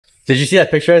Did you see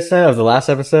that picture I sent of the last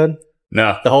episode?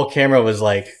 No. The whole camera was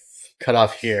like cut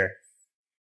off here.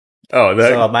 Oh,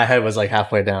 so my head was like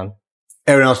halfway down.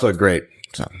 Everyone else looked great.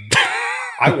 So.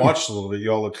 I watched a little bit.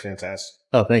 You all look fantastic.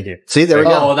 Oh, thank you. See, there we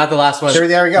go. Oh, not the last one. There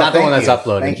we go. Not the one that's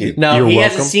uploaded. Thank you. No, he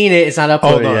hasn't seen it. It's not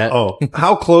uploaded yet. Oh,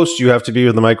 how close do you have to be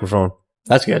with the microphone?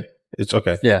 That's good. It's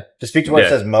okay. Yeah. Just speak to what it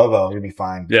says Movo. You'll be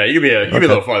fine. Yeah, you can be a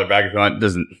little farther back if you want. It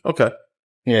doesn't. Okay.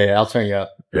 Yeah, I'll turn you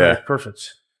up. Yeah. Right,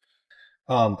 perfect.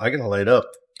 I gotta light up.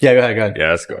 Yeah, go ahead. Yeah,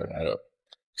 let's go ahead up.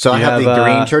 So I have the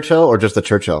green Churchill or just the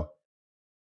Churchill?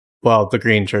 Well, the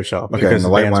green Churchill. Okay, because the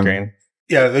white one. Green.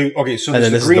 Yeah. Okay. So And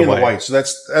there's then the green and the white. white. So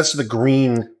that's the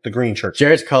green church.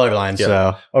 Jared's colorblind,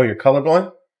 so. Oh, you're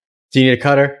colorblind? Do you need a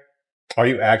cutter? Are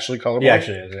you actually colorblind? He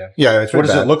actually is, yeah. Yeah. It's What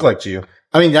does bad. it look like to you?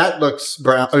 I mean, that looks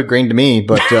brown, green to me,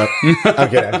 but I'm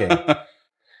kidding.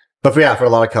 But for a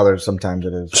lot of colors, sometimes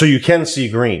it is. So you can see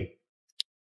green.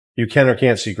 You can or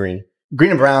can't see green.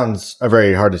 Green and browns are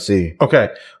very hard to see. Okay.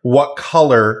 What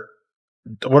color?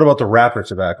 What about the wrapper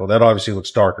tobacco? That obviously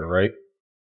looks darker, right?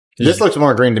 This looks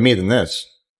more green to me than this.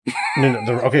 No,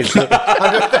 okay. So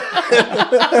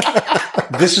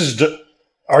this is.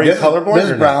 Are you colorblind? This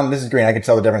is brown. This is green. I can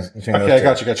tell the difference between those two. Okay, I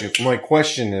got you. My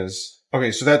question is,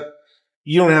 okay, so that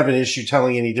you don't have an issue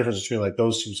telling any difference between like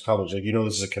those two colors. Like,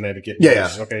 this is a Connecticut. Yeah.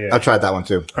 Okay, yeah. I've tried that one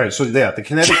too. All right, so yeah, the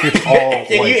Connecticut's all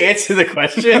Can white. you answer the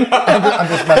question? I'm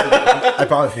just messing. I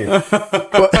promise you.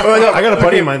 I got a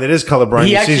buddy of mine that is colorblind.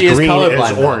 He actually sees is green colorblind,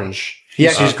 as though. orange. He He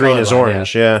actually sees is green as colorblind,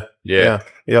 orange. Yeah.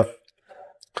 Yeah.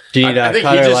 Do you need I a think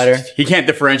cutter lighter? he can't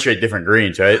differentiate different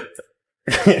greens, right?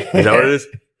 Is that what it is?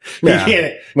 Yeah. He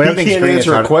can't, When he everything's can't green, answer it's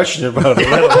a hard- question about it,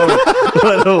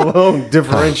 let alone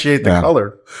differentiate the Yeah.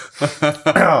 color.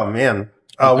 Oh, man.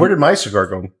 Where did my cigar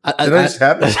go? Did I just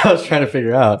have it? That's what I was trying to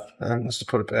figure out. I must have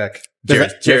put it back.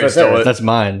 Jared stole it. That's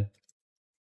mine.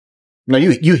 No,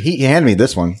 he handed me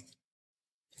this one.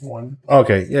 One.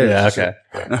 Okay. Yeah, okay.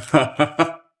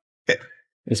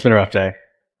 It's been a rough day.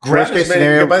 Grab Worst case as many,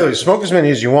 scenario- by the way, smoke as many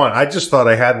as you want. I just thought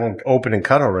I had one open and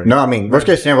cut already. No, I mean, worst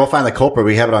case scenario, we'll find the culprit.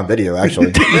 We have it on video,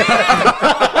 actually.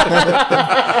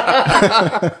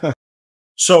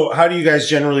 So how do you guys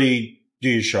generally do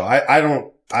your show? I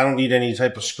don't need any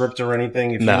type of script or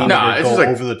anything. If No. you need No, to it's go just like-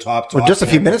 over the top. Well, just a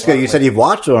few minutes ago, you said you've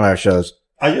watched it on our shows.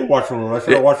 I did watch a little. I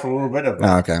think I watched a little bit of it.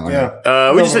 Oh, okay. Well,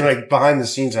 Yeah. We just like behind the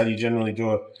scenes. How do you generally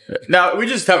do it? no, we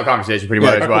just have a conversation pretty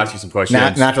much. We'll ask you some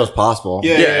questions. natural as possible.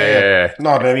 Yeah.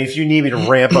 No, but I mean, if you need me to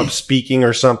ramp up speaking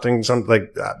or something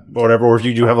like that, whatever, or if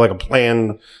you do have like a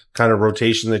plan kind of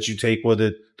rotation that you take with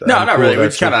it. No, I'm not cool really. with We that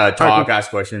just kind of too. All right, talk, ask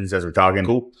questions as we're talking.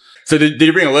 Cool. So did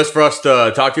you bring a list for us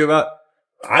to talk to you about?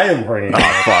 I didn't bring it. Oh,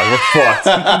 fuck. We're fucked.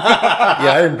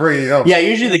 Yeah, I didn't bring it up. Yeah,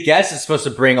 usually the guest is supposed to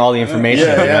bring all the information.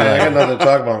 Yeah, I got nothing to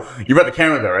talk about. You brought the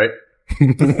camera though, right?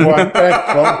 Well,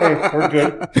 we're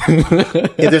good.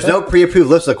 If there's no pre-approved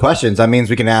list of questions, that means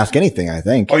we can ask anything, I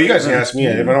think. Oh, you guys can ask me.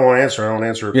 If I don't want to answer, I don't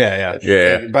answer.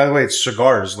 Yeah. By the way, it's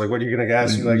cigars. Like, what are you going to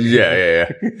ask me? Like,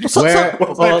 Yeah.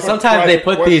 Well, sometimes they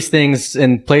put these things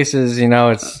in places,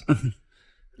 it's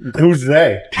Who's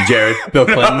they? Jared. Bill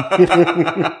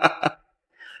Clinton.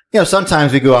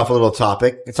 Sometimes we go off a little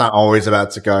topic. It's not always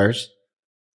about cigars.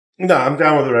 No, I'm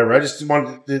down with whatever. I just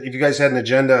wanted, if you guys had an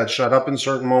agenda, I'd shut up in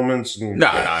certain moments. And,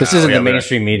 No. This isn't the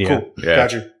mainstream media. Cool. Yeah.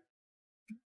 Got you.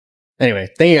 Anyway,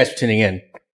 thank you guys for tuning in.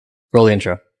 Roll the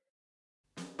intro.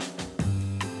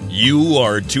 You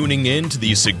are tuning in to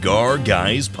the Cigar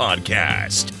Guys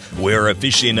podcast, where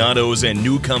aficionados and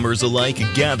newcomers alike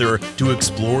gather to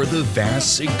explore the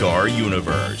vast cigar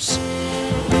universe.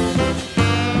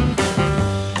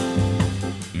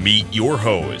 Meet your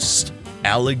host,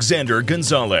 Alexander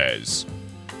Gonzalez,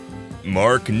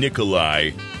 Mark Nikolai,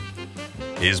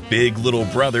 his big little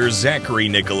brother Zachary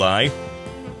Nikolai,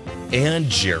 and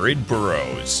Jared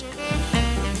Burrows.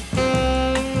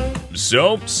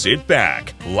 So sit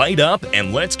back, light up,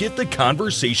 and let's get the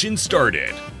conversation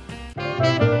started.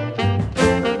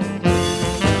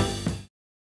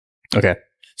 Okay.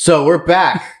 So we're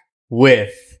back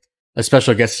with a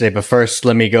special guest today, but first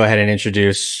let me go ahead and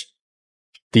introduce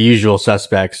the usual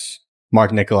suspects.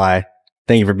 Mark Nikolai,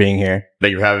 thank you for being here.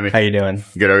 Thank you for having me. How you doing?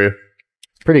 Good, are you?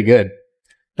 Pretty good.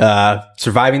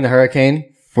 Surviving the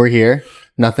hurricane. We're here.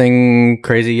 Nothing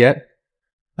crazy yet.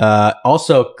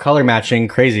 Also color matching,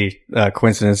 crazy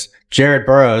coincidence. Jared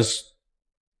Burrows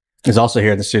is also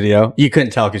here in the studio. You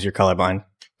couldn't tell because you're colorblind,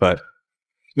 but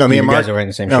No, me you and Mark guys are wearing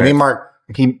the same No, shirt. me and Mark,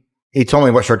 he told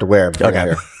me what shirt to wear.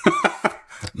 Okay.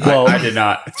 Well, I did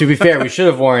not. to be fair, we should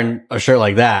have worn a shirt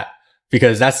like that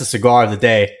because that's the cigar of the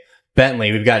day.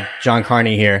 Bentley. We've got John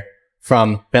Carney here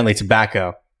from Bentley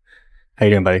Tobacco. How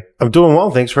you doing, buddy? I'm doing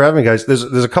well. Thanks for having me, guys. There's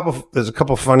a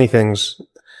couple funny things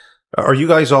Are you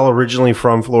guys all originally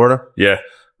from Florida? Yeah.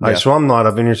 So I'm not.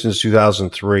 I've been here since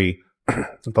 2003,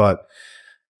 but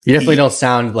You definitely don't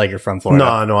sound like you're from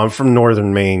Florida. no, I'm from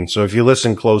northern Maine. So if you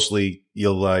listen closely,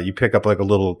 you pick up like a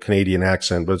little Canadian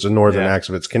accent, but it's a northern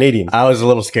accent. It's Canadian. I was a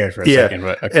little scared for a second,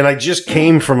 but okay. And I just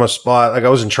came from a spot, like I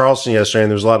was in Charleston yesterday,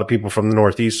 and there was a lot of people from the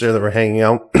Northeast there that were hanging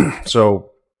out. So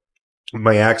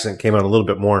my accent came out a little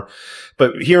bit more.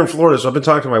 But here in Florida, so I've been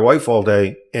talking to my wife all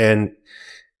day, and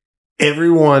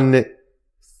everyone,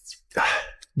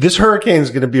 this hurricane is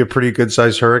going to be a pretty good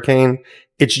sized hurricane.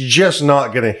 It's just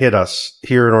not going to hit us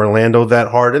here in Orlando that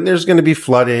hard. And there's going to be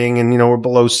flooding and, we're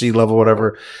below sea level,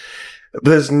 whatever. But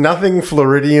there's nothing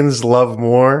Floridians love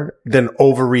more than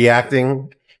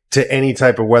overreacting to any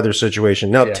type of weather situation.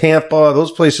 Now, Tampa,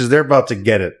 those places, they're about to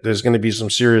get it. There's going to be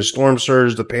some serious storm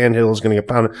surge. The Panhandle is going to get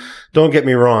pounded. Don't get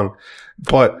me wrong.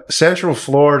 But Central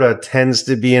Florida tends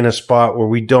to be in a spot where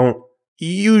we don't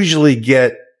usually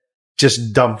get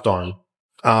just dumped on.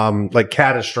 Like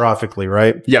catastrophically,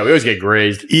 right? Yeah, we always get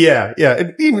grazed. Yeah.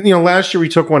 And even, last year we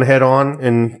took one head on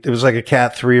and it was like a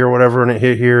Cat 3 or whatever and it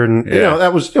hit here and,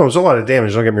 that was, it was a lot of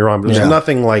damage. Don't get me wrong, but it was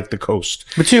nothing like the coast.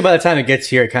 But too, by the time it gets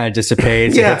here, it kind of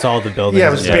dissipates. It hits all the buildings. Yeah,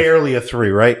 it was barely a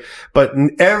 3, right? But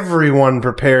everyone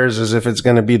prepares as if it's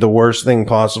going to be the worst thing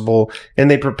possible. And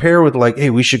they prepare with like,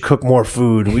 hey, we should cook more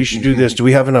food. We should do this. Do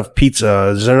we have enough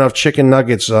pizza? Is there enough chicken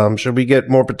nuggets? Should we get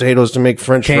more potatoes to make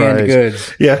French canned fries?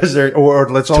 goods. Yeah, is there,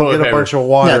 or let's all Toilet get a paper. bunch of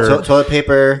water. Yeah, toilet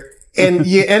paper. And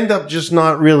you end up just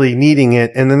not really needing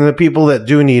it. And then the people that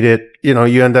do need it,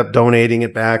 you end up donating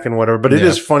it back and whatever. But it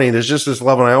is funny. There's just this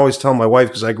level. And I always tell my wife,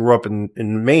 because I grew up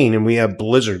in Maine and we have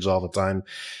blizzards all the time.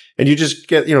 And you just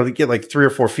get, you get like 3 or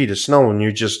 4 feet of snow and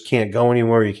you just can't go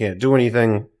anywhere. You can't do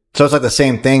anything. So it's like the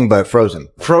same thing, but frozen.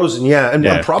 Frozen, yeah. And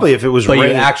probably if it was But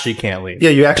rain. you actually can't leave. Yeah,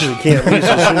 you actually can't leave.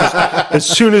 So as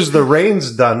soon as the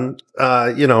rain's done,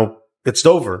 it's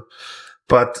over.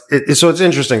 But so it's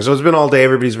interesting. So it's been all day.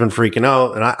 Everybody's been freaking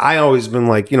out. And I always been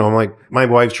like, I'm like, my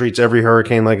wife treats every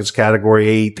hurricane like it's category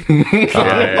 8.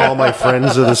 All my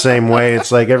friends are the same way.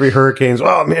 It's like every hurricane's,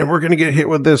 oh man, we're going to get hit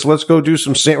with this. Let's go do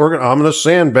some sand. I'm going to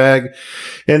sandbag.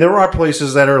 And there are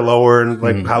places that are lower and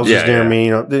like houses near me,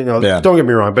 don't get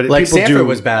me wrong. But Like people Sanford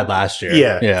was bad last year.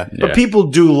 Yeah. But people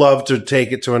do love to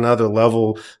take it to another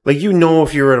level. Like,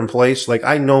 if you're in a place, like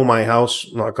I know my house,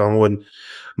 knock on wood,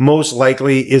 most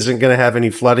likely isn't going to have any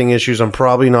flooding issues. I'm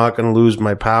probably not going to lose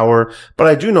my power, but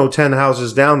I do know 10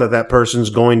 houses down that person's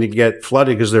going to get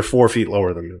flooded because they're 4 feet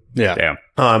lower than me. Yeah.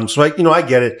 So I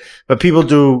get it, but people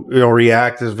do,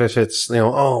 react as if it's,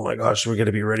 oh my gosh, we're going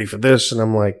to be ready for this. And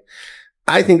I'm like,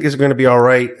 I think it's going to be all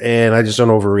right. And I just don't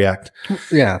overreact.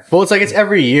 Yeah. Well, it's like it's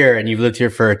every year and you've lived here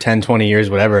for 10, 20 years,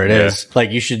 whatever it is.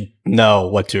 Like you should know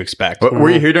what to expect. Were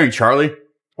you here during Charlie?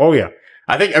 Oh yeah.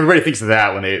 I think everybody thinks of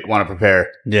that when they want to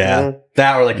prepare. Yeah.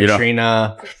 That or like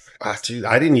Katrina. Dude,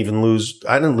 I didn't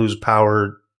lose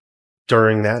power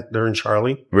during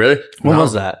Charlie. Really? When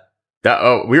was that?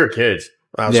 We were kids.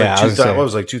 I was what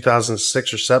was it, like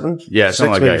 2006 or 7? Yeah,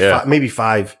 something like that. Maybe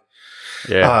 5.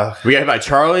 Yeah. We got hit by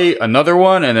Charlie, another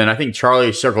one, and then I think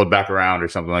Charlie circled back around or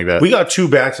something like that. We got 2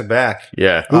 back to back.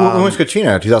 Yeah. When was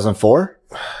Katrina? 2004?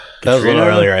 That was a little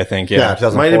earlier, I think. Yeah.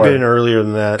 2004. Might have been earlier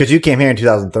than that. Because you came here in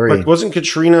 2003. But wasn't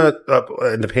Katrina up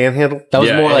in the Panhandle? That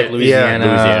was more like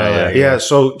Louisiana. Yeah.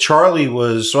 So Charlie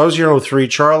was, I was here in 03.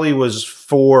 Charlie was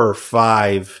 4 or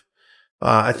 5.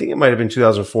 I think it might have been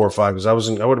 2004 or 5 because I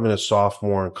would have been a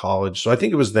sophomore in college. So I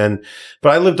think it was then, but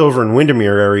I lived over in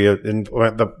Windermere area and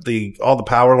all the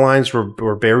power lines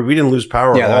were buried. We didn't lose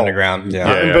power at all. The underground.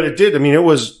 Yeah. But it did. I mean,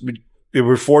 we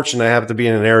were fortunate to have to be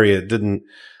in an area it didn't,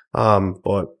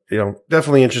 but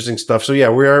definitely interesting stuff. So yeah,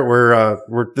 we're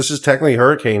this is technically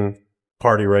hurricane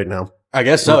party right now. I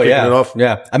guess so. Yeah.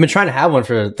 Yeah. I've been trying to have one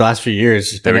for the last few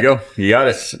years. There we go. You got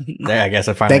it. Yeah, I guess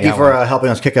I finally Thank you for helping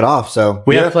us kick it off. So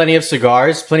we have plenty of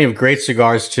cigars, plenty of great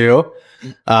cigars too.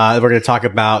 We're going to talk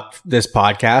about this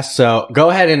podcast. So go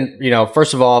ahead and,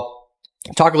 first of all,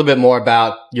 talk a little bit more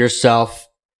about yourself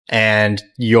and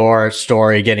your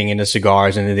story getting into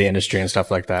cigars and into the industry and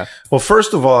stuff like that. Well,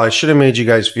 first of all, I should have made you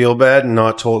guys feel bad and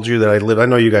not told you that I live. I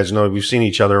know you guys know we've seen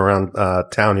each other around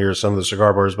town here, some of the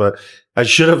cigar bars, but I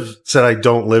should have said I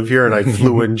don't live here and I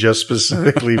flew in just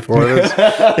specifically for this.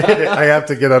 I have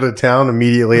to get out of town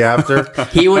immediately after.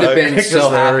 He would have been so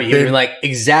happy. He'd been like,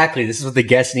 exactly, this is what the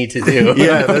guests need to do.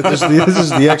 Yeah, this is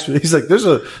the extra. He's like, there's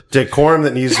a decorum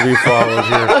that needs to be followed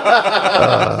here.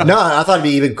 No, I thought it'd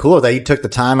be even cooler that you took the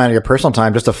time out of your personal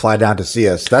time just to fly down to see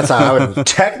us. That's how I would.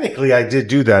 Technically, I did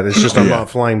do that. It's just I'm not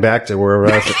flying back to where we're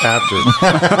at after.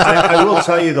 I will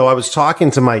tell you though, I was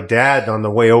talking to my dad on the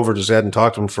way over. Just hadn't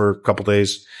talked to him for a couple couple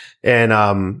days. And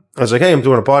I was like, hey, I'm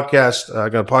doing a podcast. I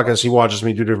got a podcast. He watches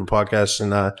me do different podcasts.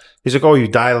 And he's like, oh, you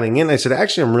dialing in? I said,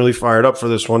 actually, I'm really fired up for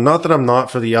this one. Not that I'm not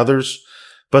for the others,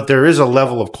 but there is a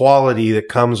level of quality that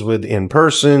comes with in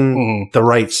person, the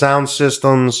right sound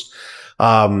systems.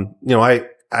 You know,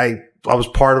 I was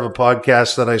part of a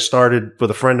podcast that I started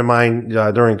with a friend of mine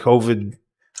during COVID,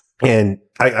 and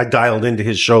I dialed into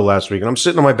his show last week, and I'm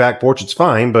sitting on my back porch. It's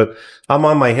fine, but I'm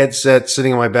on my headset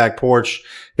sitting on my back porch.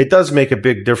 It does make a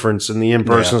big difference in the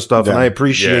in-person stuff. And I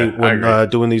appreciate when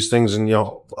doing these things, and, you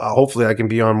know, hopefully I can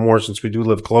be on more since we do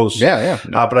live close.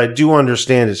 But I do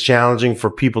understand it's challenging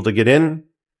for people to get in,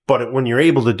 but when you're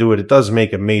able to do it, it does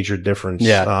make a major difference.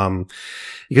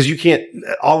 Because you can't,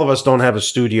 all of us don't have a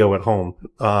studio at home,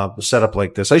 set up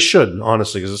like this. I should,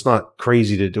 honestly, because it's not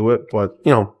crazy to do it, but,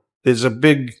 you know, there's a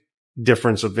big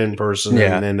difference of in person,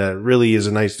 and that really is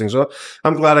a nice thing. So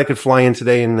I'm glad I could fly in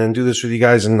today and do this with you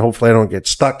guys, and hopefully I don't get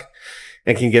stuck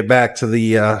and can get back to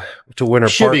the to Winter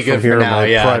Park be good from here. For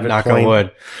now, knock on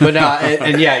wood. But no,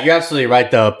 and yeah, you're absolutely right.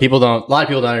 Though a lot of people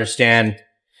don't understand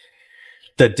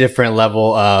the different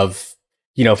level of,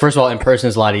 you know, first of all, in person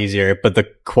is a lot easier, but the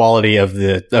quality of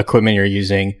the equipment you're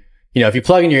using. You know, if you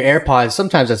plug in your AirPods,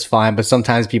 sometimes that's fine, but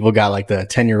sometimes people got like the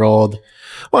 10-year-old.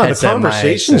 Well, the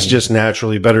conversation's just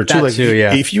naturally better too. Like,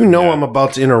 if you know I'm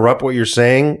about to interrupt what you're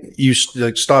saying, you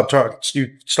like stop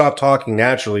talking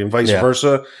naturally, and vice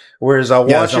versa. Whereas I'll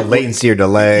watch no latency or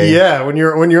delay. Yeah, when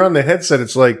you're on the headset,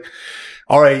 it's like,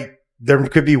 all right, there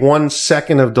could be 1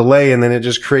 second of delay, and then it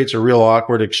just creates a real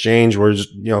awkward exchange. Whereas,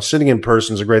 you know, sitting in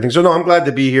person is a great thing. So no, I'm glad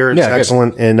to be here. It's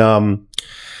excellent, good.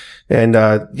 And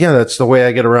that's the way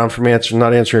I get around from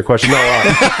not answering your question. No,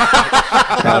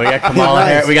 we got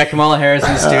Kamala. We got Kamala Harris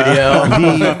in the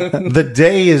studio. The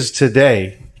day is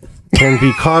today, and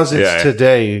because it's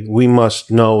today, we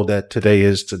must know that today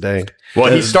is today.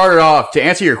 Well, he started off, to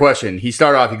answer your question, he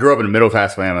grew up in a middle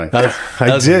class family.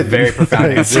 I did. Very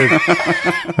profound.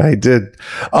 I did.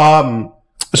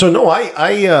 So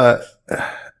no,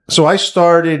 so I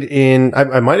started in,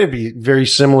 I might have been very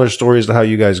similar stories to how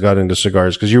you guys got into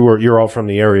cigars, because you're all from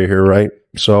the area here, right?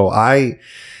 So I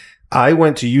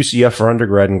went to UCF for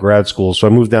undergrad and grad school. So I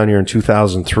moved down here in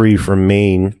 2003 from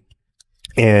Maine,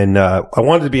 and I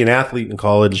wanted to be an athlete in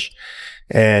college,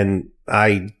 but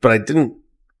I didn't.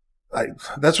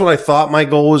 That's what I thought my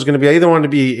goal was going to be. I either wanted to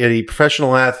be a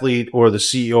professional athlete or the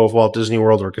CEO of Walt Disney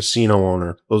World or a casino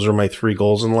owner. Those are my 3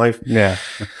 goals in life. Yeah.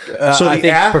 So I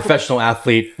think professional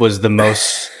athlete was the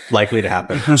most likely to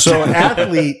happen. So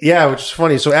athlete, which is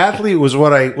funny. So athlete was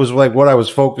what I was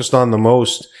focused on the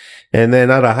most. And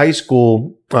then out of high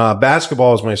school,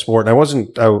 basketball was my sport. And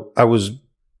I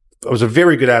was a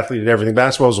very good athlete at everything.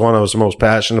 Basketball was the one I was the most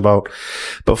passionate about,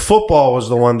 but football was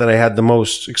the one that I had the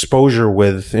most exposure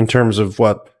with in terms of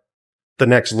what the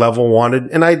next level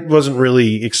wanted. And I wasn't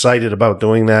really excited about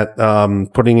doing that,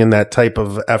 putting in that type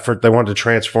of effort. They wanted to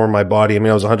transform my body. I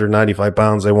mean, I was 195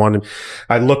 pounds. I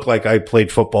look like I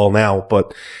played football now,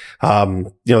 but,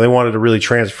 you know, they wanted to really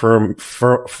transform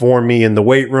me in the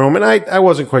weight room. And I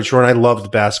wasn't quite sure. And I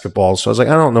loved basketball. So I was like,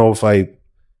 I don't know if I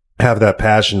have that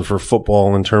passion for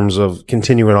football in terms of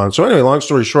continuing on. So anyway, long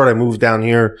story short, I moved down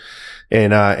here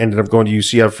and ended up going to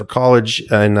UCF for college,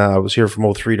 and I was here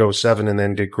from 03 to 07, and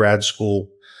then did grad school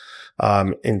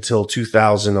until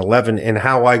 2011. And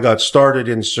how I got started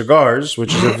in cigars,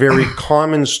 which is a very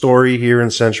common story here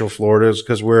in Central Florida, is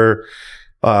because we're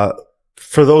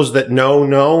for those that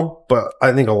know, but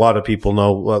I think a lot of people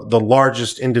know, the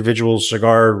largest individual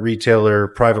cigar retailer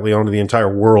privately owned in the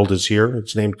entire world is here.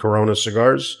 It's named Corona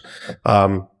Cigars.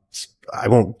 I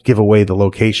won't give away the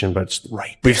location, but it's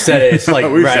right there. We've said it. It's like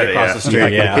right across the street.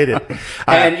 I hit it.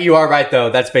 And you are right, though.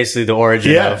 That's basically the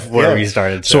origin of where we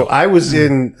started. So I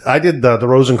did the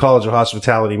Rosen College of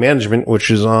Hospitality Management, which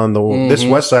is on this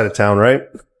west side of town, right?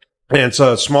 And it's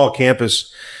a small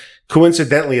campus.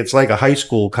 Coincidentally, it's like a high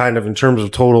school kind of in terms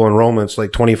of total enrollments,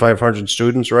 like 2,500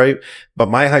 students, right? But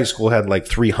my high school had like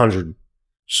 300.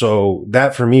 So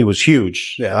that for me was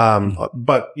huge.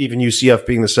 But even UCF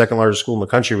being the second largest school in the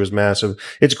country was massive.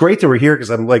 It's great that we're here because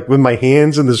I'm like with my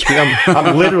hands in the screen.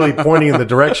 I'm literally pointing in the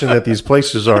direction that these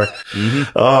places are.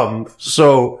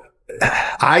 So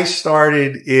I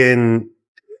started in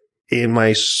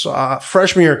my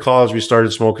freshman year of college, we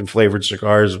started smoking flavored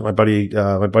cigars. My buddy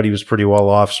was pretty well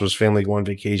off. So his family go on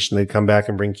vacation. They'd come back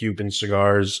and bring Cuban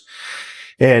cigars.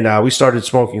 And we started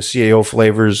smoking CAO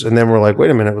flavors. And then we're like, wait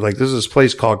a minute. We're like, there's this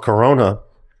place called Corona.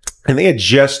 And they had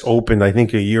just opened, I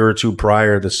think, a year or two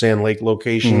prior, the Sand Lake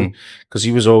location, because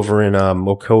he was over in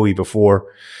Ocoee before,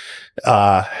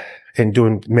 and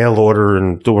doing mail order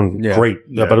and doing great.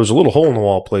 But it was a little hole in the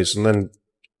wall place. And then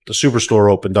the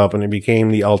Superstore opened up and it became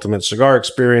the ultimate cigar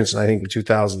experience. And I think in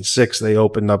 2006, they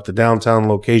opened up the downtown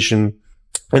location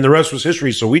and the rest was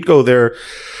history. So we'd go there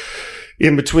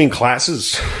in between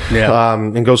classes,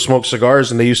 and go smoke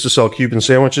cigars. And they used to sell Cuban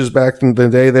sandwiches back in the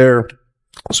day there.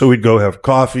 So we'd go have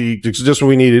coffee. It's just what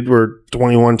we needed. We're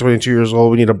 21, 22 years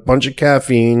old. We need a bunch of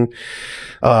caffeine,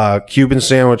 Cuban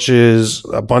sandwiches,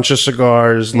 a bunch of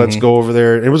cigars. Let's go over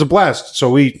there. It was a blast.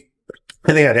 So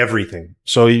and they had everything.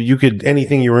 So you could,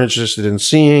 anything you were interested in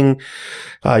seeing,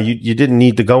 you didn't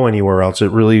need to go anywhere else. It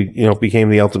really, became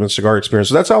the ultimate cigar experience.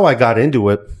 So that's how I got into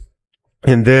it.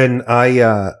 And then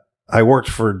I worked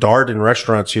for Darden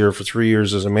Restaurants here for 3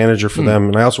 years as a manager for them.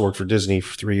 And I also worked for Disney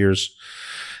for 3 years.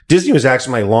 Disney was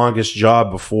actually my longest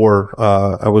job before,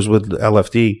 I was with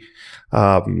LFD.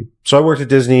 So I worked at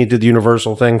Disney, did the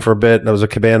Universal thing for a bit. I was a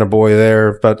cabana boy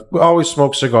there, but we always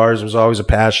smoked cigars. It was always a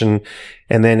passion.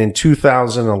 And then in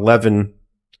 2011,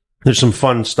 there's some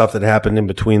fun stuff that happened in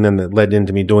between them that led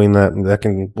into me doing that.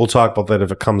 And we'll talk about that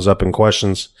if it comes up in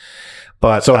questions.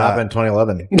 But so what happened in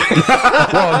 2011?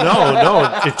 Well,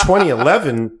 no.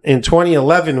 In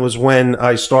 2011 was when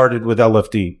I started with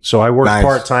LFD. So I worked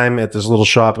part-time at this little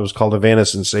shop. It was called Havana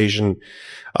Sensation.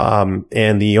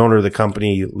 And the owner of the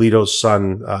company, Lito's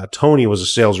son, Tony, was a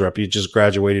sales rep. He just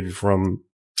graduated from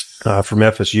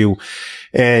FSU.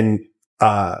 And,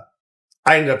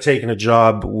 I ended up taking a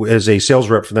job as a sales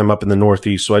rep for them up in the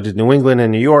Northeast. So I did New England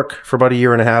and New York for about a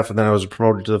year and a half. And then I was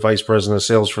promoted to the vice president of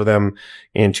sales for them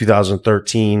in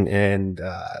 2013 and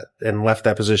left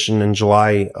that position in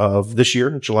July of this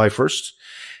year, July 1st.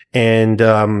 And,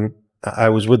 I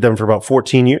was with them for about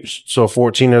 14 years. So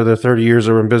 14 of the 30 years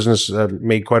I were in business,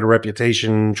 made quite a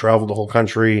reputation, traveled the whole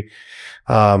country.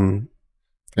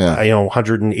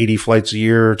 180 flights a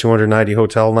year, 290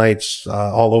 hotel nights,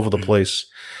 all over the place.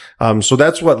 So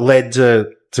that's what led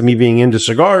to me being into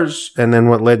cigars. And then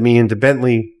what led me into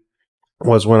Bentley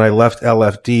was when I left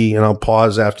LFD, and I'll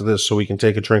pause after this so we can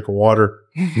take a drink of water.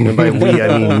 And by we,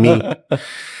 I mean me.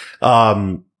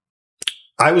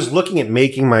 I was looking at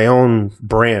making my own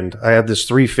brand. I had this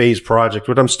 3-phase project,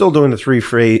 but I'm still doing the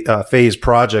 3-phase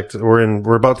project.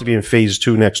 We're about to be in phase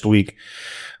 2 next week.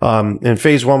 And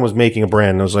phase 1 was making a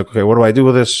brand. And I was like, okay, what do I do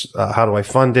with this? How do I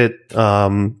fund it?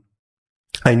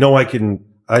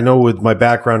 I know with my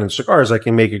background in cigars, I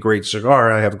can make a great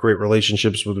cigar. I have great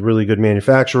relationships with really good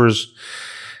manufacturers.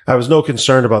 I was no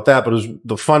concern about that, but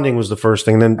the funding was the first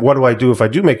thing. Then what do I do if I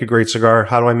do make a great cigar?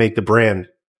 How do I make the brand?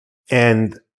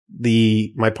 And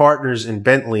my partners in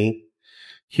Bentley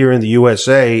here in the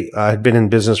USA had been in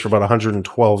business for about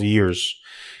 112 years.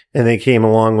 And they came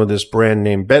along with this brand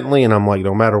named Bentley. And I'm like,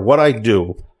 no matter what I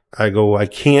do, I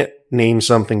can't name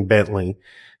something Bentley.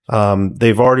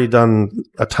 They've already done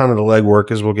a ton of the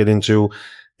legwork, as we'll get into,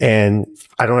 and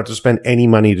I don't have to spend any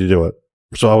money to do it.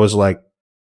 So I was like,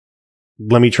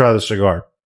 let me try the cigar.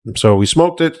 So we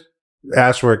smoked it,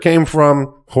 asked where it came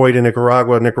from, Hoyt,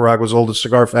 Nicaragua, Nicaragua's oldest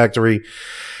cigar factory,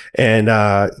 and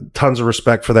tons of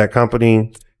respect for that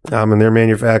company and their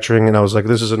manufacturing. And I was like,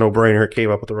 this is a no-brainer. It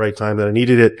came up at the right time that I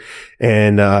needed it,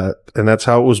 and that's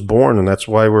how it was born, and that's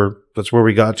where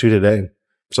we got to today.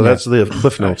 So that's the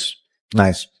cliff notes.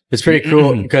 Nice. It's pretty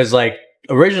cool because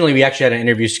originally we actually had an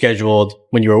interview scheduled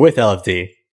when you were with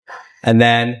LFD, and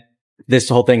then this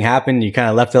whole thing happened. You kind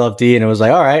of left LFD and it was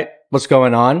like, all right, what's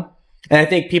going on? And I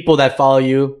think people that follow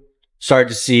you started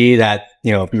to see that,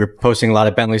 you were posting a lot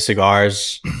of Bentley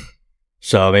cigars.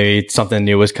 So maybe something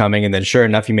new was coming. And then sure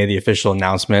enough, you made the official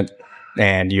announcement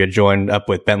and you had joined up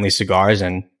with Bentley Cigars,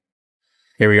 and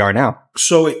here we are now.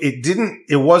 So it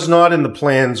was not in the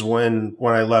plans when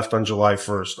I left on July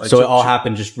 1st. So it all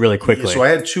happened just really quickly. So I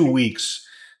had 2 weeks,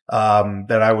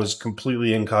 that I was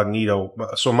completely incognito.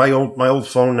 So my old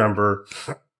phone number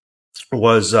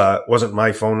wasn't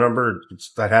my phone number.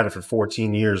 I had it for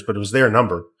 14 years, but it was their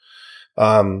number.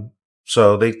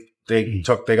 So they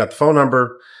got the phone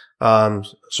number.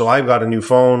 So I got a new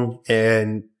phone,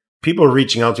 and people are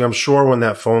reaching out to you. I'm sure when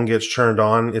that phone gets turned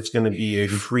on, it's going to be a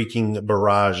freaking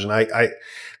barrage. And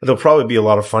there'll probably be a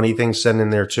lot of funny things sent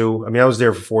in there too. I mean, I was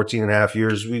there for 14 and a half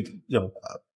years. We,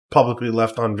 publicly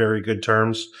left on very good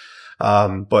terms.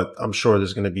 But I'm sure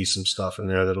there's going to be some stuff in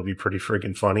there that'll be pretty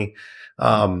freaking funny.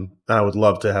 I would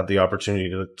love to have the opportunity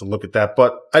to look at that,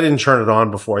 but I didn't turn it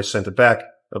on before I sent it back,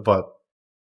 but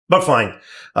fine.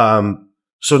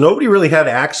 So nobody really had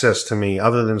access to me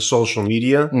other than social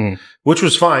media, which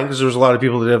was fine because there was a lot of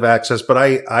people that have access, but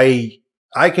I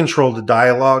controlled the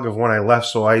dialogue of when I left.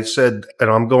 So I said, and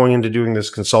I'm going into doing this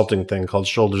consulting thing called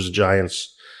Shoulders of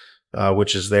Giants.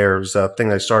 which is there. It was a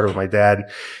thing I started with my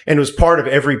dad, and it was part of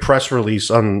every press release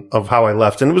of how I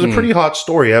left. And it was a pretty hot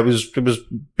story. It was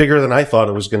bigger than I thought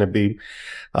it was going to be.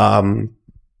 I'm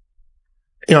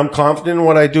confident in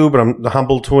what I do, but I'm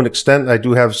humble to an extent. I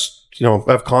do have, I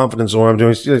have confidence in what I'm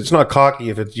doing. It's not cocky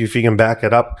if you can back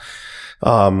it up.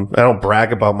 I don't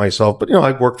brag about myself, but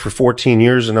I worked for 14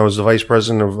 years and I was the vice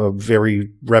president of a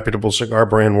very reputable cigar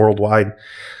brand worldwide.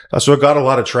 So it got a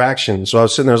lot of traction. So I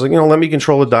was sitting there, I was like, let me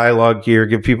control the dialogue here,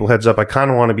 give people heads up. I kind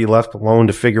of want to be left alone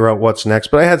to figure out what's next,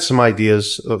 but I had some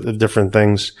ideas of different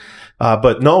things.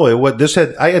 But no,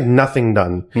 I had nothing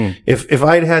done. If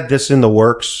I'd had this in the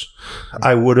works,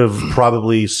 I would have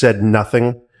probably said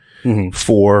nothing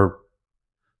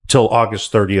till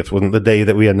August 30th, when the day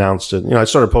that we announced it. I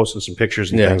started posting some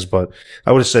pictures and things, but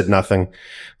I would have said nothing.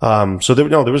 So there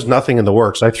was nothing in the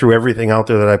works. I threw everything out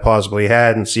there that I possibly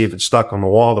had and see if it stuck on the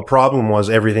wall. The problem was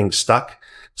everything stuck.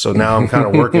 So now I'm kind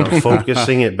of working on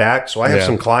focusing it back. So I have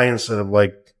some clients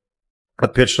that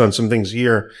have pitched on some things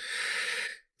here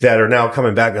that are now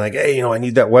coming back and like, hey, I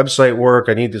need that website work.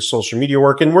 I need this social media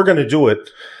work, and we're going to do it.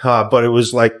 But it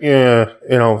was like,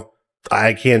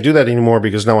 I can't do that anymore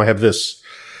because now I have this.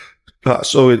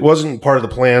 So it wasn't part of the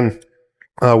plan.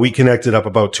 We connected up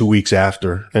about 2 weeks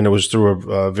after, and it was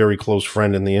through a very close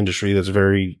friend in the industry that's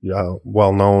very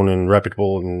well known and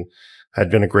reputable, and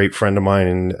had been a great friend of mine.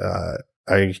 And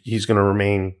he's going to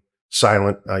remain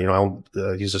silent.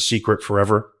 He's a secret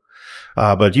forever.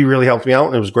 But he really helped me out,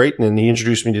 and it was great. And he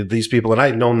introduced me to these people, and I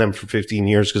had known them for 15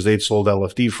 years because they'd sold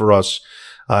LFD for us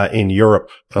in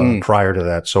Europe prior to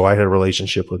that. So I had a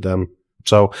relationship with them.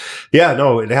 So yeah,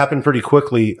 no, it happened pretty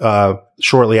quickly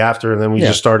shortly after, and then we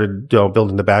just started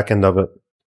building the back end of it.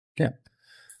 Yeah.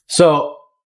 So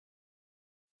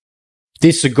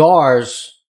these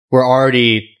cigars were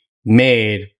already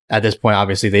made at this point,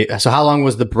 obviously. So how long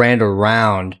was the brand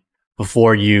around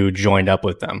before you joined up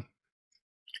with them?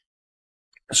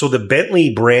 So the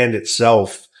Bentley brand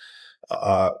itself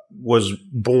was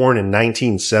born in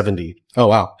 1970. Oh,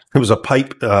 wow. It was a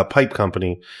pipe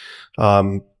company.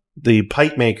 The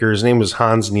pipe maker, his name was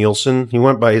Hans Nielsen.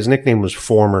 His nickname was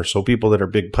Former. So people that are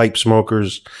big pipe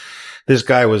smokers, this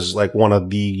guy was like one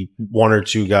or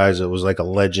two guys that was like a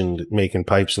legend making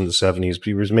pipes in the 70s.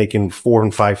 He was making 4,000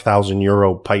 and 5,000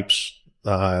 euro pipes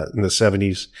in the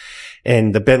 70s.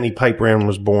 And the Bentley pipe brand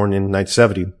was born in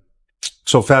 1970.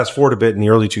 So fast forward a bit, in the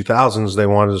early 2000s, they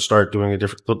wanted to start doing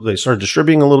they started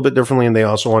distributing a little bit differently, and they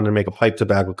also wanted to make a pipe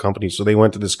tobacco company. So they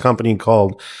went to this company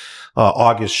called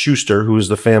August Schuster, who is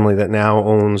the family that now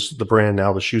owns the brand,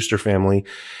 now the Schuster family.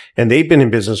 And they've been in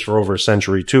business for over a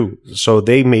century too. So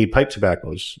they made pipe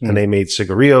tobaccos and they made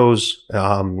cigarillos.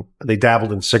 They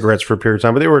dabbled in cigarettes for a period of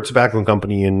time, but they were a tobacco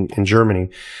company in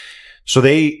Germany. So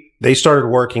they started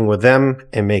working with them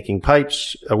and making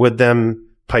pipes with them.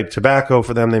 Pipe tobacco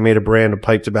for them. They made a brand of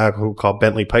pipe tobacco called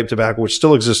Bentley Pipe Tobacco, which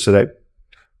still exists today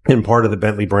and part of the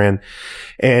Bentley brand.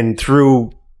 And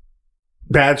through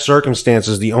bad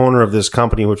circumstances, the owner of this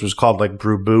company, which was called like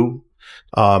Brew Boo,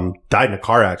 died in a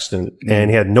car accident, and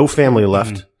he had no family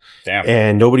left. Damn.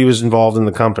 And nobody was involved in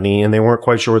the company, and they weren't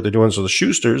quite sure what they're doing. So the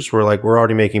Schusters were like, we're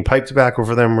already making pipe tobacco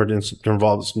for them. We're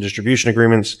involved in some distribution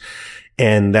agreements.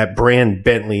 And that brand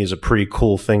Bentley is a pretty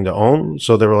cool thing to own.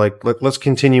 So they were like, let's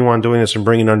continue on doing this and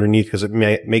bring it underneath, because it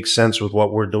makes sense with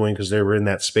what we're doing, because they were in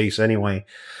that space anyway.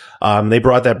 They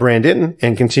brought that brand in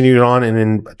and continued on. And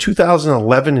in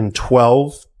 2011 and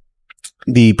 12,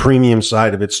 the premium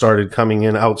side of it started coming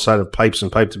in outside of pipes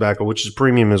and pipe tobacco, which is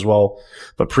premium as well.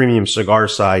 But premium cigar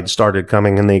side started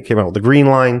coming, and they came out with the green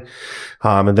line,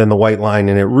 and then the white line.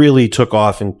 And it really took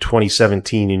off in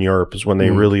 2017 in Europe is when they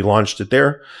really launched it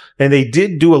there. And they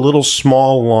did do a little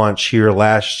small launch here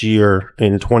last year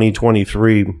in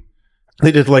 2023.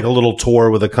 They did like a little tour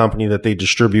with a company that they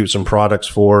distribute some products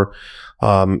for,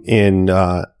 in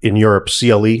Europe,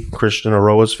 CLE, Christian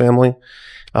Aroa's family.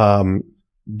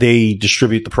 They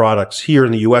distribute the products here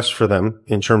in the US for them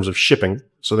in terms of shipping.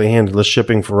 So they handle the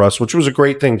shipping for us, which was a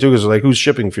great thing too, because they're like, who's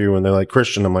shipping for you? And they're like,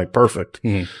 Christian. I'm like, perfect.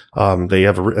 They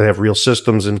have real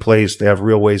systems in place. They have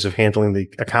real ways of handling the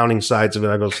accounting sides of it.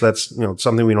 I go, so that's,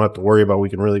 something we don't have to worry about. We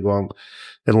can really go out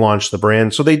and launch the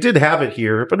brand. So they did have it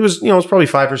here, but it was, it was probably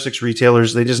 5 or 6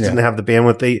 retailers. They just didn't have the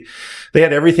bandwidth. They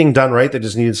had everything done right. They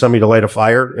just needed somebody to light a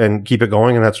fire and keep it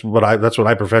going. And that's what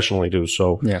I professionally do.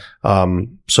 So,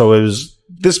 so it was,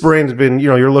 this brand has been,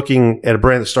 you're looking at a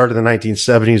brand that started in the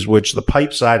 1970s, which the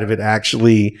pipe side of it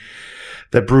actually,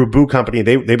 the Brew Boo company,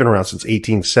 they've been around since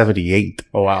 1878.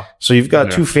 Oh, wow. So you've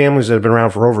got two families that have been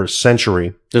around for over a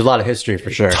century. There's a lot of history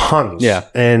for sure. Tons. Yeah.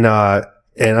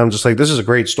 And I'm just like, this is a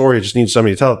great story. I just need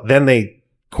somebody to tell it. Then they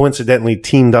coincidentally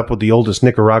teamed up with the oldest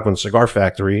Nicaraguan cigar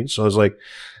factory. So I was like,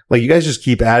 you guys just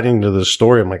keep adding to the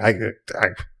story. I'm like,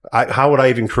 how would I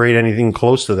even create anything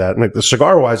close to that? And like the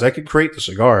cigar wise, I could create the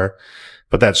cigar,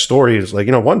 but that story is like,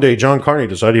 one day John Carney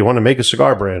decided he wanted to make a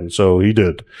cigar brand. So he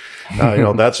did,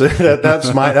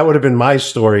 that would have been my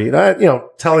story,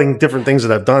 telling different things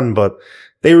that I've done, but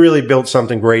they really built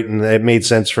something great, and it made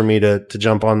sense for me to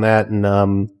jump on that.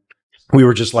 And, we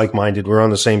were just like-minded. We were on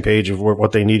the same page of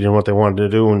what they needed and what they wanted to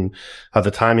do, and the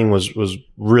timing was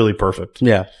really perfect.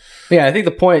 Yeah. Yeah. I think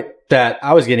the point that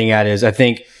I was getting at is, I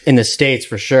think in the States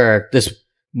for sure, this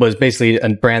was basically a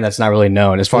brand that's not really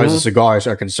known as far as the cigars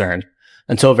are concerned,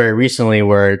 until very recently,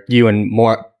 where you and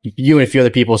a few other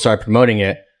people started promoting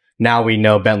it. Now we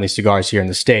know Bentley Cigars here in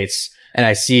the States. And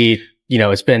I see,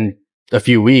 it's been a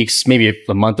few weeks, maybe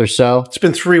a month or so. It's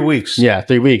been 3 weeks. Yeah.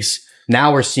 3 weeks.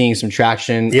 Now we're seeing some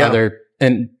traction.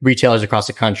 And retailers across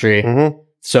the country.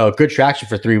 So good traction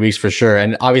for 3 weeks for sure.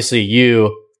 And obviously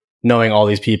you, knowing all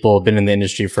these people, been in the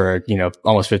industry for,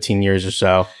 almost 15 years or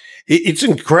so. It's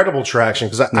incredible traction,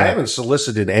 because I haven't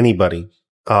solicited anybody.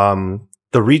 The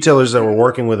retailers that we're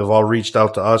working with have all reached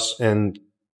out to us, and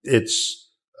it's,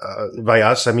 by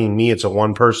us, I mean me, it's a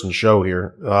one-person show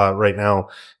here, right now,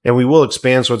 and we will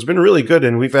expand. So it's been really good.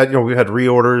 And we've had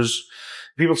reorders.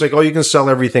 People say, oh, you can sell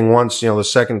everything once, the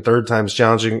second, third time's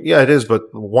challenging. Yeah, it is, but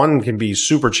one can be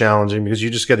super challenging because you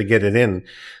just got to get it in.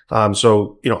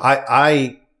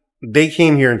 They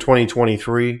came here in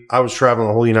 2023. I was traveling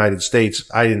the whole United States.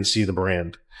 I didn't see the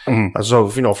brand. So,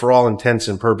 for all intents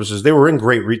and purposes, they were in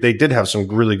they did have some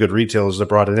really good retailers that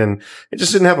brought it in. It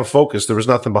just didn't have a focus. There was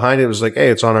nothing behind it. It was like, hey,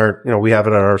 it's on our, we have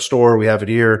it at our store. We have it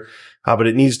here. But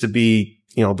it needs to be,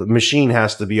 the machine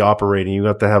has to be operating. You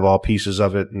have to have all pieces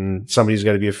of it, and somebody's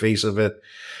got to be a face of it.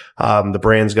 The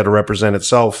brand's got to represent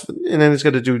itself, and then it's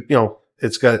got to do,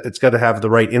 it's got to have the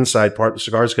right inside part. The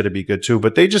cigar's got to be good too,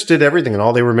 but they just did everything, and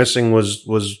all they were missing was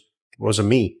a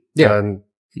me. Yeah.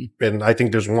 And I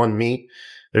think there's one me.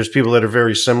 There's people that are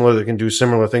very similar that can do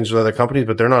similar things with other companies,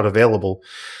 but they're not available.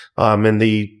 And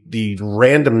the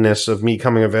randomness of me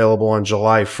coming available on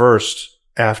July 1st,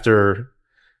 after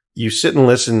you sit and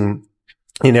listen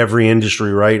in every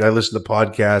industry, right? I listen to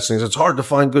podcasts, things. It's hard to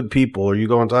find good people. Or you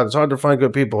go inside, it's hard to find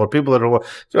good people. Or people that are,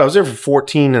 I was there for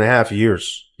 14 and a half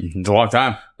years. It's a long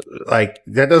time. Like,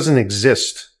 that doesn't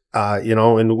exist. And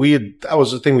that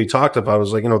was the thing we talked about. It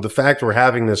was like, the fact we're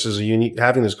having this is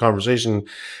having this conversation,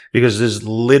 because there's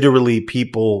literally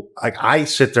people, like, I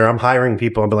sit there, I'm hiring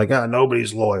people, and be like,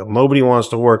 nobody's loyal. Nobody wants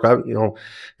to work.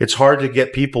 It's hard to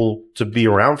get people to be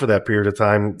around for that period of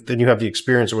time. Then you have the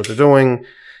experience of what they're doing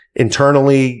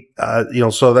internally,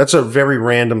 so that's a very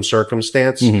random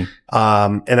circumstance. And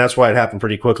that's why it happened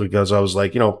pretty quickly, because I was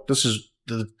like, this is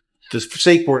the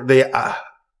sake where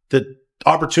the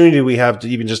opportunity we have to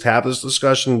even just have this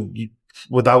discussion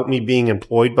without me being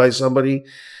employed by somebody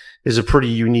is a pretty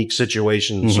unique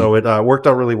situation. So it worked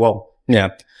out really well. Yeah.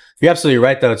 You're absolutely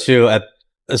right though, too,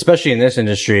 especially in this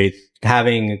industry,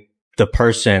 having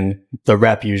the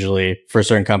rep usually for a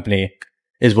certain company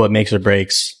is what makes or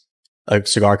breaks a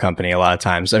cigar company a lot of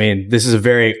times. I mean, this is a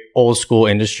very old school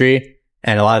industry,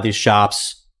 and a lot of these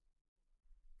shops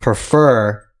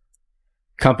prefer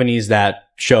companies that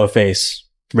show a face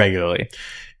regularly.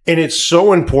 And it's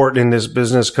so important in this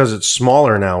business because it's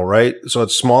smaller now, right? So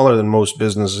it's smaller than most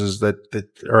businesses that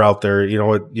are out there. You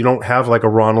don't have like a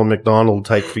Ronald McDonald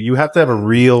type. You have to have a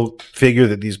real figure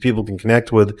that these people can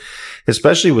connect with,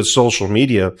 especially with social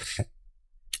media.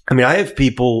 I mean, I have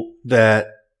people that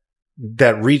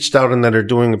reached out and that are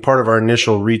doing a part of our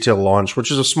initial retail launch, which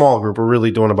is a small group. We're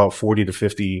really doing about 40 to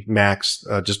 50 max,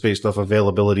 just based off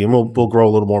availability. And we'll grow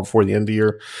a little more before the end of the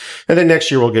year. And then next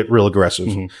year we'll get real aggressive.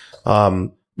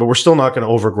 But we're still not going to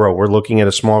overgrow. We're looking at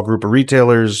a small group of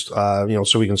retailers,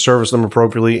 so we can service them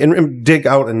appropriately and dig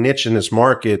out a niche in this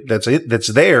market that's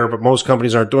there, but most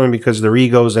companies aren't doing because their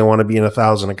egos, they want to be in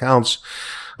 1,000 accounts.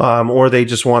 Or they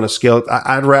just want to scale.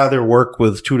 I'd rather work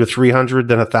with 200 to 300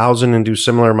 than 1,000 and do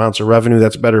similar amounts of revenue.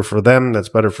 That's better for them. That's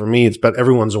better for me.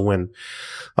 Everyone's a win.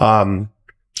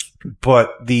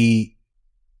 But the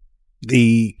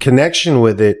connection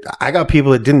with it, I got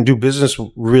people that didn't do business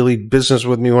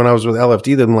with me when I was with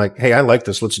LFD. That I'm like, hey, I like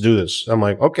this. Let's do this. I'm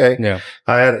like, okay. Yeah.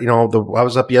 I had, I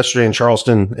was up yesterday in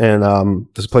Charleston, and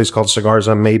this place called Cigars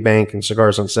on Maybank and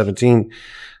Cigars on 17.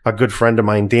 A good friend of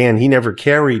mine, Dan, he never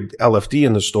carried LFD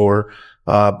in the store.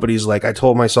 But he's like, I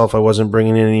told myself I wasn't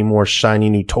bringing in any more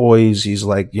shiny new toys. He's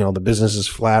like, the business is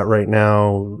flat right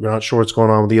now. We're not sure what's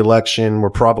going on with the election. We're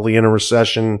probably in a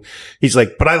recession. He's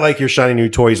like, but I like your shiny new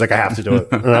toys. Like, I have to do it.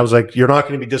 And I was like, you're not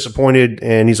going to be disappointed.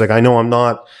 And he's like, I know I'm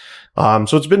not.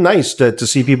 So it's been nice to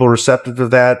see people receptive to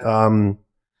that.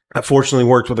 I fortunately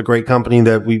worked with a great company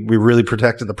that we really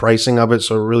protected the pricing of it.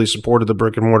 So it really supported the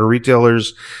brick and mortar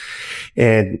retailers.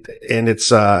 And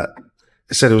it's, I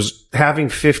said it was having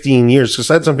 15 years because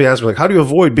I had somebody ask me like, how do you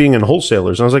avoid being in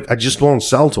wholesalers? And I was like, I just won't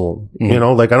sell to them. You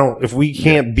know, like if we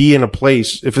can't be in a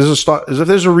place, if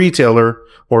there's a retailer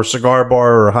or a cigar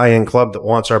bar or a high end club that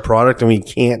wants our product and we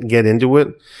can't get into it,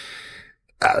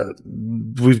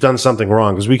 we've done something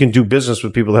wrong because we can do business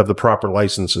with people that have the proper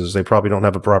licenses. They probably don't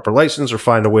have a proper license or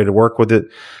find a way to work with it.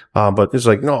 But it's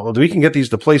like, no, we can get these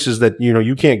to places that,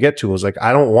 you can't get to. It's like,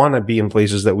 I don't want to be in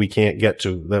places that we can't get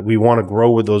to, that we want to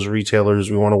grow with those retailers.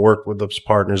 We want to work with those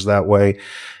partners that way.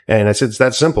 And I said, it's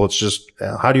that simple. It's just,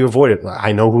 how do you avoid it?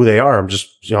 I know who they are. I'm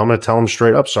just, I'm going to tell them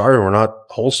straight up, sorry, we're not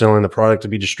wholesaling the product to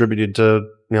be distributed to,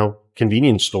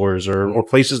 convenience stores or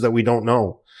places that we don't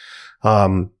know.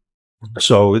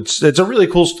 So it's a really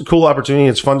cool opportunity.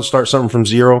 It's fun to start something from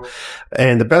zero.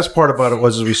 And the best part about it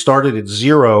was we started at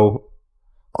zero.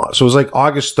 So it was like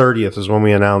August 30th is when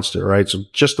we announced it, right? So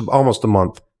just almost a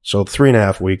month. So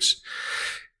 3.5 weeks.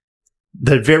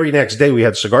 The very next day we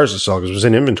had cigars to sell because it was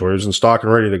in inventory. It was in stock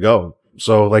and ready to go.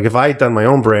 So like if I had done my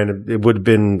own brand, it would have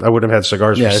been, I would have had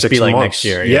cigars for 6 months. Next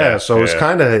year. Yeah. So it was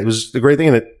it was the great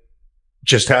thing that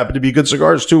just happened to be good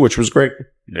cigars too, which was great.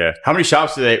 Yeah. How many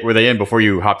shops were they in before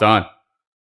you hopped on?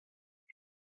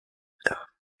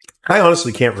 I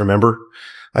honestly can't remember.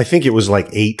 I think it was like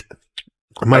 8.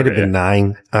 It might have been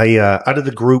 9. Out of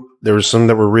the group, there was some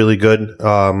that were really good.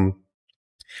 And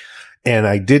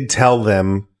I did tell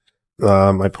them,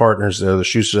 my partners, the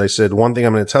Schusters, I said, one thing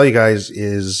I'm going to tell you guys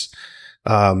is,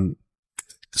 some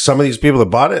of these people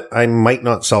that bought it, I might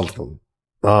not sell to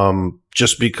them.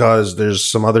 Just because there's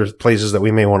some other places that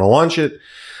we may want to launch it.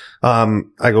 I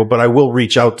go, but I will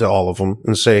reach out to all of them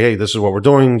and say, hey, this is what we're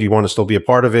doing. Do you want to still be a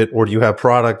part of it? Or do you have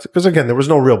product? Because again, there was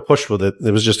no real push with it.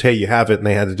 It was just, hey, you have it, and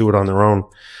they had to do it on their own.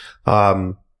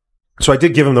 So I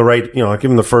did give him the right, I give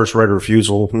him the first right of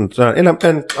refusal, and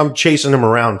I'm chasing him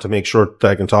around to make sure that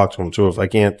I can talk to him too. If I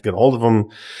can't get a hold of him,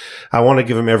 I want to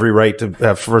give him every right to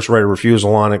have first right of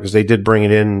refusal on it because they did bring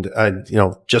it in.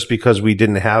 Just because we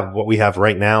didn't have what we have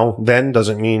right now, then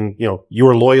doesn't mean, you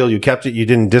were loyal, you kept it, you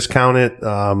didn't discount it.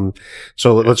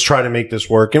 So let's try to make this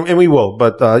work, and we will.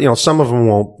 But some of them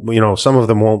won't. Some of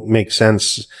them won't make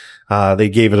sense. They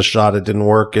gave it a shot, it didn't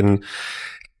work, and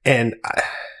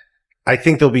I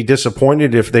think they'll be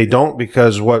disappointed if they don't,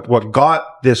 because what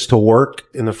got this to work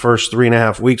in the first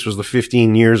 3.5 weeks was the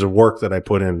 15 years of work that I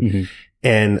put in. Mm-hmm.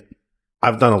 And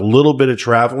I've done a little bit of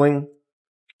traveling,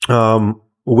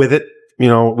 with it,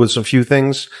 with some few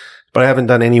things, but I haven't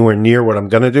done anywhere near what I'm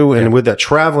going to do. And with that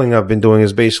traveling I've been doing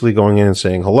is basically going in and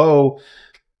saying hello,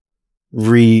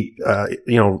 rehashing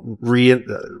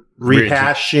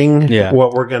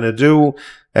what we're going to do.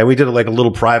 And we did like a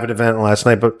little private event last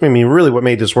night. But I mean, really what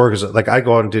made this work is that, like, I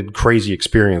go out and did crazy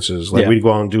experiences. Like we'd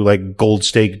go out and do like gold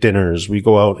steak dinners. We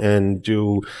go out and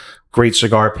do great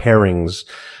cigar pairings.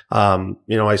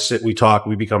 We talk,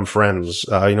 we become friends,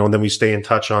 and then we stay in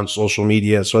touch on social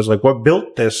media. So I was like, what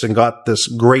built this and got this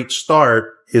great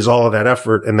start is all of that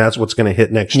effort. And that's what's going to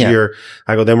hit next year.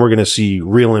 I go, then we're going to see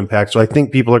real impact. So I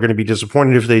think people are going to be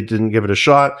disappointed if they didn't give it a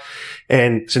shot.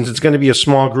 And since it's going to be a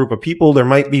small group of people, there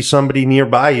might be somebody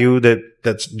nearby you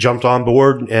that's jumped on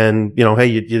board and, hey,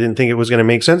 you didn't think it was going to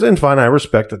make sense. And fine, I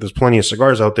respect that there's plenty of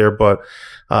cigars out there, but,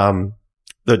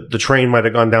 the train might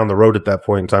have gone down the road at that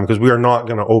point in time, because we are not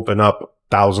going to open up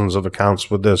thousands of accounts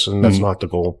with this, and that's not the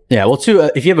goal. Yeah. Well, too,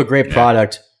 if you have a great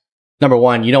product, number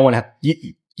one, you don't want to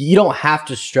you don't have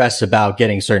to stress about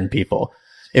getting certain people.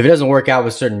 If it doesn't work out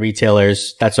with certain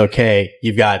retailers, that's okay.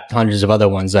 You've got hundreds of other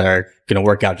ones that are going to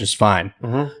work out just fine.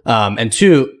 Mm-hmm. And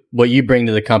two, what you bring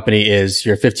to the company is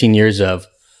your 15 years of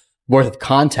worth of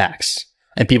contacts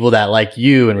and people that like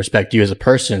you and respect you as a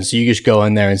person. So you just go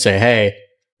in there and say, hey,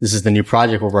 this is the new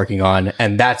project we're working on.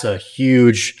 And that's a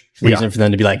huge reason for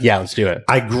them to be like, yeah, let's do it.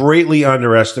 I greatly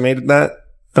underestimated that.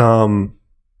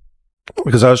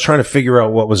 Because I was trying to figure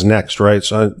out what was next, right?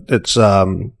 So it's,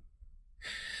 you're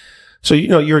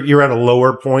at a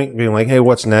lower point being like, hey,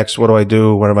 what's next? What do I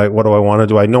do? What do I want to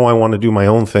do? I know I want to do my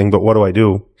own thing, but what do I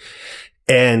do?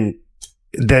 And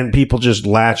then people just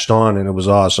latched on, and it was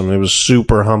awesome. It was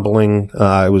super humbling.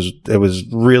 It was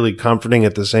really comforting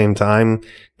at the same time.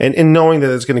 And knowing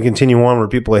that it's going to continue on where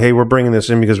people are, hey, we're bringing this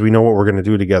in because we know what we're going to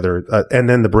do together. And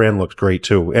then the brand looked great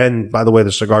too. And by the way,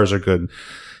 the cigars are good.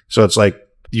 So it's like,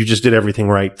 you just did everything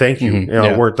right. Thank you. Mm-hmm.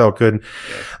 It worked out good.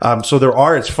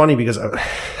 So it's funny because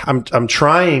I'm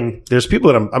trying, there's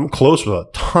people that I'm close with a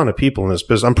ton of people in this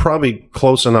business. I'm probably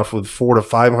close enough with 400 to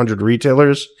 500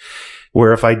 retailers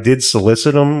where if I did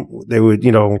solicit them, they would,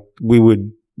 we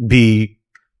would be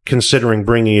considering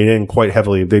bringing it in quite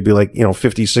heavily. They'd be like, 50,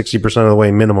 60% of the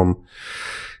way minimum.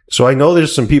 So I know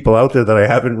there's some people out there that I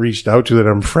haven't reached out to that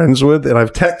I'm friends with. And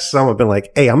I've texted some, I've been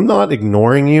like, hey, I'm not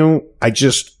ignoring you.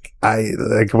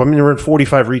 I'm in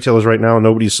 45 retailers right now and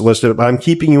nobody's solicited, but I'm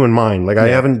keeping you in mind. Like I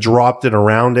haven't dropped it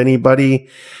around anybody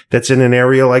that's in an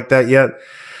area like that yet.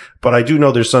 But I do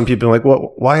know there's some people like,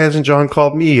 well, why hasn't John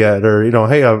called me yet? Or,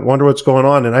 hey, I wonder what's going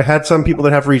on. And I had some people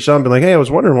that have reached out and been like, hey, I was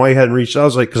wondering why you hadn't reached out. I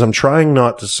was like, cause I'm trying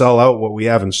not to sell out what we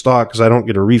have in stock because I don't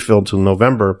get a refill till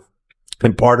November.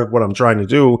 And part of what I'm trying to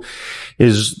do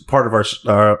is part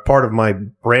of my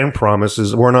brand promise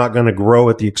is we're not going to grow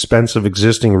at the expense of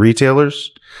existing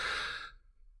retailers.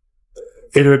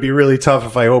 It would be really tough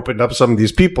if I opened up some of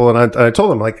these people and I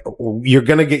told them like, you're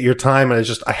going to get your time. And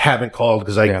I haven't called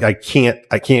because I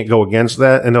can't go against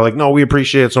that. And they're like, no, we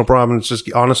appreciate it. It's no problem. It's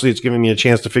just, honestly, it's giving me a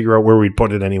chance to figure out where we'd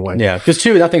put it anyway. Yeah. Cause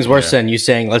nothing's worse than you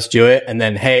saying, let's do it. And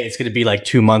then, hey, it's going to be like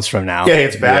 2 months from now. Yeah.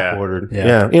 It's back ordered.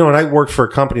 Yeah. And I worked for a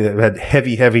company that had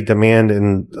heavy demand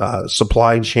and,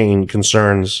 supply chain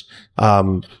concerns.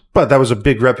 But that was a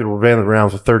big reputable brand that around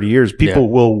for 30 years. People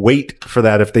will wait for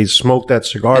that if they smoke that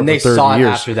cigar for 30 years. And they sought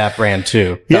after that brand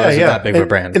too. That was that big of a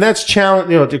brand. And that's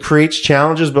challenge, it creates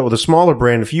challenges, but with a smaller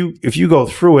brand, if you go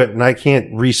through it and I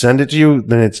can't resend it to you,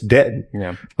 then it's dead.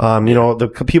 Yeah.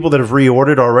 The people that have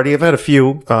reordered already, I've had a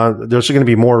few, there's going to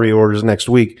be more reorders next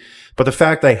week. But the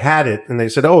fact I had it and they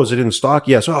said, oh, is it in stock?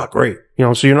 Yes. Oh, great.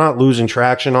 So you're not losing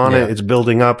traction on it. It's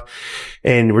building up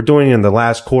and we're doing it in the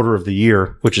last quarter of the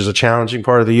year, which is a challenging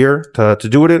part of the year to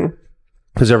do it in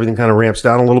because everything kind of ramps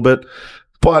down a little bit.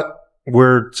 But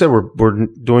we're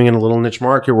doing it in a little niche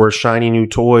market. We're a shiny new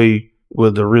toy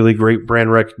with a really great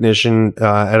brand recognition,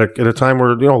 at a time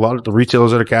where, a lot of the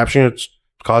retailers that are capturing it's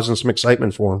causing some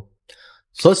excitement for them.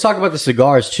 So let's talk about the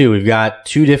cigars too. We've got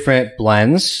 2 different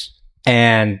blends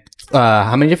and,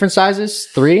 how many different sizes?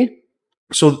 3?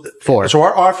 So 4. So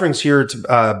our offerings here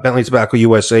at Bentley Tobacco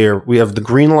USA we have the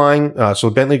green line, so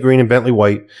Bentley green and Bentley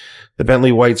white. The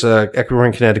Bentley white's a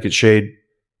Ecuadorian Connecticut shade.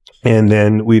 And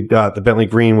then we've got the Bentley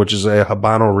green, which is a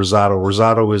Habano Rosado.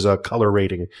 Rosado is a color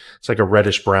rating. It's like a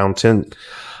reddish brown tint.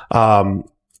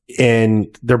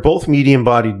 And they're both medium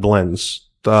bodied blends.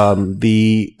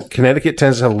 The Connecticut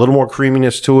tends to have a little more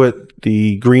creaminess to it.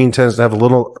 The green tends to have a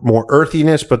little more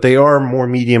earthiness, but they are more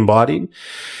medium bodied.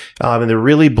 And they're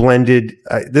really blended.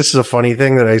 This is a funny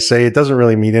thing that I say. It doesn't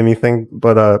really mean anything,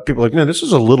 but, people are like, no, this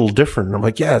is a little different. And I'm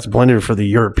like, yeah, it's blended for the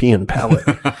European palate.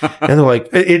 And they're like,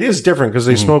 it is different because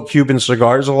they smoke Cuban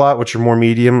cigars a lot, which are more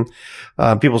medium.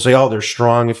 People say, oh, they're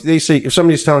strong. If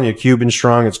somebody's telling you Cuban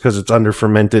strong, it's because it's under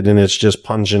fermented and it's just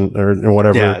pungent or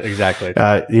whatever. Yeah, exactly.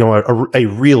 A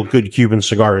real good Cuban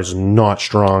cigar is not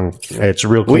strong. It's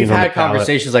real clean. We've had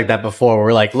conversations like that before where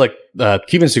we're like, look,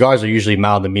 Cuban cigars are usually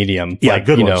mild to medium. Yeah,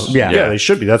 good ones. Yeah, they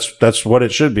should be. That's what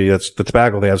it should be. That's the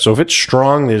tobacco they have. So if it's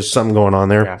strong, there's something going on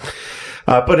there. Yeah.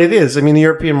 But it is. I mean, the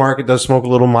European market does smoke a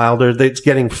little milder. It's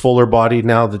getting fuller bodied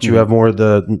now that you have more of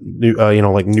the,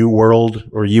 like New World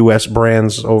or US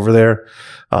brands over there.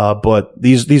 But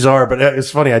these are, but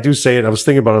it's funny. I do say it. I was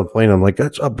thinking about it on the plane. I'm like,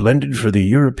 that's a blended for the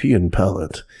European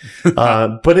palate.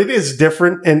 But it is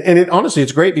different. And it honestly,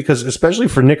 it's great because especially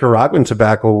for Nicaraguan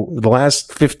tobacco, the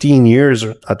last 15 years,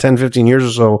 10, 15 years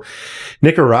or so,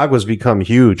 Nicaragua's become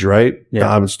huge, right?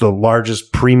 Yeah. It's the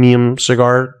largest premium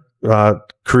cigar,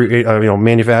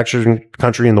 manufacturing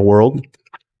country in the world.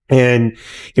 And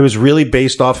it was really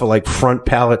based off of like front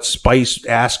palate spice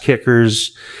ass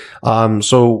kickers.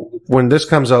 So when this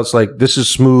comes out, it's like, this is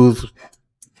smooth,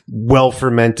 well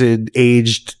fermented,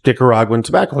 aged Nicaraguan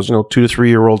tobaccos, 2 to 3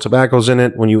 year old tobaccos in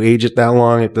it. When you age it that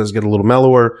long, it does get a little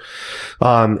mellower.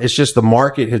 It's just the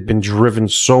market has been driven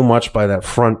so much by that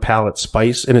front palate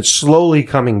spice and it's slowly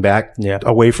coming back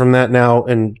away from that now.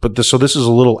 So this is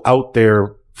a little out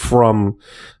there from,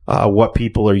 what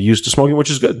people are used to smoking,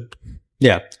 which is good.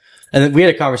 Yeah. And then we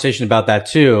had a conversation about that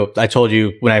too. I told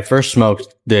you when I first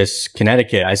smoked this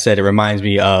Connecticut, I said it reminds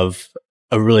me of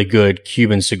a really good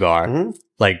Cuban cigar,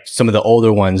 like some of the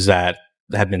older ones that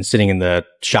have been sitting in the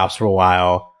shops for a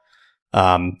while.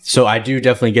 So I do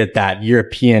definitely get that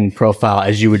European profile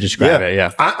as you would describe it.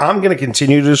 Yeah. I'm going to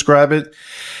continue to describe it.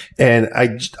 And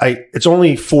it's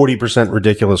only 40%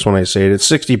 ridiculous when I say it. It's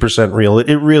 60% real.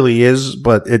 It really is,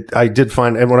 but I did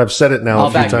find, and when I've said it now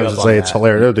a few times, I say it's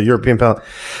hilarious. The European palate.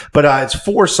 But, it's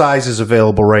 4 sizes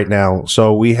available right now.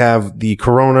 So we have the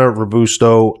Corona,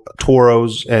 Robusto,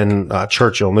 Toros, and,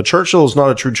 Churchill. And the Churchill is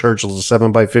not a true Churchill. It's a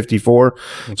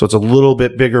 7x54. So it's a little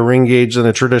bit bigger ring gauge than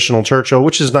a traditional Churchill,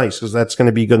 which is nice because that's going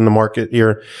to be good in the market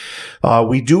here.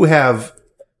 We do have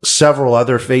several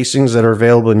other facings that are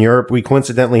available in Europe. We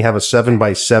coincidentally have a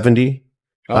 7x70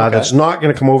 that's not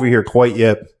going to come over here quite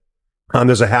yet.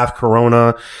 There's a half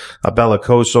Corona, a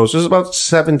Bellicoso. So there's about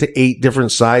 7 to 8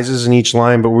 different sizes in each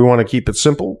line, but we want to keep it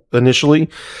simple initially.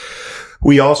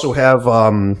 We also have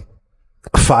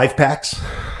 5-packs.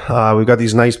 We've got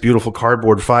these nice, beautiful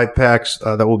cardboard 5-packs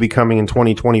that will be coming in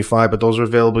 2025, but those are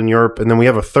available in Europe. And then we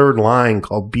have a third line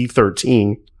called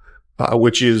B13,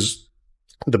 which is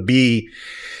the B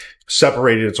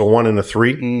separated. It's a 1 and a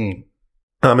 3.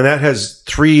 And that has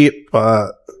three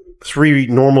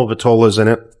normal Vitolas in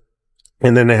it.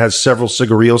 And then it has several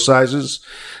cigarillo sizes.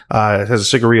 It has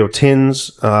cigarillo tins,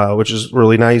 which is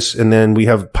really nice. And then we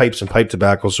have pipes and pipe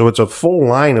tobacco. So it's a full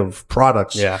line of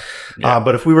products.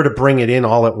 But if we were to bring it in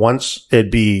all at once, it'd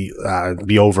be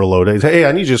overloaded. Hey,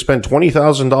 I need you to spend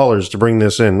 $20,000 to bring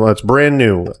this in. Well, it's brand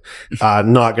new.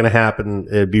 Not going to happen.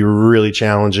 It'd be really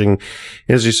challenging.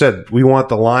 As you said, we want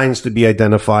the lines to be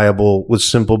identifiable with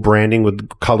simple branding with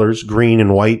colors, green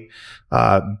and white.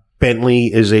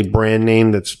 Bentley is a brand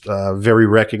name that's very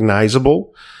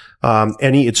recognizable.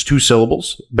 It's 2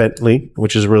 syllables, Bentley,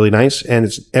 which is really nice. And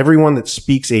it's everyone that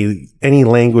speaks any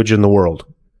language in the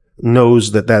world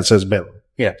knows that says Bentley.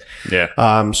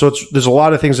 So there's a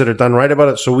lot of things that are done right about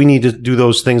it. So we need to do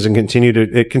those things and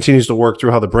it continues to work through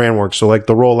how the brand works. So like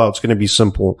the rollout's going to be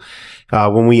simple.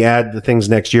 When we add the things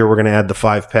next year, we're going to add the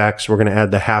 5-packs. We're going to add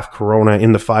the half Corona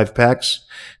in the 5-packs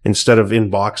instead of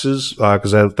in boxes,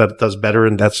 because that does better.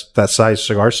 And that size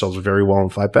cigar sells very well in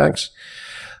 5-packs.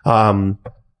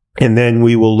 And then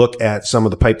we will look at some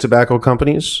of the pipe tobacco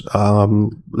companies.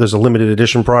 There's a limited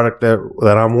edition product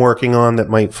that I'm working on that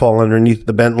might fall underneath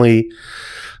the Bentley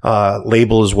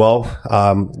label as well.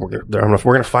 We're going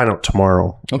to find out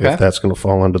tomorrow if that's going to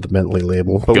fall under the Bentley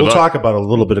label. But we'll talk about it a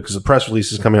little bit because the press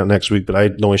release is coming out next week, but I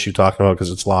had no issue talking about it because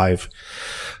it's live.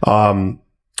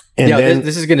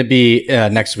 This is going to be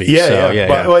next week.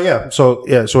 So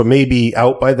it may be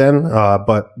out by then,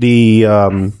 but the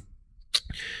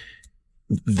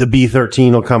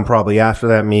B13 will come probably after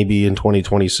that, maybe in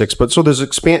 2026. But so it's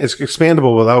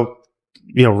expandable without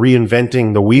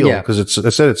reinventing the wheel, because it's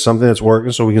something that's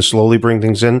working, so we can slowly bring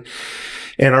things in.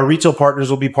 And our retail partners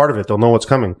will be part of it. They'll know what's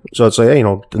coming. So it's like, hey,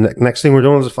 the next thing we're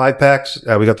doing is the 5-packs.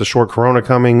 We got the short Corona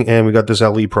coming, and we got this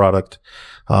LE product.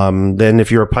 Then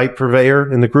if you're a pipe purveyor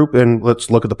in the group, and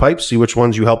let's look at the pipes, see which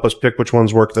ones you help us pick, which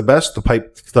ones work the best, the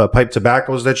pipe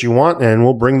tobaccos that you want, and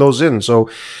we'll bring those in. So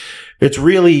it's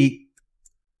really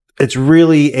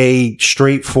a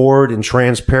straightforward and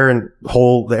transparent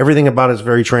whole. Everything about it is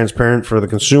very transparent for the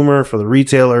consumer, for the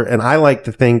retailer. And I like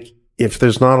to think if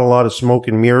there's not a lot of smoke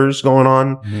and mirrors going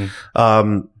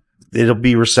on, it'll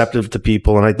be receptive to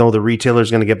people. And I know the retailer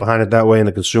is going to get behind it that way. And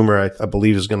the consumer, I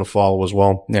believe, is going to follow as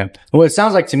well. Yeah. What it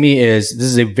sounds like to me is this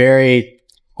is a very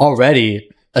already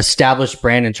established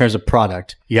brand in terms of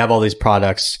product. You have all these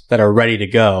products that are ready to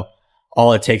go.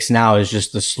 All it takes now is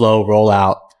just the slow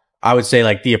rollout. I would say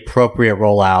like the appropriate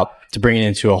rollout to bring it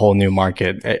into a whole new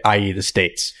market, i.e. the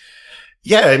States.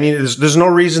 Yeah, I mean, there's no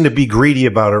reason to be greedy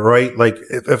about it, right? Like,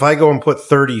 if I go and put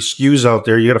 30 SKUs out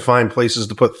there, you got to find places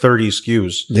to put 30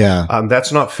 SKUs. Yeah.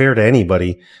 That's not fair to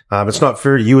anybody. It's not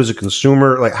fair to you as a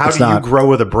consumer. Like, how do you grow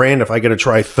with a brand if I got to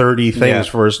try 30 things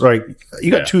first? Like,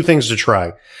 you got 2 things to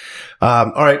try.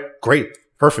 All right, great.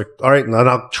 Perfect. All right. And then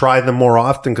I'll try them more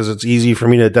often because it's easy for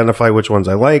me to identify which ones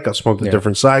I like. I'll smoke the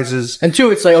different sizes. And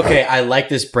 2, it's like, okay, I like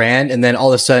this brand. And then all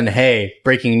of a sudden, hey,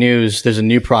 breaking news, there's a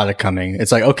new product coming.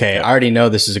 It's like, okay, I already know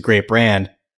this is a great brand.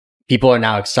 People are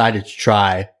now excited to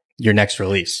try your next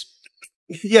release.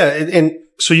 Yeah. And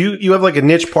so you have like a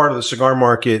niche part of the cigar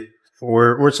market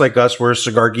where it's like us, we're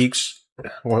cigar geeks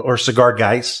or cigar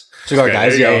guys. Cigar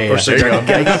Guys, or Cigar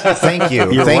Guys. Thank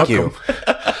you. You're Thank welcome.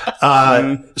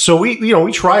 you. So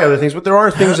we try other things, but there are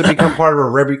things that become part of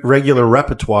our regular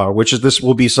repertoire, which is this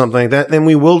will be something like that. Then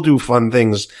we will do fun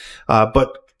things.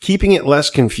 But keeping it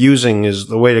less confusing is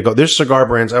the way to go. There's cigar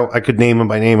brands. I could name them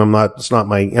by name. It's not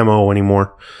my MO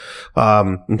anymore.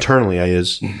 Internally I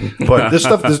is, but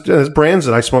there's brands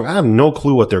that I smoke. I have no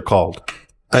clue what they're called.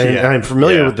 I'm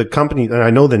familiar with the company and I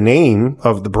know the name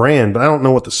of the brand, but I don't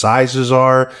know what the sizes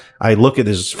are. I look at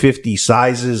his 50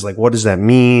 sizes. Like, what does that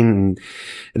mean?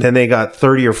 And then they got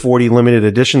 30 or 40 limited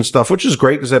edition stuff, which is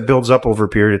great because that builds up over a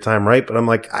period of time, right? But I'm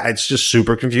like, it's just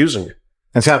super confusing.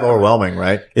 It's kind of overwhelming,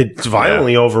 right? It's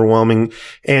violently overwhelming.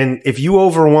 And if you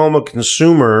overwhelm a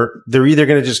consumer, they're either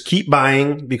going to just keep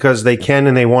buying because they can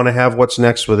and they want to have what's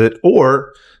next with it,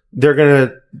 or they're going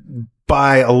to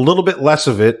buy a little bit less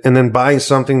of it and then buy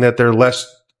something that they're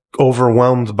less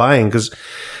overwhelmed buying, because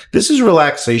this is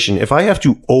relaxation. If I have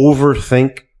to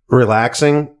overthink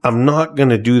relaxing, I'm not going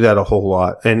to do that a whole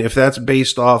lot. And if that's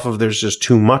based off of there's just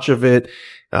too much of it,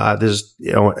 there's,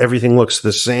 everything looks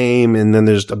the same, and then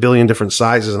there's a billion different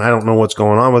sizes, and I don't know what's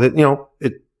going on with it.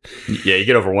 Yeah, you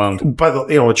get overwhelmed. By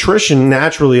the, attrition,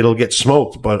 naturally it'll get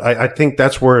smoked, but I think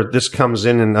that's where this comes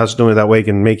in, and us doing it that way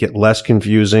can make it less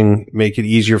confusing, make it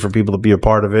easier for people to be a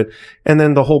part of it. And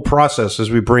then the whole process as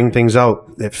we bring things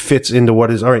out, it fits into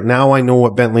what is, all right, now I know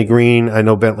what Bentley green, I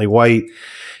know Bentley white,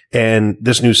 and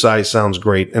this new size sounds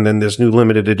great. And then this new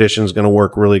limited edition is going to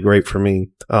work really great for me.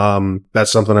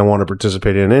 That's something I want to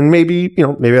participate in. And maybe,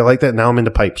 maybe I like that. Now I'm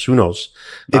into pipes. Who knows?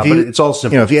 But it's all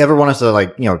simple. If you ever want us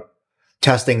to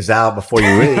test things out before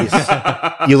you release,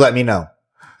 you let me know.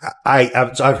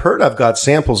 I've heard I've got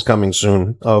samples coming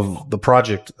soon of the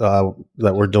project that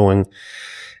we're doing,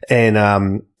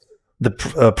 and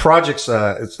the project's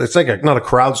it's like not a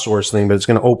crowdsource thing, but it's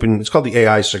going to open. It's called the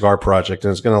AI Cigar Project,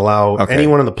 and it's going to allow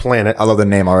anyone on the planet. I love the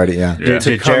name already.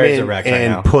 To come in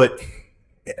and put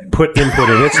input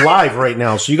in. It's live right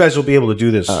now, so you guys will be able to do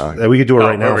this. We could do it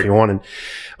right now if you wanted.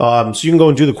 So you can go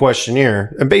and do the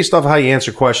questionnaire, and based off how you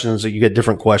answer questions, you get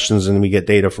different questions, and we get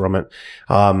data from it.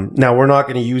 Now we're not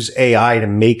going to use AI to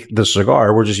make the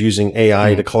cigar. We're just using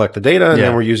AI to collect the data, and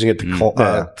then we're using it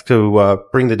to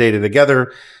bring the data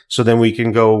together. So then we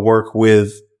can go work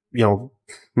with,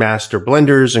 master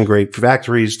blenders and great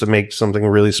factories to make something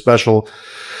really special.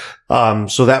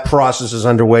 So that process is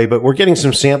underway, but we're getting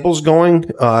some samples going,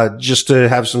 just to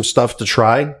have some stuff to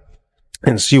try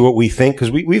and see what we think. Cause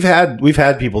we've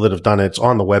had people that have done it. It's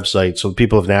on the website. So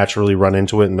people have naturally run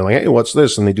into it and been like, hey, what's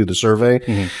this? And they do the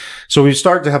survey. So we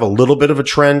start to have a little bit of a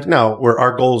trend. Now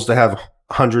our goal is to have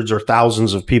hundreds or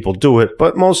thousands of people do it,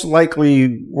 but most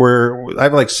likely I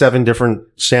have like 7 different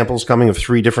samples coming of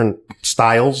 3 different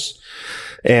styles.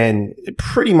 And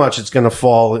pretty much it's going to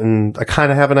fall, and I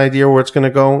kind of have an idea where it's going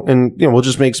to go. And, we'll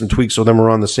just make some tweaks so then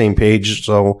we're on the same page.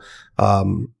 So,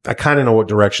 I kind of know what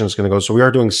direction it's going to go. So we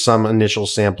are doing some initial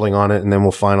sampling on it, and then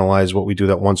we'll finalize what we do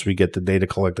that once we get the data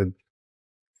collected.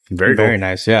 Very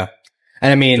nice. Yeah.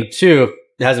 And I mean, too,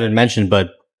 it hasn't been mentioned, but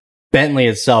Bentley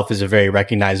itself is a very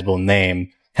recognizable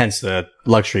name, hence the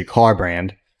luxury car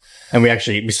brand. And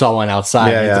we saw one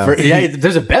outside.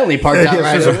 There's a Bentley parked out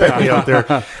There's a Bentley out there.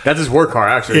 That's his work car,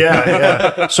 actually.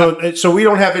 So we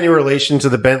don't have any relation to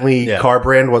the Bentley car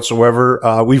brand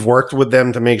whatsoever. We've worked with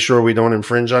them to make sure we don't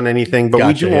infringe on anything, but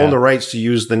we do own the rights to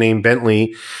use the name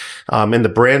Bentley, and the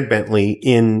brand Bentley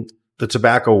in the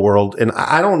tobacco world. And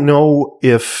I don't know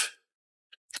if,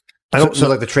 So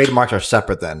like the trademarks are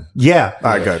separate then? Yeah.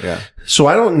 All right, good. Yeah. So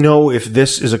I don't know if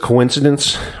this is a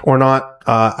coincidence or not.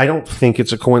 I don't think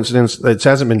it's a coincidence. It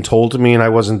hasn't been told to me, and I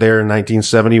wasn't there in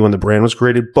 1970 when the brand was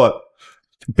created, but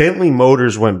Bentley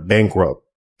Motors went bankrupt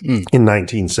in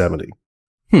 1970.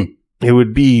 It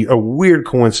would be a weird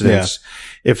coincidence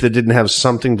if it didn't have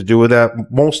something to do with that.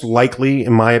 Most likely,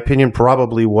 in my opinion,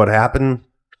 probably what happened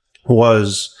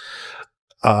was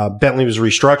Bentley was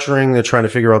restructuring. They're trying to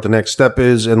figure out the next step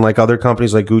is, and like other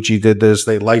companies like Gucci did this,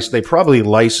 they probably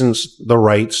licensed the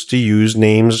rights to use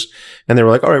names, and they were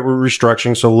like, all right, we're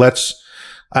restructuring. So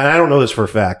I don't know this for a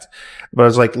fact, but I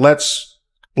was like, let's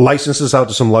license this out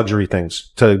to some luxury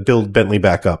things to build Bentley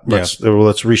back up. Let's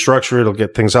restructure it. It'll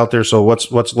get things out there. So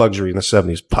what's luxury in the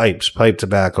 70s? Pipes, pipe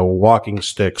tobacco, walking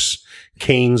sticks,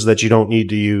 canes that you don't need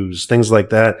to use, things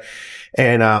like that.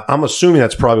 And, I'm assuming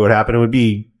that's probably what happened. It would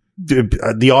be,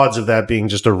 the odds of that being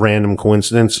just a random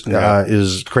coincidence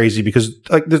is crazy, because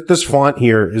like this font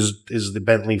here is the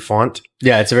Bentley font.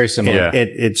 Yeah, it's very similar. It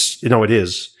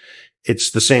is.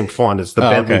 It's the same font. It's the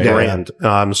Bentley brand.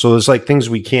 So there's like things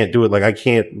we can't do it. Like I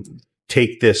can't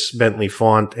take this Bentley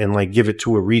font and like give it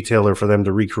to a retailer for them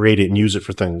to recreate it and use it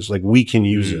for things. Like we can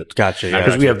use it. Gotcha.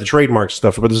 Because we have the trademark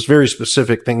stuff, but there's very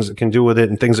specific things that can do with it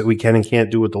and things that we can and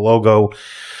can't do with the logo.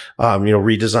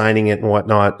 Redesigning it and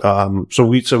whatnot. So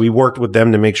we worked with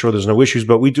them to make sure there's no issues,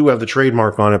 but we do have the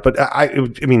trademark on it. But I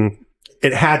mean,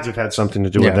 it had to have had something to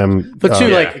do with them. But too,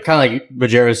 like kind of like what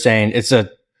Jared was saying,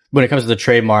 when it comes to the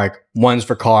trademark, one's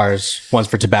for cars, one's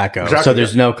for tobacco. Exactly. So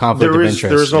there's no conflict of interest.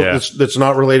 There is no, that's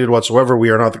not related whatsoever. We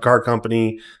are not the car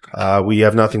company. We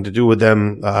have nothing to do with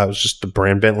them. It was just the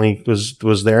brand Bentley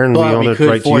was there, and we own the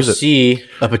right to use it. Foresee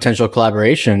a potential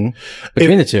collaboration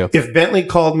between the two. If Bentley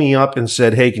called me up and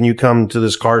said, hey, can you come to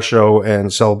this car show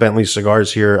and sell Bentley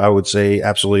cigars here? I would say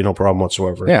absolutely no problem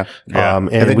whatsoever. Yeah. And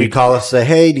then we call us, say,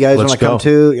 hey, do you guys want to come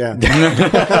too? Yeah.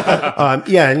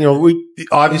 And we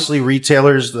obviously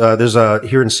retailers, there's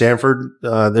here in San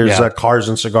Sanford. There's a Cars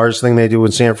and Cigars thing they do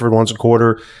in Sanford once a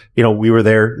quarter. You know, we were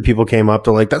there. People came up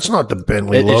to like, that's not the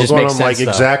Bentley logo. Just makes and I'm like, sense,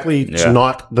 exactly. It's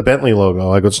not the Bentley logo.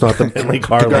 Like, it's not the Bentley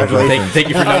car logo. Thank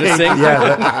you for noticing.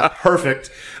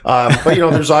 Perfect. But you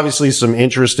know, there's obviously some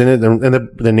interest in it, and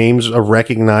the name's a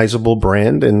recognizable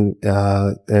brand, and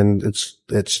it's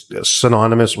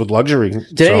synonymous with luxury.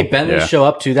 Did any Bentleys show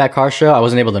up to that car show? I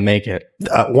wasn't able to make it.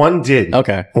 One did.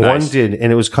 Okay. One did.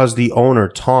 And it was because the owner,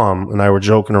 Tom, and I were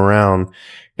joking around.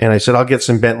 And I said, I'll get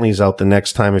some Bentleys out the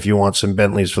next time if you want some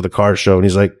Bentleys for the car show. And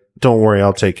he's like, don't worry,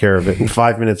 I'll take care of it. And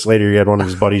 5 minutes later, he had one of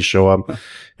his buddies show up,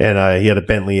 and he had a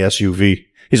Bentley SUV.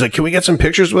 He's like, can we get some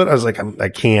pictures with it? I was like, I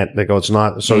can't. They go, it's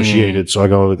not associated. So I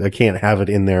go, I can't have it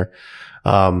in there.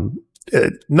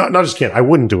 Not just can't. I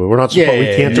wouldn't do it. We're not supposed.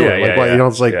 We can't do it. Like, why, you know,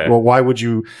 it's like, well, why would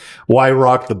you? Why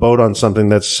rock the boat on something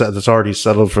that's already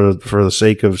settled for the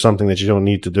sake of something that you don't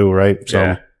need to do, right?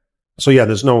 So yeah,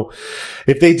 there's no.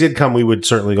 If they did come, we would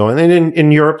certainly go. And then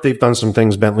in Europe, they've done some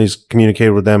things. Bentley's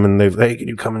communicated with them, and they've, hey, can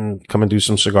you come and do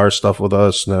some cigar stuff with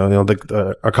us? And, you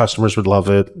know, our customers would love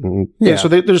it. And, so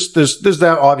there's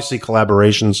that, obviously,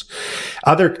 collaborations.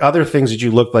 Other things that you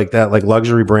look like that, like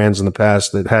luxury brands in the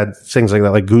past that had things like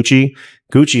that, like Gucci.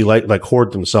 Gucci like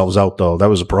hoard themselves out though. That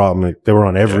was a problem. They were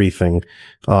on everything.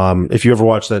 If you ever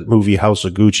watched that movie House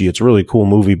of Gucci, it's a really cool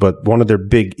movie, but one of their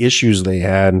big issues they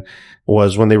had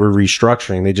was when they were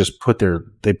restructuring, they just put their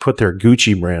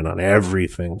Gucci brand on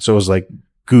everything. So it was like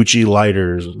Gucci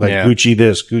lighters, like Gucci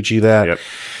this, Gucci that.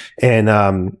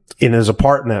 And there's a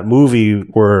part in that movie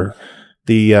where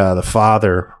the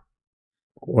father,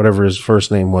 whatever his first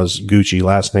name was, Gucci,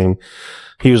 last name,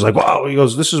 he was like, wow, he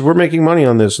goes, we're making money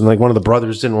on this. And like one of the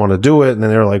brothers didn't want to do it. And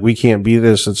then they were like, we can't be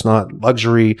this. It's not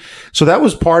luxury. So that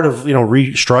was part of, you know,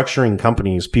 restructuring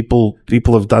companies. People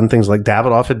have done things like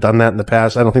Davidoff had done that in the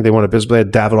past. I don't think they went to business. They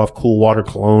had Davidoff Cool Water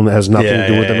Cologne that has nothing to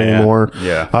do with them anymore.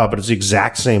 But it's the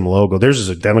exact same logo. Theirs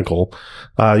is identical.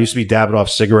 It used to be Davidoff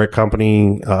Cigarette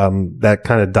Company. That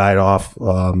kind of died off.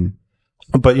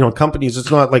 But, you know, companies, it's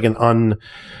not like an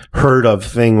unheard of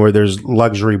thing where there's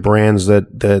luxury brands that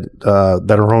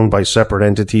are owned by separate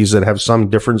entities that have some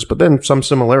difference, but then some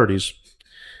similarities.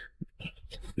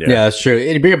 Yeah, that's true.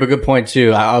 You bring up a good point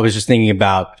too. I was just thinking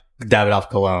about Davidoff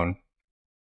Cologne.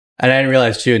 And I didn't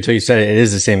realize too until you said it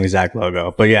is the same exact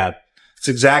logo. But yeah. It's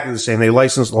exactly the same. They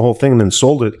licensed the whole thing and then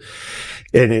sold it.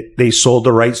 And they sold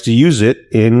the rights to use it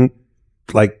in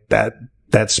like that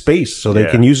space, so they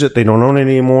can use it. They don't own it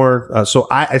anymore. So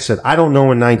I said, I don't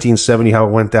know in 1970 how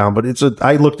it went down, but I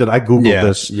Googled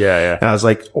this. And I was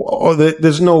like,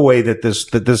 there's no way that this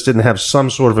didn't have some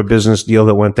sort of a business deal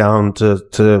that went down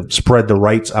to spread the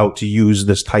rights out to use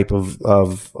this type of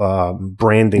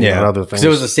branding and other things. Because it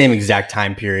was the same exact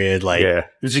time period. Like, it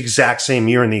was the exact same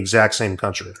year in the exact same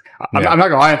country. I'm not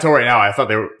gonna lie, until right now, I thought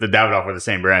the Davidoff were the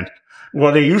same brand.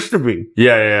 Well, they used to be.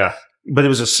 Yeah. But it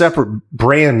was a separate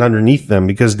brand underneath them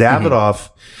because Davidoff,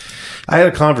 I had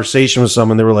a conversation with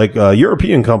someone. They were like,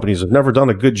 European companies have never done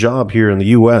a good job here in the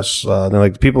U.S. They're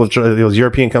like, people have tried, those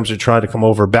European companies have tried to come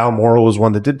over. Balmoral was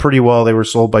one that did pretty well. They were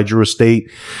sold by Drew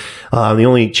Estate. The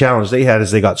only challenge they had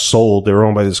is they got sold. They were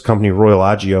owned by this company, Royal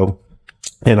Agio,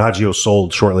 and Agio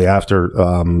sold shortly after.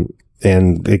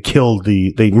 And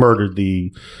they murdered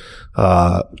the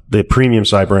premium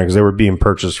side brand because they were being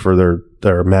purchased for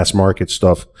their mass market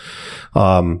stuff.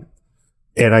 And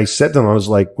I said to them, I was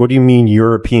like, what do you mean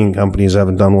European companies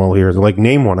haven't done well here? They're like,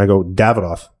 name one. I go,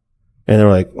 Davidoff. And they're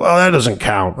like, well, that doesn't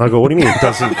count. I go, what do you mean it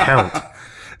doesn't count?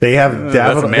 They have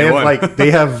Davidoff, they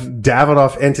have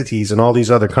Davidoff entities in all these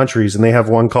other countries, and they have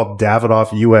one called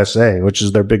Davidoff USA, which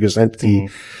is their biggest entity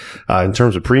in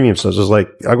terms of premium. So it's just like,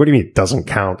 what do you mean it doesn't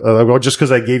count? Well, just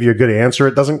because I gave you a good answer,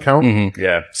 it doesn't count?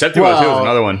 Yeah. Set 202 is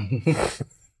another one.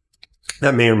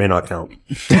 That may or may not count.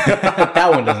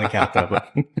 That one doesn't count though.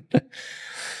 But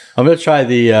I'm going to try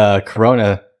the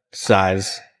Corona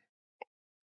size.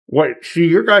 Wait, see,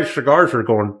 your guys' cigars are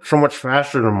going so much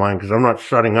faster than mine because I'm not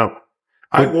shutting up.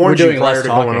 I warned you prior to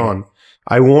going on.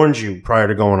 I warned you prior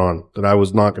to going on that I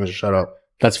was not going to shut up.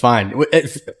 That's fine.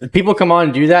 If people come on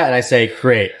and do that, and I say,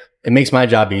 great, it makes my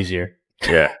job easier.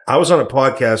 Yeah. I was on a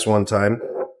podcast one time,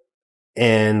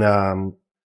 and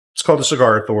it's called the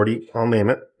Cigar Authority. I'll name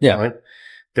it. Yeah. Right?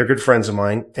 They're good friends of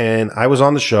mine. And I was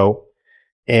on the show,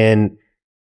 and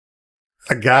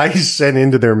a guy sent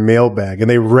into their mailbag, and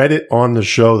they read it on the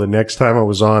show the next time I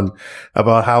was on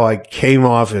about how I came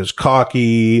off as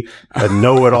cocky, a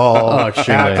know-it-all,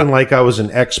 acting like I was an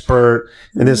expert,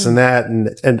 and this and that.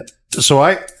 And so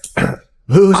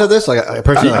Who said this? Like a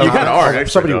person? You kind of are.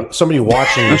 Actually, somebody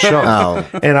watching the show.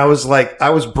 Oh. And I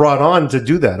was brought on to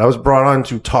do that. I was brought on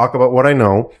to talk about what I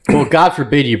know. Well, God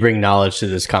forbid you bring knowledge to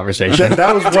this conversation.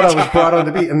 That was what I was brought on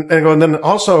to be. And then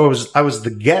also I was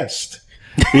the guest.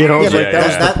 You know, that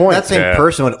was the point. That same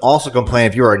person would also complain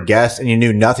if you were a guest and you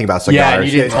knew nothing about cigars. Yeah, and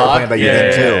you didn't talk about you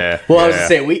then too. Well, I was to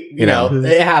say you know,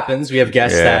 it happens. We have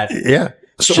guests that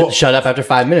shut up after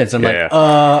 5 minutes. I'm like,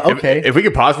 okay. If we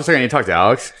could pause for a second and talk to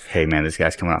Alex. Hey, man, this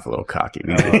guy's coming off a little cocky.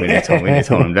 We need to tone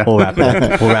him down. We'll wrap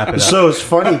it up. So it's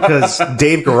funny because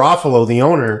Dave Garofalo, the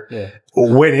owner,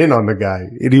 went in on the guy,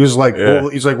 and he was like,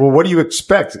 well, what do you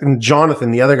expect? And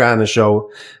Jonathan, the other guy on the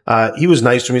show, he was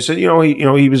nice to me. He said,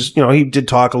 he did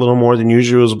talk a little more than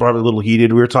usual. It was probably a little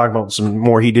heated. We were talking about some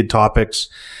more heated topics,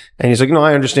 and he's like,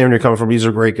 I understand where you're coming from. He's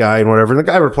a great guy and whatever. And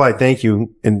the guy replied, thank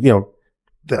you. And,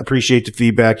 appreciate the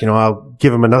feedback. I'll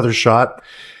give him another shot.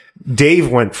 Dave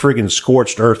went friggin'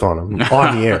 scorched earth on him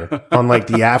on the air on like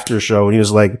the after show. And he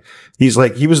was like,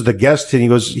 he was the guest and he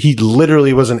goes, he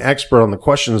literally was an expert on the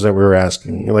questions that we were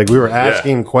asking. Like we were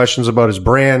asking him questions about his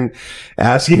brand,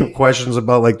 asking him questions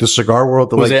about like the cigar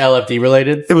world. Was it LFD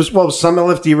related? It was, some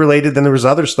LFD related. Then there was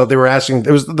other stuff they were asking.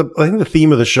 It was I think the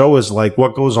theme of the show is like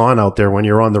what goes on out there when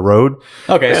you're on the road.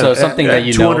 Okay. So something that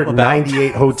you know about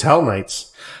 298 hotel nights.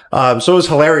 So it was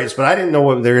hilarious, but I didn't know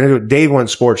what they were going to do. Dave went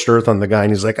scorched earth on the guy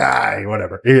and he's like,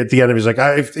 whatever. At the end of it, he's like,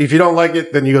 if you don't like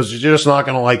it, then he goes, you're just not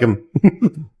going to like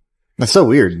him. That's so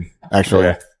weird,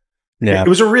 actually. Yeah. It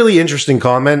was a really interesting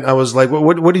comment. I was like,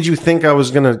 what did you think I was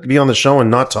going to be on the show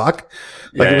and not talk?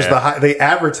 Like it was they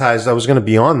advertised I was going to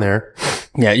be on there.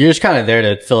 Yeah. You're just kind of there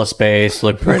to fill a space,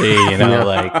 look pretty,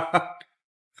 like.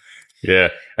 Yeah.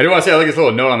 I do want to say, I like this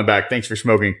little note on the back. Thanks for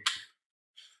smoking.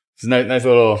 It's a nice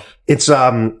little. It's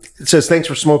it says thanks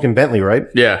for smoking Bentley, right?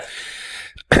 Yeah.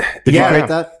 Did you create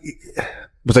that?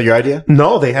 Was that your idea?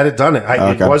 No, they had it done.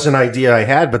 It was an idea I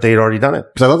had, but they had already done it.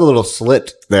 Because I love the little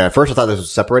slit there. At first, I thought this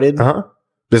was separated.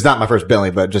 This is not my first Bentley,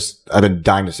 but I've been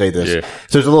dying to say this. Yeah.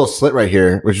 So there's a little slit right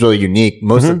here, which is really unique.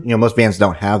 Most most bands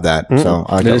don't have that. So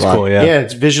I like that a lot. Cool, yeah.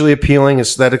 It's visually appealing,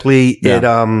 aesthetically.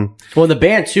 Yeah. Well, the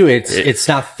band too. It's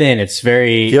not thin. It's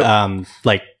very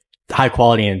like high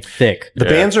quality and thick. The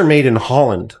bands are made in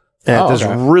Holland at this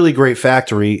really great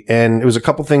factory. And it was a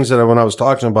couple things that when I was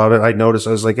talking about it, I noticed.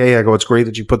 I was like, hey, it's great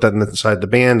that you put that inside the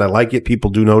band. I like it.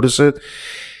 People do notice it.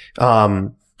 I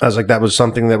was like, that was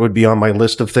something that would be on my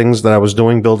list of things that I was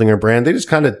doing, building a brand. They just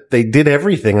they did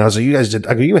everything. I was like, you guys did.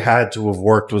 You had to have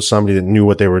worked with somebody that knew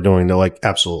what they were doing. They're like,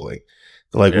 absolutely.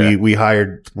 Like we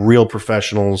hired real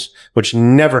professionals, which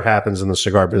never happens in the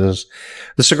cigar business.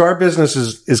 The cigar business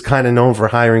is kind of known for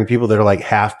hiring people that are like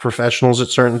half professionals at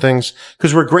certain things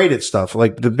because we're great at stuff.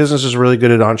 Like the business is really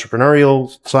good at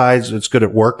entrepreneurial sides. It's good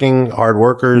at working, hard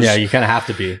workers. Yeah, you kind of have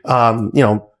to be.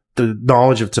 The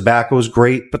knowledge of tobacco is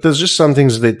great, but there's just some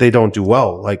things that they don't do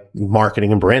well, like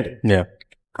marketing and branding. Yeah.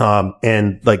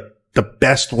 And like the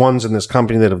best ones in this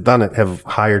company that have done it have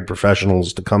hired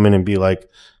professionals to come in and be like,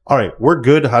 all right, we're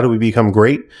good. How do we become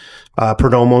great?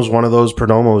 Perdomo's one of those.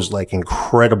 Perdomo's like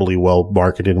incredibly well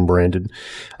marketed and branded.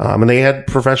 And they had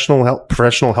professional help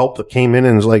that came in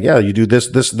and was like, yeah, you do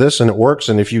this, and it works.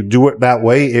 And if you do it that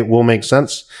way, it will make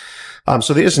sense.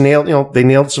 So they just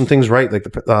nailed some things right. Like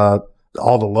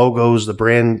all the logos, the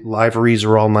brand liveries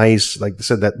are all nice. Like they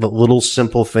said, that the little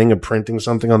simple thing of printing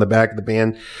something on the back of the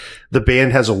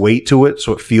band has a weight to it.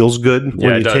 So it feels good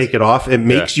when you take it off. It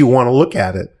makes you want to look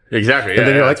at it. Exactly. And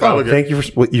then you're like, thank you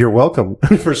you're welcome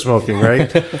for smoking,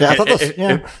 right? I thought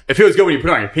it feels good when you put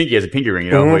it on your pinky as a pinky ring,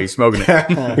 when you're smoking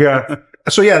it. Yeah.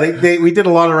 So we did a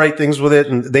lot of right things with it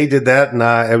and they did that and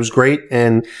it was great.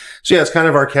 And so it's kind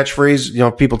of our catchphrase.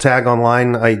 If people tag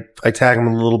online, I tag them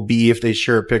with a little B if they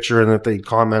share a picture, and if they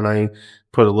comment, I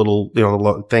put a little,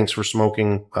 thanks for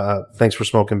smoking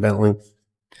Bentley.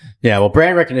 Yeah. Well,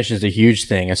 brand recognition is a huge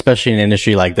thing, especially in an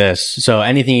industry like this. So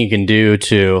anything you can do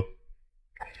to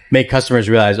make customers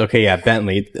realize, okay, yeah,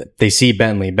 Bentley, they see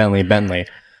Bentley,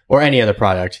 or any other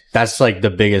product. That's like the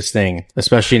biggest thing,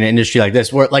 especially in an industry like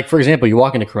this, where, like, for example, you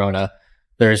walk into Corona,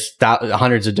 there's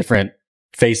hundreds of different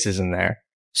faces in there.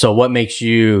 So what makes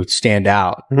you stand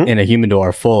out in a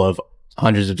humidor full of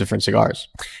hundreds of different cigars?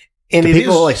 And do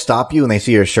people like stop you when they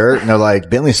see your shirt and they're like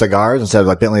Bentley Cigars instead of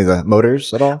like Bentley the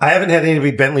Motors at all? I haven't had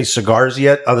any Bentley Cigars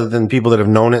yet, other than people that have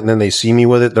known it and then they see me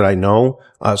with it that I know.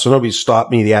 So nobody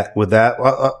stopped me with that.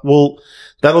 Well,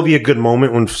 that'll be a good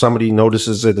moment when somebody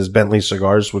notices it as Bentley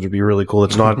Cigars, which would be really cool.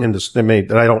 It's not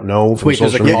that I don't know. Wait,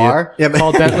 there's a car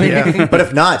called Bentley? Yeah. But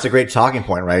if not, it's a great talking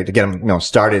point, right? To get them,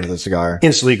 started into the cigar.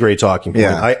 Instantly great talking point.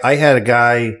 Yeah. I had a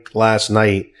guy last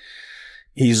night.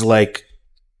 He's like,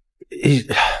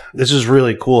 this is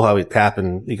really cool how it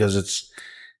happened because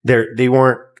they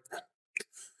weren't.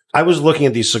 I was looking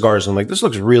at these cigars and I'm like, this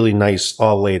looks really nice,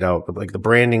 all laid out. But like the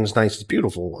branding's nice, it's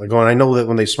beautiful. I go, and I know that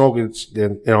when they smoke it,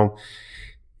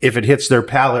 if it hits their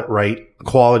palate right, the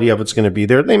quality of it's going to be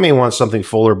there. They may want something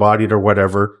fuller bodied or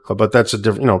whatever, but that's a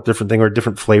different, different thing or a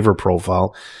different flavor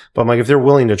profile. But I'm like, if they're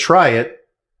willing to try it,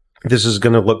 this is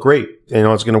going to look great.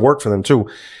 It's going to work for them too.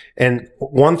 And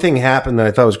one thing happened that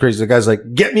I thought was crazy. The guy's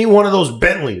like, get me one of those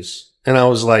Bentleys. And I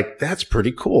was like, that's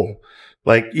pretty cool.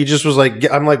 Like, he just was like,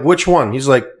 I'm like, which one? He's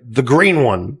like, the green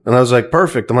one. And I was like,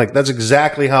 perfect. I'm like, that's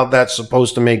exactly how that's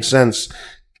supposed to make sense.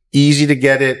 Easy to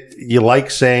get it. You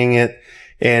like saying it.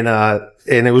 And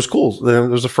it was cool. It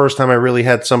was the first time I really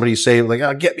had somebody say like,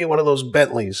 oh, get me one of those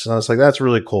Bentleys. And I was like, that's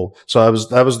really cool. So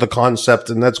that was the concept.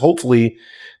 And that's hopefully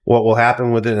what will happen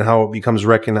with it and how it becomes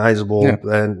recognizable.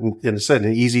 Yeah. And I said,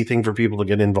 an easy thing for people to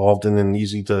get involved in and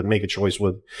easy to make a choice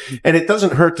with. And it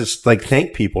doesn't hurt to like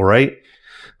thank people, right?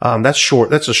 That's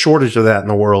a shortage of that in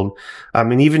the world. I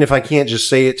mean, even if I can't just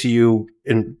say it to you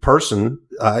in person,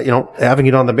 having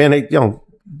it on the band,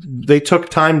 they took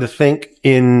time to think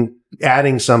in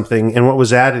adding something, and what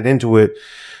was added into it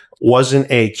wasn't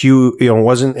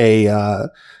wasn't a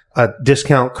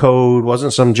discount code,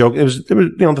 wasn't some joke. It was,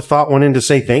 the thought went in to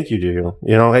say thank you to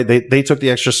you. Hey, they took the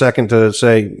extra second to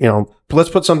say, let's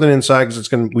put something inside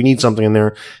because we need something in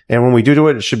there. And when we do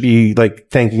it, it should be like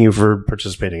thanking you for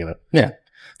participating in it. Yeah.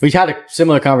 We had a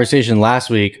similar conversation last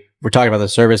week. We're talking about the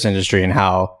service industry and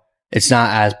how it's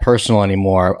not as personal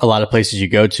anymore. A lot of places you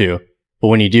go to, but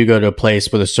when you do go to a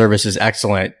place where the service is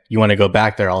excellent, you want to go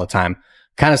back there all the time.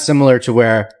 Kind of similar to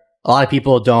where a lot of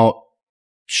people don't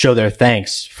show their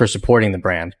thanks for supporting the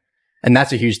brand. And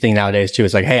that's a huge thing nowadays too.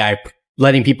 It's like, hey,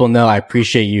 letting people know I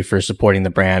appreciate you for supporting the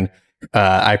brand.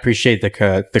 I appreciate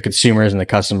the consumers and the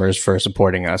customers for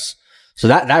supporting us. So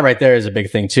that right there is a big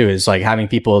thing too, is like having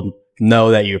people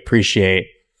know that you appreciate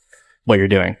what you're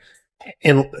doing.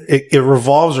 And it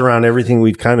revolves around everything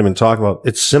we've kind of been talking about.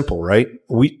 It's simple, right?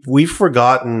 We've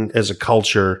forgotten as a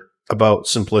culture about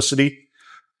simplicity.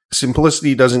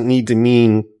 Simplicity doesn't need to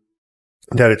mean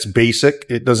that it's basic.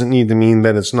 It doesn't need to mean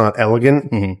that it's not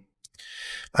elegant. Mm-hmm.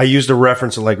 I used a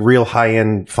reference of like real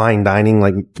high-end fine dining,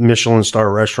 like Michelin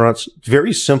star restaurants,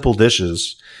 very simple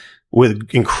dishes with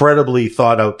incredibly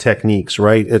thought out techniques,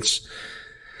 right? It's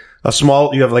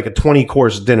you have like a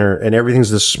 20-course dinner and everything's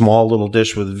this small little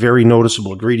dish with very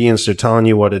noticeable ingredients. They're telling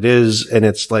you what it is. And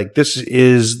it's like, this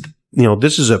is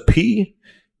a pea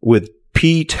with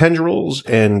pea tendrils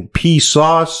and pea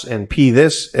sauce and pea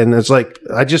this. And it's like,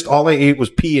 all I ate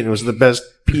was pea and it was the best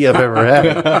pea I've ever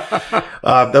had.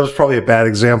 That was probably a bad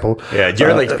example. Yeah.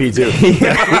 Jared likes pea too.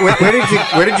 Yeah.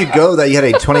 Where did you go that you had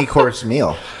a 20-course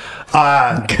meal?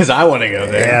 Because I want to go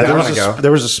there. Yeah,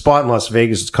 there was a spot in Las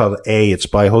Vegas. It's called A. It's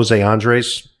by Jose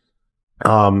Andres.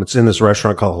 It's in this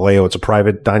restaurant called Haleo. It's a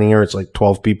private dining area. It's like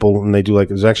 12 people, and they do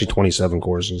there's actually 27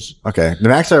 courses. Okay, the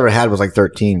max I ever had was like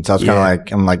 13, so I was kind of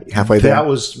like, I'm like halfway there. That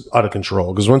was out of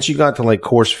control because once you got to like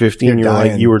course 15, you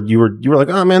were like,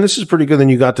 oh man, this is pretty good. Then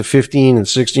you got to 15 and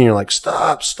 16, you're like,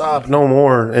 stop, no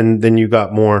more, and then you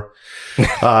got more.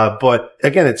 But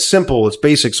again, it's simple, it's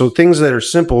basic. So things that are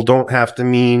simple don't have to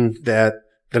mean that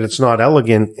it's not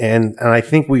elegant. And I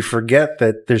think we forget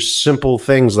that there's simple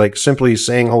things like simply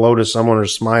saying hello to someone or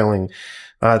smiling.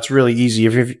 It's really easy.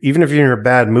 Even if you're in a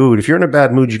bad mood, if you're in a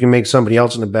bad mood, you can make somebody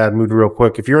else in a bad mood real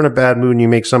quick. If you're in a bad mood and you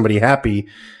make somebody happy,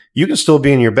 you can still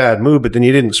be in your bad mood, but then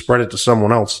you didn't spread it to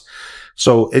someone else.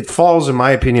 So it falls, in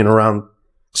my opinion, around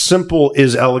simple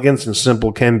is elegance and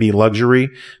simple can be luxury.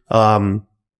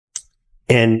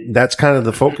 And that's kind of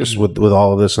the focus with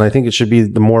all of this. And I think it should be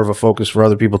the more of a focus for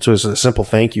other people too. So a simple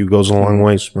thank you goes a long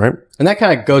ways, right? And that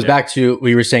kind of goes back to what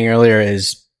you were saying earlier,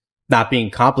 is not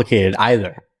being complicated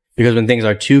either. Because when things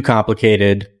are too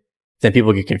complicated, then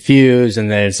people get confused. And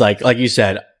then it's like you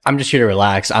said, I'm just here to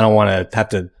relax. I don't want to have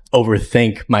to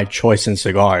overthink my choice in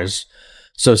cigars.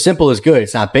 So simple is good.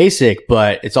 It's not basic,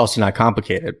 but it's also not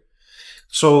complicated.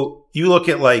 So you look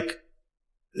at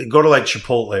go to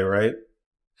Chipotle, right?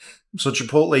 So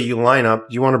Chipotle, you line up.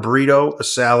 Do you want a burrito, a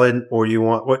salad, or you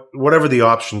want whatever the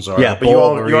options are? Yeah, but you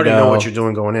already know what you're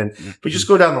doing going in. But you just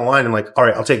go down the line and all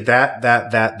right, I'll take that,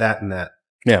 and that.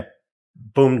 Yeah.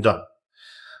 Boom, done.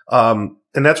 And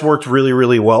that's worked really,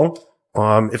 really well.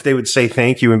 If they would say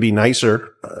thank you and be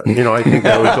nicer, I think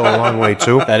that would go a long way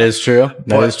too. That is true.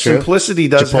 That is true. Simplicity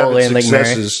does Chipotle have its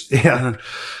successes. Yeah.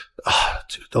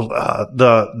 Dude,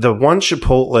 the one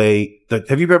Chipotle,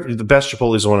 the best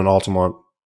Chipotle is the one in Altamont.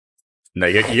 No,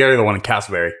 you gotta go the one in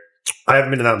Castleberry. I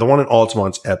haven't been to that. The one in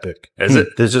Altamont's epic. Is it?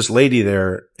 There's this lady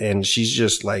there, and she's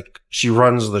just like, she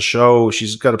runs the show.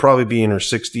 She's got to probably be in her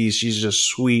 60s. She's just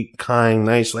sweet, kind,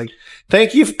 nice. Like,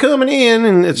 thank you for coming in.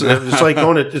 And it's like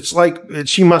going to, it's like,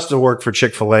 she must have worked for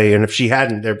Chick-fil-A. And if she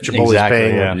hadn't, they're Chipotle's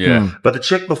paying her. Yeah. But the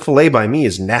Chick-fil-A by me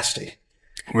is nasty.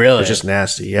 Really? It's just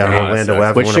nasty. Yeah. Oh, Orlando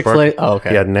Avenue. Which Chick-fil-A? Oh,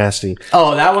 okay. Yeah, nasty.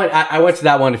 Oh, that one. I went to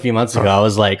that one a few months ago. I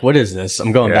was like, what is this?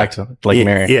 I'm going back to like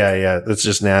Mary. Yeah. It's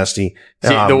just nasty.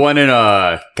 See, the one in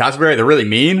Castleberry, they're really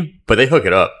mean, but they hook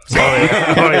it up. So.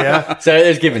 Oh, yeah. So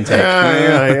there's give and take.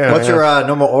 Yeah. What's your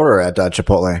normal order at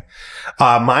Chipotle?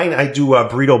 Mine, I do a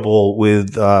burrito bowl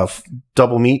with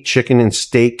double meat, chicken and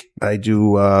steak. I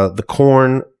do the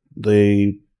corn,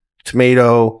 the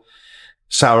tomato,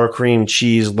 sour cream,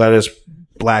 cheese, lettuce,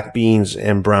 black beans,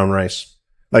 and brown rice.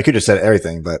 Like you just said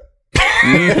everything, but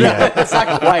It's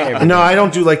not quite everything. No, I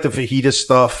don't do like the fajita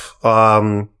stuff.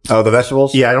 the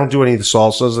vegetables. Yeah, I don't do any of the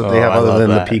salsas that they have I other love than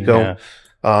that. the pico. Yeah.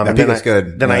 That pico's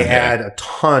good. Then I add a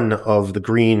ton of the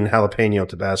green jalapeno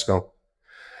Tabasco.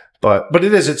 But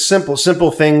it's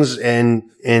simple things, and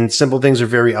simple things are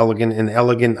very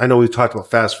elegant. I know we've talked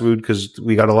about fast food because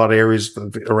we got a lot of areas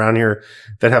around here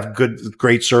that have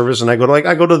great service. And I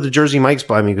go to the Jersey Mike's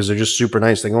by me because they're just super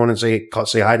nice. They go in and say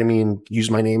hi to me and use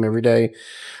my name every day.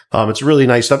 It's really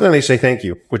nice stuff. And they say thank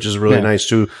you, which is really nice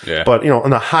too. Yeah. But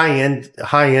on the high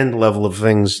end level of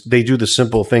things, they do the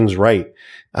simple things right.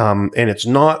 And it's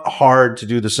not hard to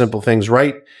do the simple things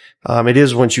right. It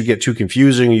is once you get too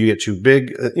confusing, you get too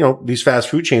big. These fast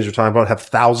food chains we're talking about have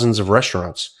thousands of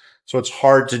restaurants. So it's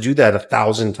hard to do that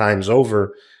 1,000 times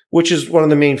over, which is one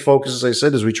of the main focuses, I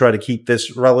said, is we try to keep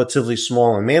this relatively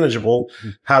small and manageable.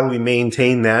 How do we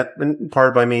maintain that? And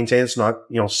part by maintain, it's not,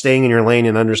 staying in your lane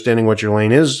and understanding what your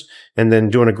lane is and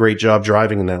then doing a great job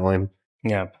driving in that lane.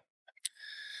 Yeah.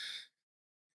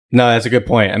 No, that's a good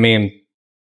point. I mean,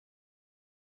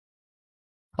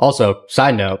 also,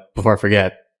 side note, before I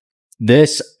forget,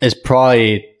 this is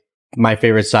probably my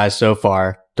favorite size so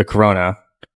far, the Corona,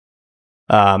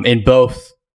 in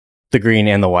both the green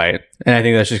and the white. And I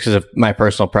think that's just because of my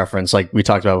personal preference. Like we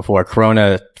talked about before,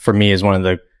 Corona for me is one of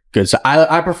the good. So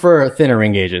I prefer thinner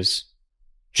ring gauges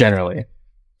generally.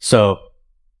 So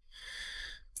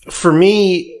for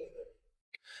me,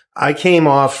 I came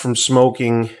off from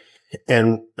smoking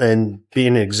and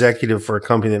being an executive for a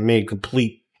company that made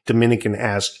complete Dominican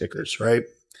ass kickers, right?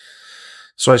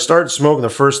 So I started smoking. The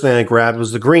first thing I grabbed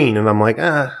was the green, and I'm like,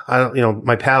 I don't,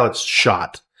 my palate's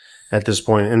shot at this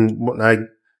point. And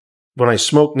when I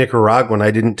smoked Nicaraguan, I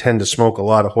didn't tend to smoke a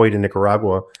lot of Hoyt in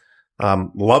Nicaragua.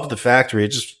 Loved the factory.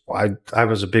 I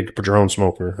was a big Padron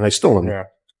smoker, and I still am. Yeah.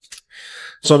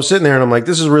 So I'm sitting there, and I'm like,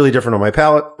 this is really different on my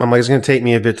palate. I'm like, it's going to take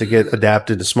me a bit to get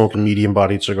adapted to smoking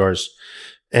medium-bodied cigars.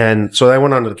 And so I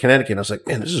went on to the Connecticut, and I was like,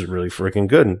 man, this is really freaking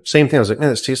good. And same thing. I was like, man,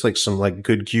 this tastes like some like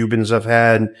good Cubans I've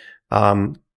had.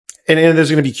 And there's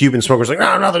going to be Cuban smokers like,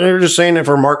 no, nothing. They're just saying it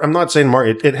for mark. I'm not saying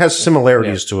mark. It has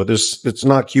similarities to it. It's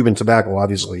not Cuban tobacco,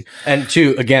 obviously. And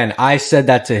two, again, I said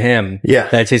that to him. Yeah.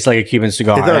 That it tastes like a Cuban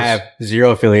cigar. And I have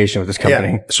zero affiliation with this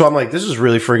company. Yeah. So I'm like, this is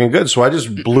really freaking good. So I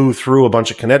just blew through a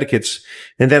bunch of Connecticut's,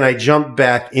 and then I jumped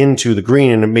back into the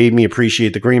green, and it made me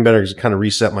appreciate the green better because it kind of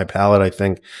reset my palate, I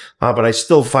think. But I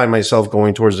still find myself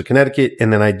going towards the Connecticut,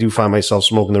 and then I do find myself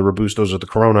smoking the Robustos or the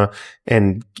Corona.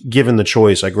 And given the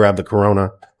choice, I grab the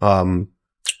Corona.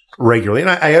 Regularly. And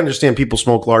I understand people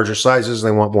smoke larger sizes. They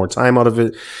want more time out of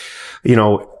it. A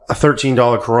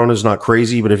 $13 Corona is not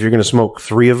crazy, but if you're going to smoke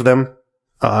 3 of them,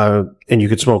 and you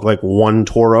could smoke like one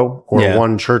Toro or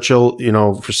one Churchill,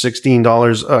 for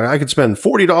 $16, I could spend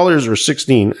 $40 or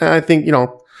 $16. And I think,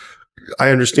 I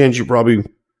understand you probably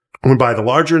would buy the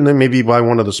larger and then maybe buy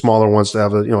one of the smaller ones to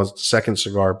have a second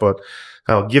cigar. But,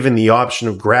 given the option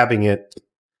of grabbing it,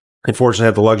 unfortunately, I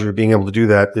have the luxury of being able to do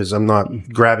that. Is I'm not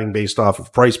grabbing based off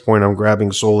of price point. I'm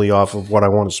grabbing solely off of what I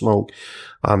want to smoke.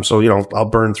 So I'll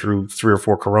burn through 3 or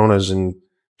 4 Coronas in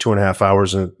 2.5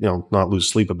 hours and not lose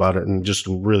sleep about it and just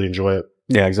really enjoy it.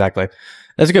 Yeah, exactly.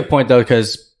 That's a good point though,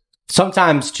 because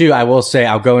sometimes too, I will say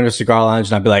I'll go into a cigar lounge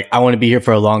and I'll be like, I want to be here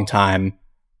for a long time.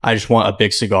 I just want a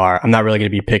big cigar. I'm not really going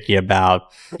to be picky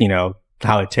about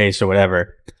how it tastes or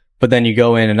whatever. But then you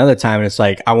go in another time and it's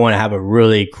like, I want to have a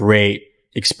really great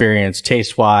experience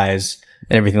taste wise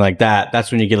and everything like that.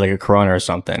 That's when you get like a Corona or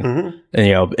something. Mm-hmm.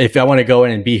 And if I want to go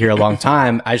in and be here a long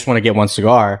time, I just want to get one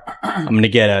cigar. I'm going to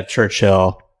get a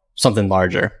Churchill, something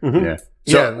larger. Mm-hmm. Yeah.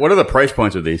 So what are the price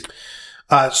points of these?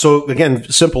 So again,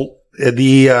 simple. So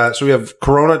we have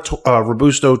Corona,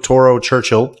 Robusto, Toro,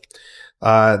 Churchill.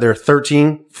 They're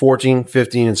 13, 14,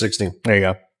 15, and 16. There you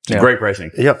go. Great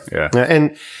pricing. Yep. Yeah.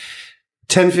 And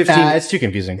 10, 15. It's too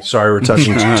confusing. Sorry, we're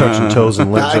touching toes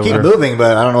and lips. I keep moving,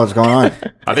 but I don't know what's going on.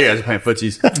 I think I was playing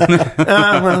footsies.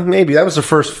 Well, maybe that was the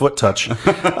first foot touch. I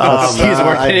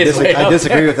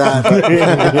disagree with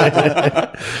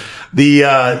that.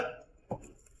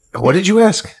 What did you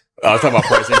ask? I was talking about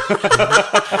pricing.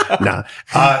 Nah.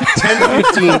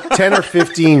 10 or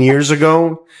 15 years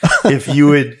ago,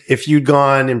 if you'd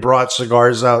gone and brought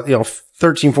cigars out,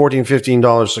 $13, $14,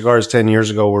 $15 cigars 10 years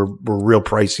ago were real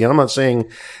pricey. And I'm not saying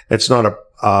it's not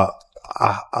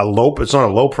it's not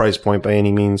a low price point by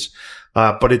any means.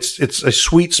 But it's a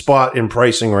sweet spot in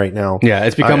pricing right now. Yeah,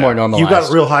 it's become more normalized. You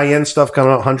got real high end stuff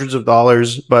coming out, hundreds of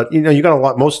dollars, but you got a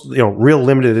lot, real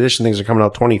limited edition things are coming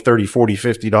out $20, $30,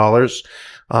 $40,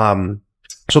 $50.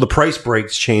 So the price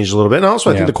breaks changed a little bit. And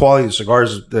also I think the quality of the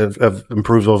cigars have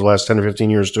improved over the last 10 or 15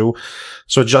 years too.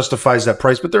 So it justifies that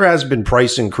price. But there has been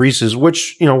price increases,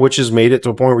 which has made it to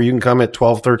a point where you can come at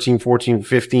 12, 13, 14,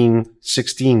 15,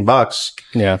 16 bucks.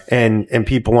 Yeah. And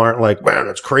people aren't like, man,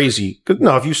 that's crazy.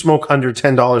 No, if you smoke under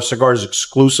 $10 cigars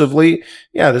exclusively,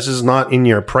 this is not in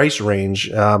your price range.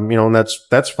 And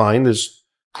that's fine. There's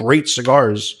great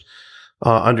cigars.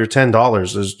 Under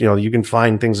 $10. There's, you can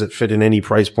find things that fit in any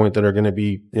price point that are going to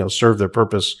be, serve their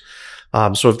purpose.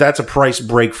 So if that's a price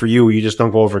break for you, you just don't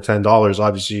go over $10.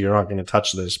 Obviously, you're not going to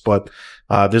touch this, but,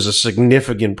 there's a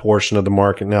significant portion of the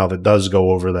market now that does go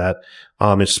over that.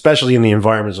 Especially in the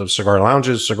environments of cigar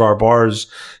lounges, cigar bars.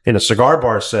 In a cigar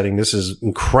bar setting, this is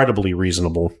incredibly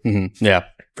reasonable. Mm-hmm. Yeah,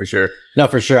 for sure. No,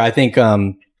 for sure. I think,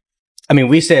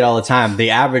 we say it all the time. The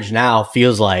average now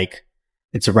feels like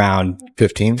it's around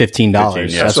 $15.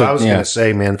 Yeah, that's what I was going to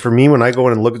say, man. For me, when I go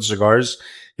in and look at cigars,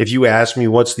 if you ask me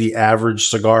what's the average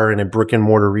cigar in a brick and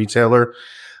mortar retailer,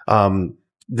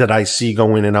 that I see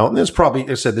go in and out, and there's probably,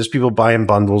 like I said, there's people buying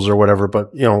bundles or whatever,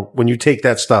 but when you take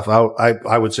that stuff out,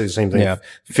 I would say the same thing. Yeah.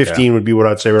 15 would be what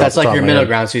I'd say. Right, that's like your middle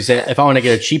ground. So you say, if I want to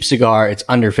get a cheap cigar, it's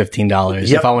under $15.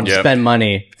 Yep. If I want to spend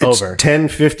money, it's over 10,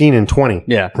 15, and 20.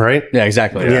 Yeah. Right? Yeah,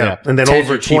 exactly. Yeah. And then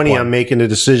over 20, I'm making a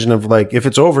decision of like, if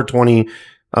it's over 20,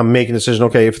 I'm making a decision.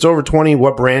 Okay, if it's over 20,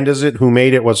 what brand is it? Who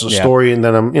made it? What's the story? And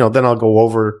then then I'll go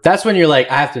over. That's when you're like,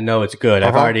 I have to know it's good.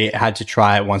 I've already had to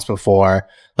try it once before.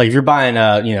 Like if you're buying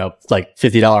a, like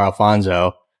 $50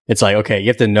 Alfonso, it's like, okay, you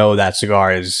have to know that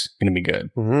cigar is going to be good.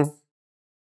 Mm-hmm.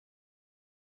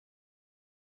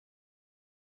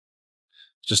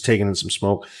 Just taking in some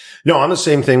smoke. No, I'm the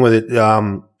same thing with it.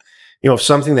 If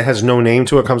something that has no name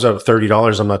to it comes out at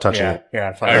 $30, I'm not touching it.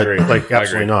 Yeah, I agree. Like,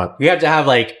 absolutely not. You have to have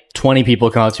like 20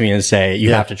 people come up to me and say,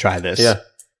 you have to try this.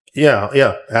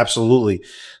 Yeah, absolutely.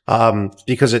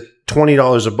 Because at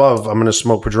 $20 above, I'm going to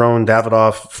smoke Padron,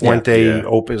 Davidoff, Fuente,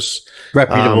 Opus.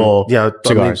 Reputable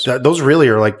cigars. Those really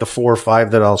are like the 4 or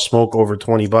 5 that I'll smoke over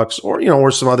 $20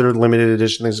 or some other limited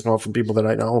edition things that come out from people that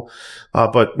I know.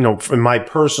 But in my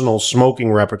personal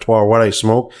smoking repertoire, what I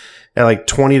smoke, at like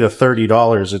 $20 to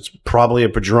 $30, it's probably a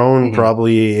Padron,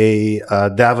 probably a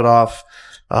Davidoff,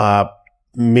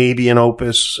 maybe an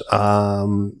Opus.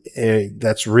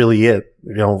 That's really it,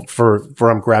 for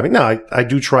I'm grabbing. Now, I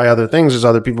do try other things. There's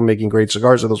other people making great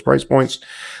cigars at those price points.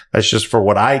 That's just for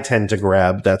what I tend to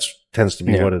grab. That tends to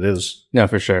be what it is. No,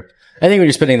 for sure. I think when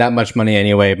you're spending that much money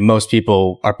anyway, most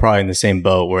people are probably in the same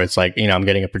boat where it's like, I'm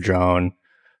getting a Padron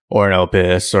or an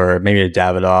Opus or maybe a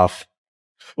Davidoff.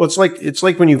 Well, it's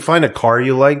like when you find a car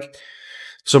you like.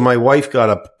 So my wife she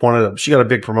got a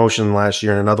big promotion last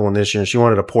year and another one this year, and she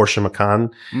wanted a Porsche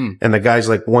Macan. And the guy's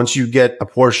like, once you get a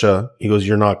Porsche, he goes,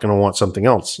 you're not going to want something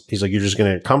else. He's like, you're just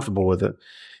going to get comfortable with it.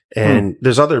 And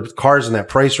there's other cars in that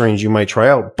price range you might try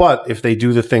out, but if they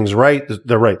do the things right,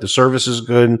 they're right. The service is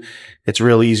good. It's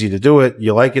real easy to do it.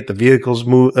 You like it. The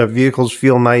vehicles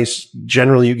feel nice.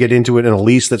 Generally, you get into it in a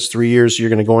lease that's 3 years. So you're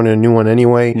going to go into a new one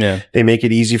anyway. Yeah. They make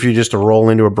it easy for you just to roll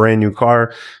into a brand new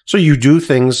car. So you do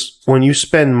things when you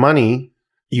spend money.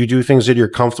 You do things that you're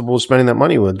comfortable spending that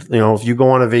money with. If you go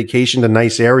on a vacation to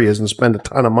nice areas and spend a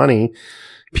ton of money,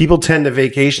 people tend to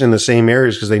vacation in the same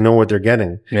areas because they know what they're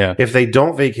getting. Yeah. If they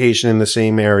don't vacation in the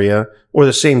same area or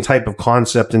the same type of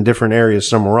concept in different areas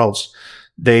somewhere else,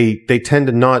 they tend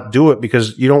to not do it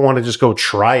because you don't want to just go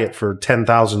try it for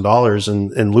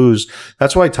 $10,000 and lose.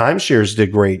 That's why timeshares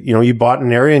did great. You bought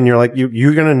an area and you're like,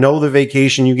 you're going to know the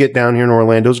vacation you get down here in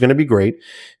Orlando is going to be great.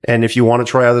 And if you want to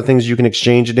try other things, you can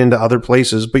exchange it into other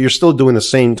places, but you're still doing the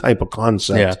same type of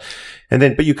concept. Yeah.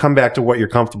 But you come back to what you're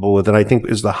comfortable with. And I think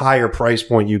is the higher price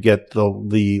point you get,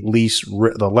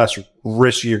 the less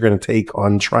risk you're going to take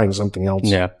on trying something else.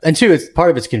 Yeah. And two, it's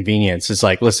part of its convenience. It's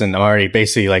like, listen, I'm already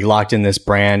basically like locked in this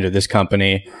brand or this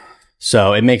company.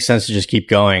 So it makes sense to just keep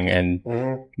going and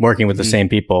working with the same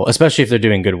people, especially if they're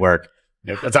doing good work.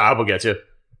 Yep, that's how Apple gets you.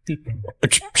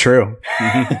 True.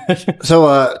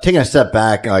 So, taking a step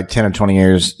back, like 10 or 20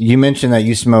 years, you mentioned that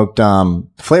you smoked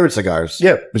flavored cigars.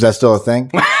 Yeah. Is that still a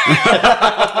thing?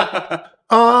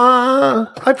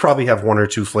 I probably have 1 or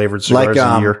 2 flavored cigars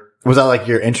a year. Was that like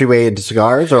your entryway into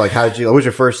cigars, or like what was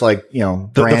your first brand the you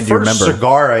remember? The first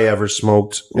cigar I ever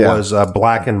smoked was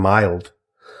Black and Mild.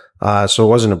 So it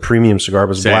wasn't a premium cigar,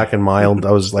 but it was Black and Mild.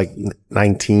 I was like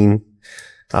 19.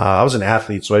 I was an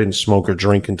athlete, so I didn't smoke or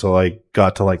drink until I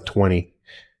got to like 20.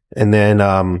 And then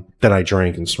I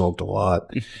drank and smoked a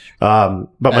lot. But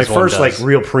my first like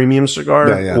real premium cigar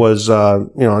was, I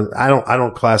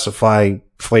don't classify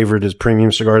flavored as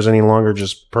premium cigars any longer,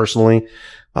 just personally.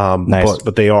 Nice.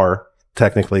 But they are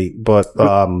technically, it's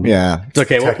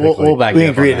okay. We'll back we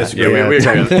agree to disagree. We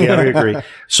agree.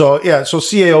 So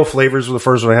CAO flavors were the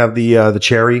first one I have. The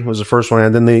cherry was the first one.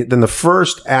 And then the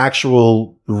first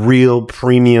actual real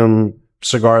premium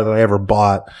cigar that I ever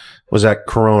bought was at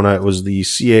Corona. It was the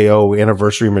CAO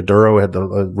Anniversary Maduro. It had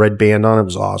the red band on it. It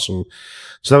was awesome.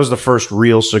 So that was the first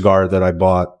real cigar that I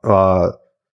bought,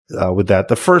 with that.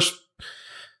 The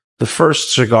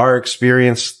first cigar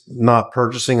experience not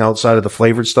purchasing outside of the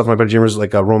flavored stuff. My buddy Jim was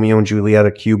like a Romeo and Juliet,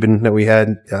 a Cuban that we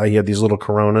had. He had these little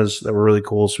Coronas that were really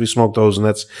cool. So we smoked those,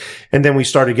 and then we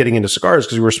started getting into cigars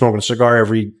because we were smoking a cigar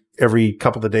every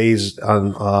couple of days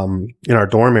on, in our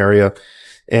dorm area.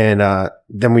 And,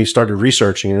 then we started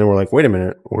researching and then we're like, wait a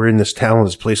minute, we're in this town,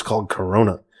 this place called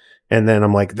Corona. And then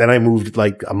then I moved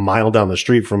like a mile down the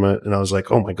street from it. And I was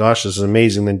like, oh my gosh, this is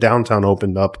amazing. Then downtown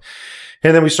opened up.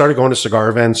 And then we started going to cigar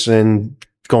events and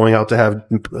going out to have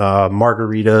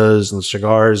margaritas and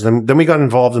cigars. Then we got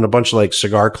involved in a bunch of like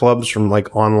cigar clubs from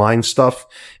like online stuff.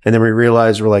 And then we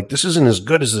realized we're like, this isn't as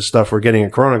good as the stuff we're getting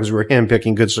at Corona because we were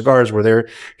handpicking good cigars where they're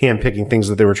handpicking things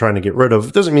that they were trying to get rid of.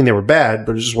 It doesn't mean they were bad,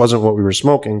 but it just wasn't what we were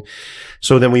smoking.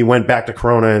 So then we went back to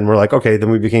Corona and we're like, okay,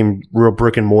 then we became real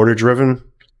brick and mortar driven.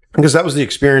 Because that was the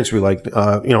experience we liked.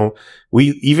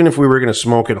 Even if we were going to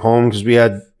smoke at home, because we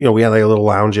had like a little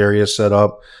lounge area set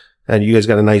up and you guys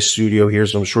got a nice studio here.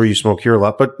 So I'm sure you smoke here a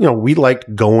lot, but we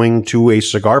liked going to a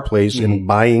cigar place and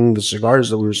buying the cigars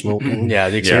that we were smoking. Yeah.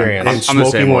 The experience. And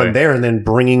smoking one there and then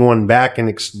bringing one back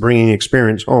and bringing the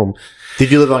experience home. Did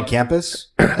you live on campus?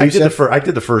 I did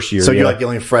the first year. So you're like the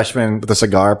only freshman with a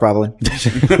cigar, probably.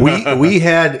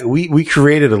 we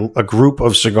created a group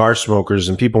of cigar smokers,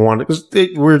 and people wanted because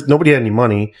nobody had any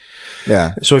money.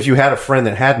 Yeah. So if you had a friend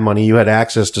that had money, you had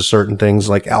access to certain things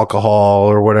like alcohol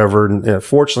or whatever. And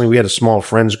fortunately, we had a small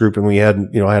friends group, and we had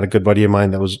I had a good buddy of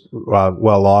mine that was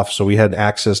well off, so we had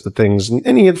access to things,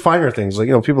 and he had finer things like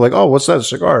people like, oh, what's that, a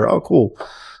cigar? Oh, cool.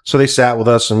 So they sat with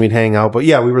us and we'd hang out. But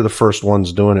yeah, we were the first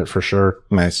ones doing it for sure.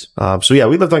 Nice. So yeah,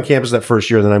 we lived on campus that first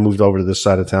year. Then I moved over to this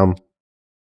side of town.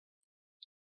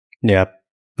 Yeah.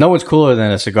 No one's cooler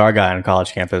than a cigar guy on a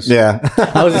college campus. Yeah.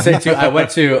 I was going to say too, I went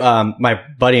to, my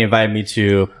buddy invited me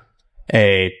to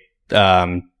a,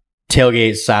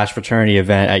 tailgate / fraternity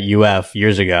event at UF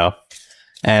years ago.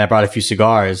 And I brought a few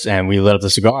cigars and we lit up the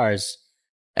cigars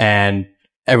and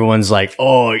everyone's like,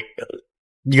 oh,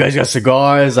 you guys got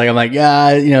cigars? Like, I'm like,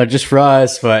 yeah, just for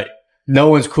us, but no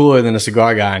one's cooler than a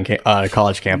cigar guy on a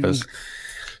college campus.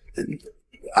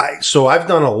 So I've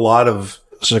done a lot of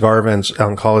cigar events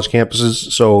on college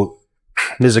campuses. So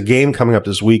there's a game coming up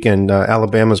this weekend.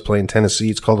 Alabama's playing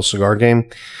Tennessee. It's called a cigar game.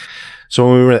 So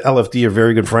when we were at LFD, a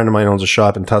very good friend of mine owns a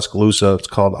shop in Tuscaloosa. It's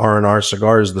called R&R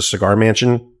Cigars, the Cigar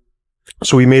Mansion.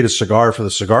 So we made a cigar for the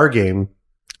cigar game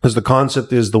because the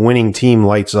concept is the winning team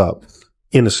lights up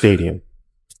in the stadium.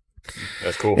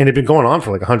 That's cool. And it had been going on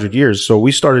for like 100 years. So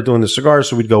we started doing the cigars.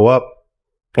 So we'd go up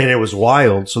and it was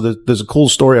wild. So there's a cool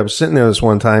story. I was sitting there this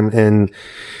one time and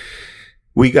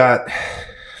we got,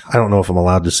 I don't know if I'm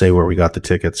allowed to say where we got the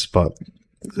tickets, but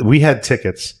we had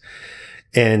tickets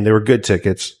and they were good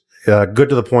tickets. Good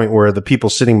to the point where the people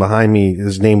sitting behind me,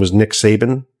 his name was Nick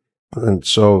Saban. And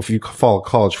so if you follow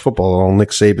college football, Nick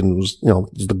Saban was,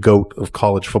 was the GOAT of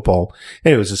college football.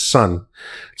 And it was his son.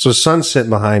 So his son's sitting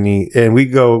behind me and we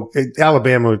go,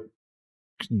 Alabama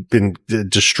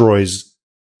destroys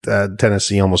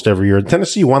Tennessee almost every year.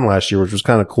 Tennessee won last year, which was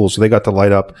kind of cool. So they got to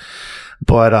light up.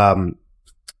 But,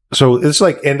 so it's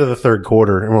like end of the third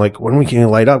quarter and we're like, when can we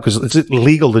light up? Cause it's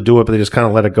illegal to do it, but they just kind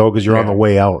of let it go because you're on the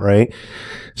way out, right?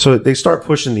 So they start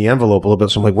pushing the envelope a little bit.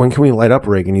 So I'm like, when can we light up,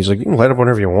 Rick? And he's like, you can light up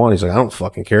whenever you want. He's like, I don't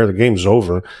fucking care. The game's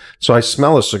over. So I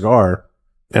smell a cigar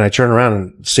and I turn around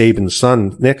and Saban's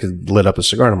son, Nick, had lit up a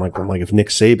cigar. And I'm like, if Nick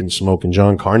Saban's smoking,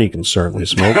 John Carney can certainly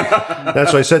smoke.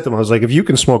 That's what I said to him. I was like, if you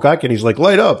can smoke, I can. He's like,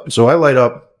 light up. So I light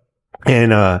up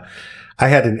and, I I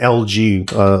had an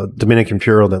LG, Dominican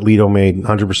Puro that Lito made,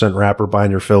 100% wrapper,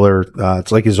 binder, filler.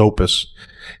 It's like his Opus.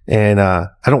 And, I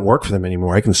don't work for them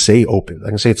anymore. I can say Opus. I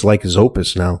can say it's like his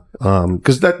Opus now.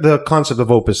 Cause the concept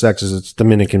of Opus X is it's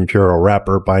Dominican Puro,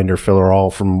 wrapper, binder, filler,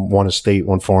 all from one estate,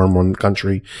 one farm, one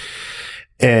country.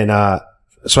 And,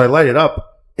 so I light it up.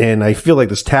 And I feel like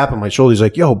this tap on my shoulder. He's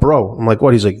like, yo, bro. I'm like,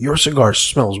 what? He's like, your cigar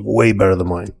smells way better than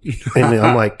mine. And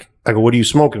I'm like, I go, what are you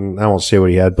smoking? I won't say what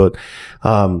he had, but,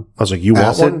 I was like, you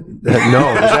want one? No, it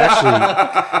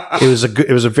was actually,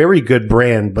 it was a very good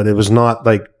brand, but it was not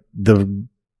like the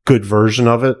good version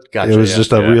of it. Gotcha, it was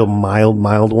just a real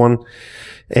mild one.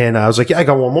 And I was like, yeah, I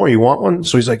got one more. You want one?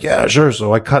 So he's like, yeah, sure.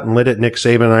 So I cut and lit it. Nick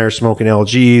Saban and I are smoking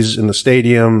LGs in the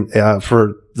stadium,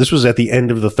 this was at the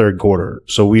end of the third quarter.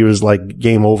 So we was like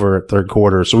game over at third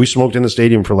quarter. So we smoked in the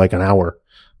stadium for like an hour.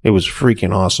 It was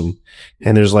freaking awesome.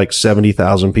 And there's like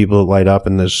 70,000 people that light up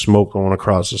and there's smoke going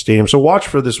across the stadium. So watch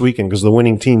for this weekend because the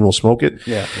winning team will smoke it.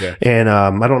 Yeah. And,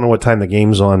 I don't know what time the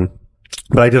game's on,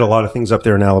 but I did a lot of things up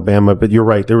there in Alabama. But you're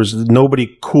right. There was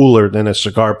nobody cooler than a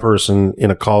cigar person in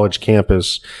a college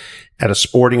campus at a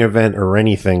sporting event or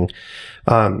anything.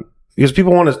 Because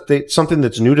people want something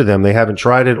that's new to them. They haven't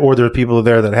tried it, or there are people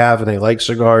there that have and they like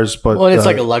cigars. But well, it's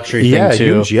like a luxury thing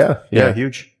too. Huge, yeah,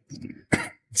 huge.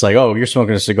 It's like, oh, you're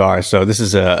smoking a cigar, so this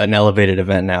is an elevated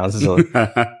event now. This is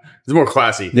it's more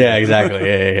classy. Yeah, exactly.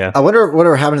 Yeah. I wonder what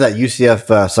happened to that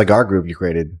UCF cigar group you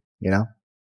created. You know,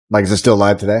 like is it still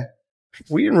alive today?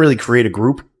 We didn't really create a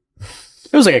group.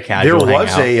 It was like a casual. There was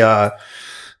hangout.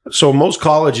 So most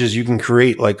colleges you can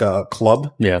create like a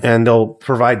club, and they'll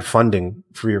provide funding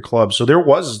for your club. So there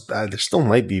was, there still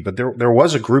might be, but there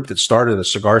was a group that started a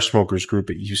cigar smokers group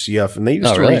at UCF, and they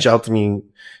used to reach out to me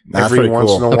every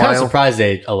once in a while. I'm kind of surprised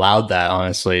they allowed that,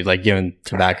 honestly, like given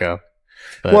tobacco.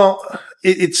 But. Well,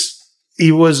 it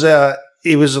was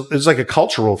like a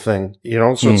cultural thing, you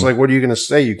know? So it's like, what are you going to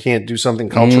say? You can't do something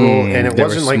cultural. And it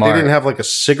wasn't like they didn't have like a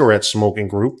cigarette smoking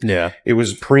group. Yeah. It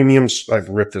was premium. I've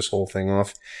ripped this whole thing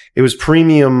off. It was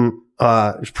premium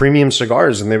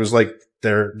cigars. And there was like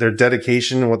their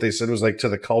dedication. And what they said was like to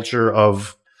the culture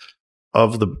of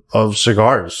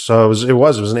cigars. So it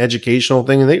was an educational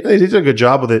thing. And they did a good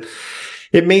job with it.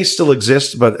 It may still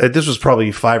exist, but this was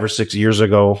probably 5 or 6 years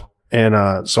ago.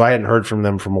 And, so I hadn't heard from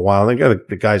them from a while. I think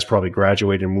the guys probably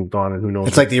graduated and moved on, and who knows.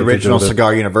 It's like the original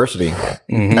Cigar University at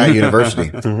university.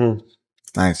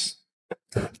 Nice.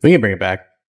 We can bring it back.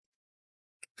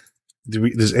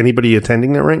 Is anybody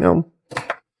attending that right now?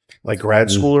 Like grad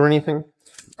school or anything?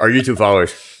 Our YouTube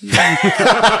followers.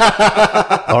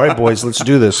 All right, boys, let's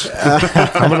do this.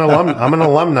 I'm an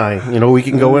alumni. You know, we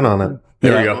can go in on it.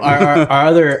 There we go.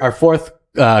 Our fourth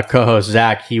co-host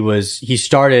Zach, he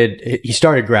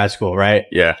started grad school, right?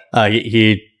 Yeah.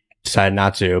 He decided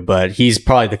not to, but he's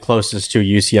probably the closest to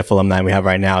UCF alumni we have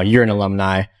right now. You're an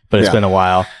alumni, but it's been a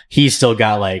while. He's still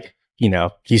got like, you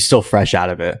know, he's still fresh out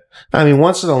of it. I mean,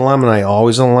 once an alumni,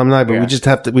 always an alumni, but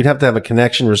we'd have to have a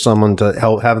connection with someone to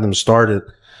help have them start it.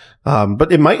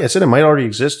 But it might already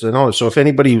exist. I know. So if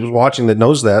anybody who's watching that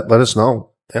knows that, let us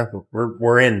know. Yeah,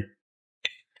 we're in.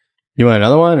 You want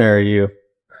another one, or are you?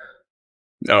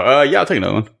 Oh, yeah, I'll take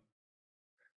another one.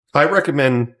 I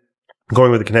recommend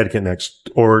going with the Connecticut next,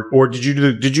 or did you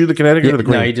do the Connecticut or the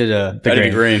green? No, you did the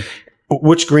green.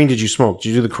 Which green did you smoke? Did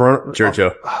you do the Corona?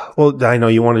 Churchill. Well, I know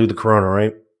you want to do the Corona,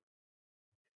 right?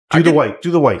 Do the white. I'll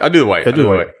do the white.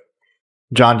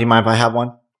 John, do you mind if I have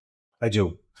one? I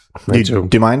do. Do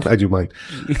you mind? I do mind.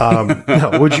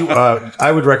 No, would you?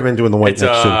 I would recommend doing the white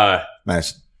next too.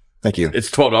 Nice. Thank you. It's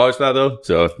 $12 for that though,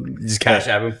 so just cash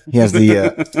app him. He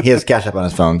has cash app on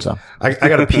his phone, so I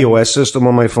got a POS system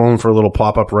on my phone for a little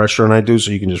pop up restaurant I do, so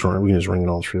we can just ring it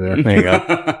all through there. There you go.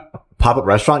 Pop up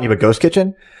restaurant? You have a ghost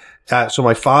kitchen? So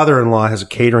my father-in-law has a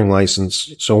catering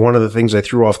license. So one of the things I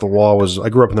threw off the wall was I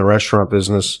grew up in the restaurant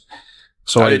business.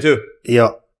 So I did too.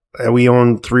 Yeah. We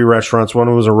owned 3 restaurants.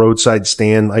 One was a roadside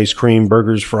stand, ice cream,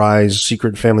 burgers, fries,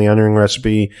 secret family onion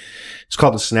recipe. It's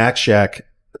called the Snack Shack.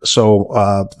 So,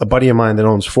 a buddy of mine that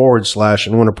owns /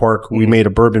 in Winter Park, we made a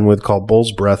bourbon with called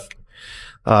Bull's Breath.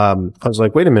 I was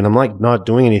like, wait a minute. I'm like not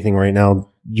doing anything right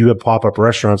now. You have pop-up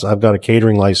restaurants. I've got a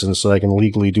catering license that I can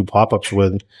legally do pop-ups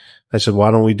with. I said, why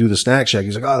don't we do the Snack Shack?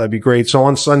 He's like, oh, that'd be great. So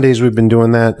on Sundays, we've been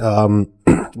doing that.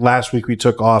 Last week we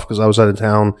took off because I was out of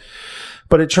town.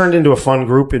 But it turned into a fun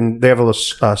group, and they have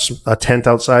a tent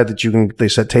outside that they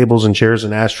set tables and chairs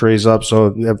and ashtrays up. So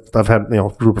I've had, a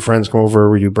group of friends come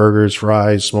over. We do burgers,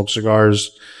 fries, smoke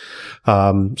cigars.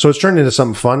 So it's turned into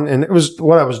something fun. And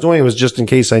what I was doing was just in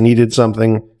case I needed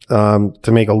something,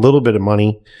 to make a little bit of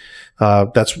money.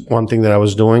 That's one thing that I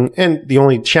was doing. And the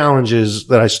only challenge is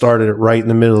that I started it right in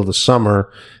the middle of the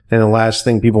summer. And the last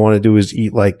thing people want to do is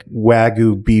eat like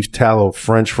Wagyu beef tallow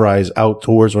French fries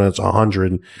outdoors when it's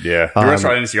 100. Yeah. The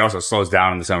restaurant industry also slows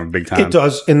down in the summer big time. It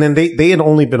does. And then they had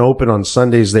only been open on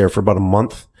Sundays there for about a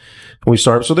month when we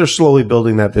started. So they're slowly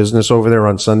building that business over there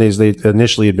on Sundays. They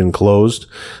initially had been closed.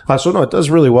 So no, it does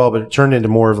really well, but it turned into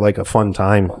more of like a fun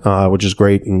time, which is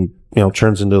great. And,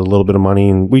 turns into a little bit of money.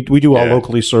 And we do all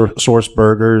locally sourced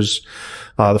burgers.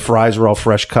 The fries are all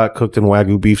fresh cut, cooked in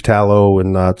Wagyu beef tallow.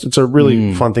 And, it's a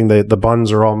really fun thing. The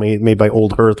buns are all made by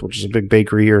Old Hearth, which is a big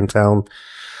bakery here in town.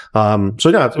 So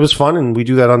yeah, it was fun. And we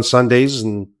do that on Sundays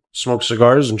and smoke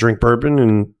cigars and drink bourbon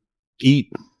and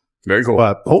eat. Very cool.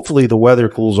 But hopefully the weather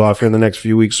cools off here in the next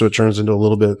few weeks, so it turns into a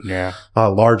little bit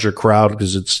larger crowd,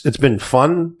 because it's been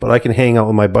fun, but I can hang out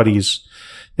with my buddies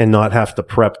and not have to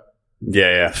prep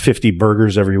 50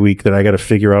 burgers every week that I got to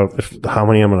figure out how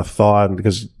many I'm going to thaw,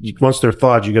 because once they're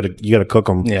thawed, you got to cook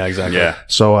them. Yeah, exactly. Yeah.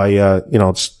 So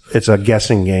it's a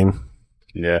guessing game.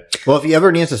 Yeah. Well, if you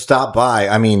ever need to stop by,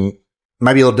 I mean, it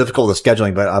might be a little difficult with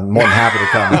scheduling, but I'm more than happy to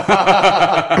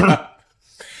come.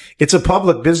 It's a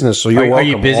public business, so you're welcome. Are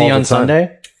you busy on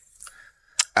Sunday?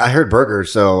 I heard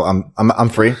burgers, so I'm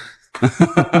free.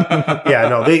 Yeah,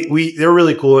 no, they're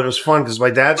really cool, and it was fun because my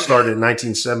dad started in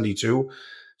 1972.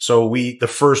 So the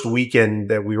first weekend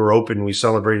that we were open, we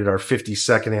celebrated our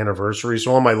 52nd anniversary.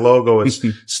 So on my logo, it's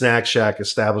Snack Shack,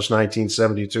 established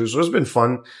 1972. So it's been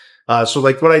fun. So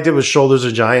like what I did was Shoulders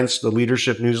of Giants, the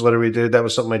leadership newsletter we did. That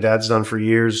was something my dad's done for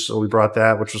years. So we brought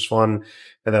that, which was fun.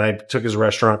 And then I took his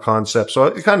restaurant concept. So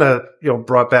it kind of,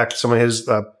 brought back some of his,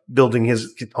 building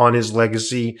on his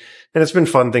legacy. And it's been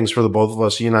fun things for the both of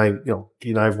us. He and I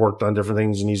have worked on different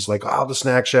things, and he's like, oh, the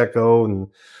Snack Shack go. And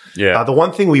the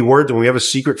one thing we were doing, we have a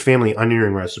secret family onion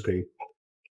ring recipe.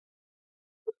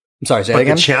 I'm sorry, say that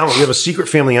again? Challenge. We have a secret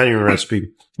family onion ring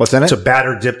recipe. What's in it? It's a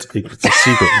batter dipped. It's a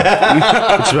secret.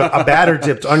 It's a batter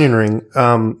dipped onion ring.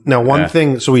 Now one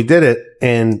thing, so we did it,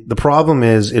 and the problem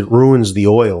is it ruins the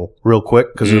oil real quick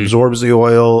because it absorbs the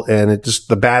oil, and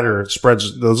the batter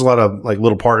spreads. There's a lot of like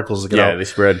little particles that get out. Yeah, they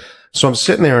spread. So I'm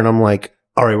sitting there and I'm like,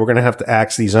 all right, we're going to have to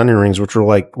axe these onion rings, which were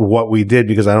like what we did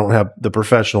because I don't have the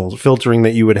professional filtering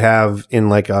that you would have in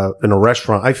like in a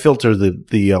restaurant. I filter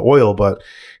the oil, but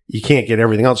you can't get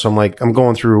everything out. So I'm like, I'm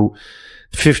going through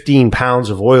 15 pounds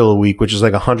of oil a week, which is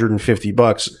like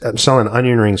 $150. I'm selling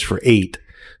onion rings for $8.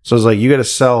 So it's like, I got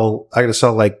to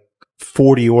sell like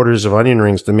 40 orders of onion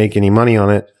rings to make any money on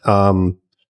it,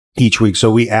 each week. So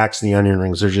we axe the onion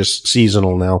rings. They're just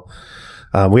seasonal now.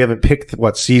 We haven't picked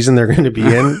what season they're going to be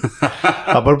in,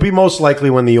 but it'll be most likely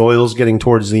when the oil's getting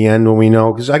towards the end, when we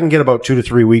know, because I can get about 2 to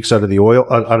 3 weeks out of the oil,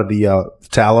 out of the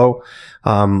tallow.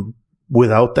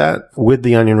 Without that, with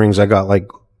the onion rings, I got like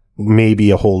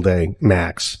maybe a whole day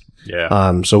max.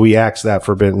 Yeah. So we axed that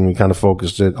for a bit, and we kind of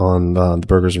focused it on the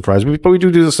burgers and fries. But we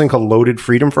do this thing called loaded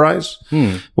freedom fries,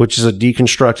 which is a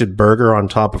deconstructed burger on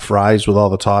top of fries with all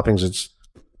the toppings. It's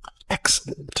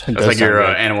excellent. It's like your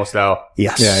animal style.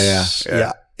 Yes.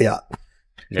 Yeah.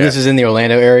 This is in the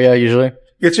Orlando area usually?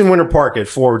 It's in Winter Park at /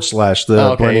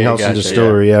 the Blending House and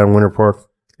Distillery. Yeah, in Winter Park.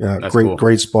 Yeah, that's great, cool.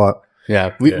 Great spot.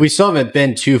 Yeah. We still haven't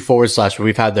been to / but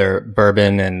we've had their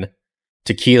bourbon and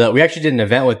tequila. We actually did an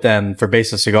event with them for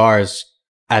Base of Cigars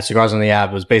at Cigars on the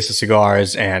Ave. It was Base of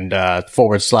Cigars and /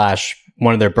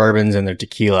 one of their bourbons and their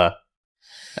tequila.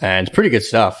 And it's pretty good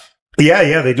stuff.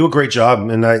 Yeah, they do a great job.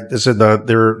 And I said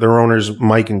their owners,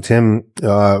 Mike and Tim,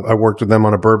 I worked with them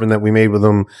on a bourbon that we made with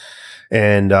them.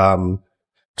 And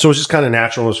so it was just kind of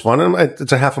natural. It was fun. And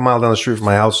it's a half a mile down the street from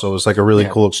my house. So it's like a really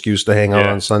cool excuse to hang out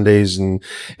on Sundays. And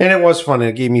it was fun.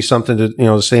 It gave me something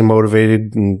to stay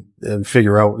motivated and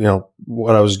figure out,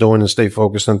 what I was doing and stay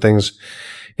focused on things.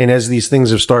 And as these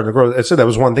things have started to grow, I said that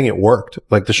was one thing. It worked.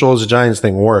 Like the Shoulders of Giants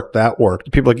thing worked. That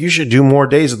worked. People are like, you should do more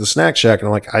days at the Snack Shack. And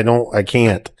I'm like, I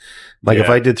can't. Like if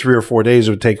I did 3 or 4 days,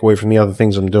 it would take away from the other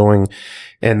things I'm doing.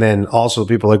 And then also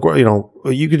people are like, well,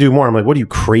 you could do more. I'm like, what are you,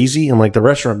 crazy? I'm like, the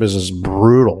restaurant business is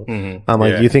brutal. I'm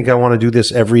like, you think I want to do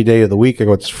this every day of the week? I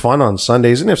go, it's fun on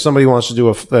Sundays. And if somebody wants to do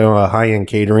a high-end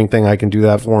catering thing, I can do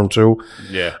that for them too.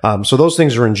 Yeah. So those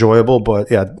things are enjoyable, but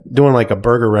doing like a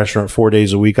burger restaurant 4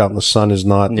 days a week out in the sun is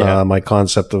not my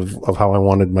concept of how I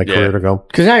wanted my career to go.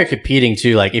 Because now you're competing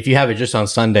too. Like if you have it just on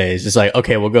Sundays, it's like,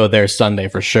 okay, we'll go there Sunday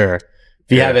for sure.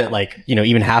 If you have it like,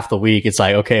 even half the week, it's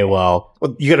like, okay, well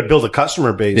you got to build a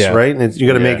customer base, right? And you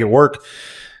got to make it work.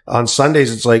 On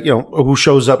Sundays, it's like, who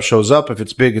shows up, shows up. If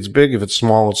it's big, it's big. If it's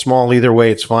small, it's small. Either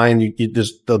way, it's fine.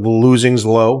 The losing's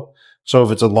low. So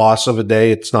if it's a loss of a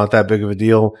day, it's not that big of a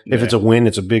deal. If it's a win,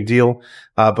 it's a big deal.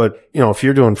 But you know, if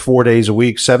you're doing 4 days a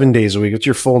week, 7 days a week, it's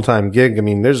your full-time gig. I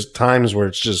mean, there's times where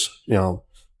it's just, you know,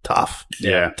 tough.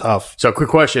 Yeah. Tough. So quick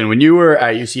question. When you were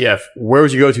at UCF, where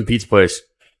was your go-to pizza place?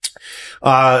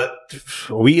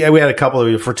 We had a couple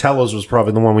of, Fratello's was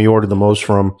probably the one we ordered the most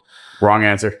from. Wrong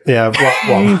answer. Yeah,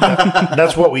 well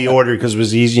that's what we ordered because it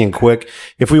was easy and quick.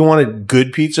 If we wanted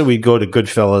good pizza, we'd go to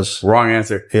Goodfellas. Wrong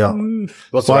answer. Yeah.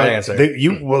 What's the right answer?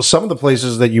 Well, some of the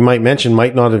places that you might mention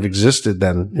might not have existed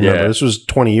then. Remember, this was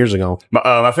 20 years ago.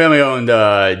 My family owned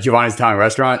Giovanni's Italian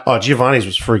Restaurant. Oh, Giovanni's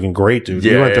was freaking great, dude.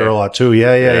 Yeah, we went there a lot too.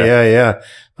 Yeah.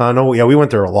 We went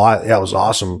there a lot. Yeah, it was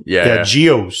awesome. Yeah.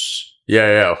 Gio's.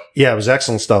 Yeah. Yeah, it was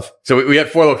excellent stuff. So we had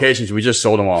 4 locations. We just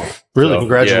sold them all. Really? So,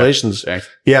 Congratulations. Yeah, thanks.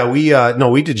 Yeah,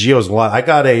 we did Gio's a lot. I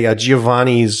got a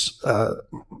Giovanni's,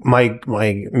 my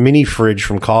mini fridge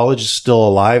from college is still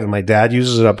alive and my dad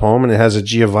uses it up home and it has a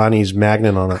Giovanni's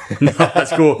magnet on it.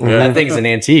 That's cool. Yeah. That thing's an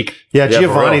antique. Yeah,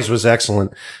 Giovanni's was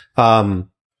excellent.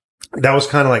 That was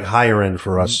kind of like higher end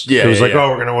for us. Yeah, it was like, oh,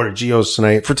 we're going to order Gio's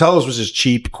tonight. Fratello's was just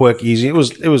cheap, quick, easy. It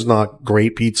was not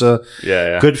great pizza.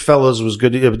 Yeah. Goodfellas was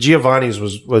good. Giovanni's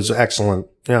was excellent.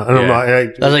 Yeah. I don't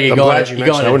know. That's like you go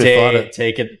on a date,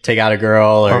 take out a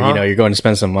girl, or you know, you're going to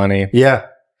spend some money. Yeah.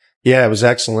 Yeah, it was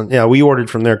excellent. Yeah, we ordered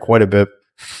from there quite a bit.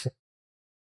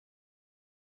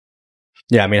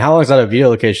 Yeah, I mean, how long has that Oviedo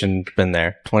location been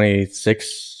there?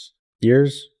 26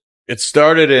 years? It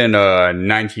started in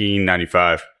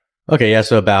 1995. Okay, yeah,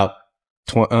 so about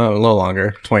a little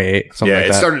longer, 28, something like that.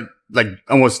 Yeah, it started like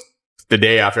almost the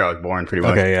day after I was born, pretty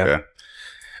much. Okay, yeah.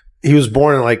 He was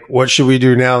born in like, what should we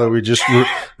do now that we just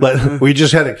we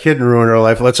just had a kid and ruin our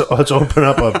life? Let's open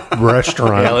up a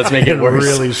restaurant. Yeah, let's make it worse.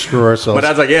 Really screw ourselves. But I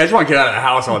was like, yeah, I just want to get out of the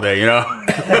house all day, you know?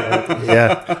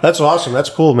 Yeah, that's awesome. That's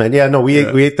cool, man. Yeah, no, we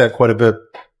ate that quite a bit.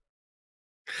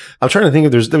 I'm trying to think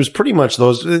of there was pretty much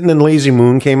those, and then Lazy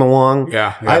Moon came along.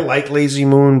 Yeah. I like Lazy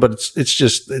Moon, but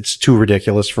it's too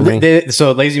ridiculous for me.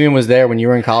 So Lazy Moon was there when you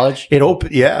were in college? It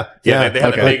opened, yeah. They had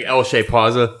a big L-shaped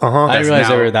plaza. I didn't realize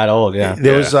they were that old. Yeah,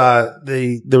 there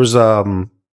was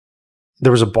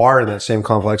a bar in that same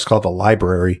complex called the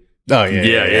Library. Oh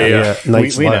yeah.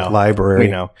 Knight's we know. Library.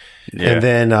 We know. Yeah. And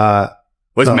then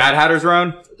was Mad Hatter's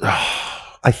around?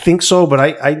 I think so, but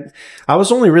I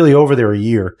was only really over there a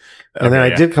year. And then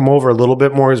I did come over a little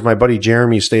bit more as my buddy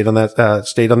Jeremy stayed on that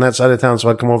side of town. So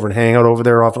I'd come over and hang out over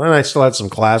there often. And I still had some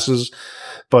classes,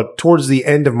 but towards the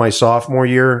end of my sophomore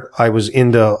year, I was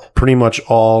into pretty much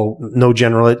no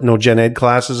gen ed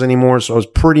classes anymore. So I was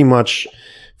pretty much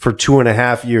for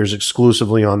 2.5 years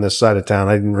exclusively on this side of town.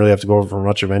 I didn't really have to go over for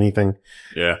much of anything.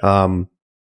 Yeah. And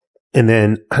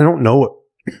then I don't know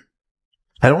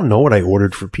what I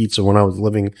ordered for pizza when I was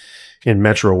living in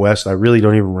Metro West. I really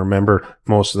don't even remember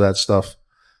most of that stuff.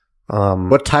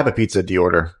 What type of pizza do you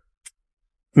order?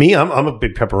 Me, I'm a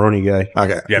big pepperoni guy.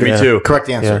 Okay. Yeah, me too. Correct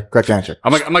answer. Yeah. Correct answer.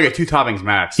 I'm like a 2 toppings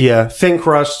max. Yeah, thin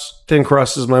crust. Thin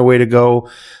crust is my way to go.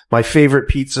 My favorite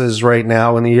pizzas right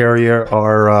now in the area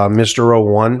are Mr.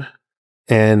 01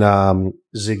 and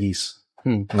Ziggy's.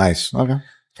 Nice. Okay.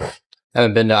 I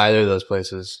haven't been to either of those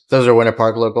places. Those are Winter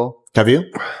Park local. Have you?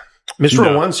 Mr.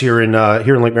 01's here in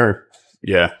Lake Mary.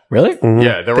 Yeah. Really? Mm-hmm.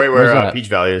 Yeah, they're right Where's where that? Peach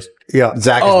Valley is. Yeah.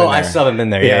 Zach has been there. I still haven't been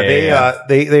there. Yeah,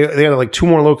 they had like 2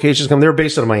 more locations coming. They were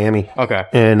based out of Miami. Okay.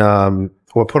 And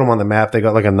we'll put them on the map. They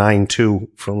got like a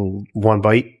 9-2 from one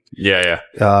bite. Yeah.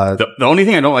 The only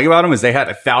thing I don't like about them is they had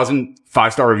 1,000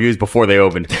 5-star reviews before they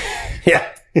opened. Yeah.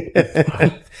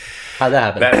 How'd that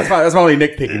happen? That's my only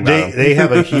nitpicking about them. They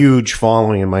have a huge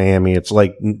following in Miami. It's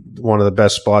like one of the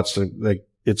best spots.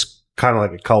 It's kind of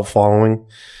like a cult following.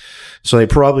 So they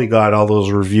probably got all those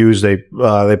reviews. They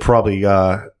probably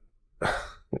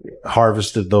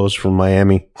harvested those from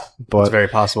Miami. But It's very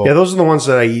possible. yeah, those are the ones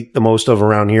that I eat the most of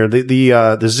around here. The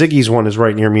Ziggy's one is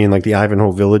right near me in like the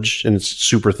Ivanhoe Village, and it's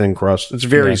super thin crust. It's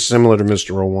very similar to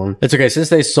Mr. 01. It's okay. Since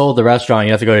they sold the restaurant, you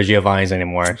don't have to go to Giovanni's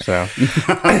anymore. So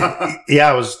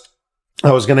Yeah,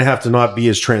 I was gonna have to not be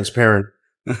as transparent.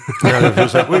 It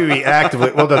was like we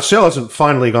actively. Well, the sale hasn't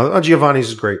finally gone. Oh, Giovanni's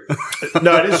is great.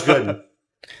 No, it is good.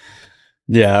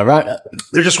 yeah, right.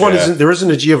 There just one isn't. There isn't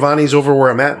a Giovanni's over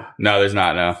where I'm at. No, there's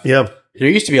not. No. Yeah. There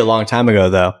used to be a long time ago,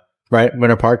 though, right?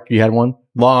 Winter Park, you had one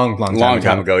long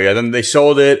time ago. Yeah. Then they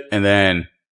sold it, and then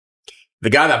the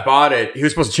guy that bought it, he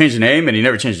was supposed to change the name, and he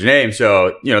never changed the name.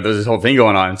 So there's this whole thing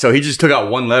going on. So he just took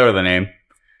out one letter of the name,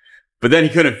 but then he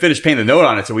couldn't finish paying the note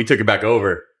on it, so we took it back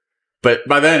over. But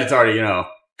by then, it's already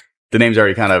the name's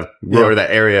already kind of or that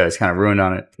area is kind of ruined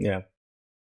on it. Yeah.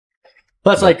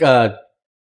 But that's like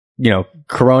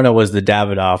Corona was the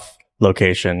Davidoff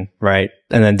location, right?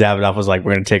 And then Davidoff was like,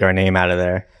 we're going to take our name out of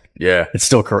there. Yeah. It's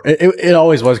still, it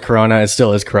always was Corona. It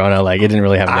still is Corona. Like, it didn't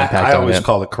really have an impact I on always it.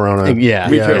 call it Corona. Yeah.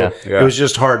 Me too. It was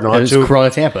just hard not It was to.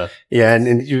 Corona Tampa. Yeah, and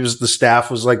it was the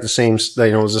staff was like the same.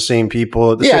 You know, it was the same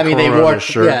people. Yeah, I mean, they Corona wore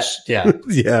shirts. Yeah.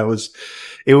 Yeah,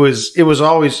 it was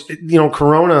always, you know,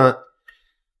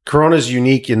 Corona's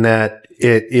unique in that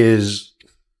it's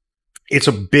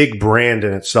a big brand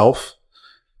in itself,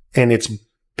 and it's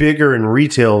bigger in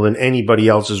retail than anybody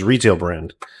else's retail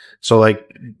brand. So like,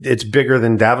 it's bigger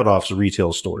than Davidoff's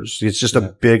retail stores. It's just a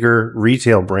bigger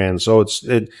retail brand. So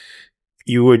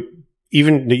you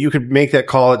could make that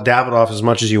call at Davidoff as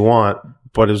much as you want,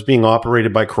 but it was being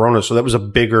operated by Corona. So that was a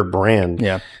bigger brand.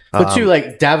 Yeah. But too,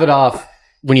 like Davidoff,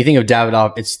 when you think of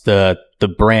Davidoff, it's the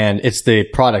brand, it's the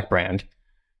product brand.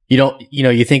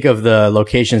 You think of the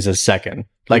locations as second.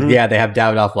 Like, yeah, they have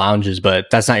Davidoff lounges, but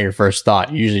that's not your first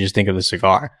thought. You usually just think of the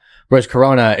cigar. Whereas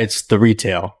Corona, it's the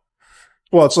retail.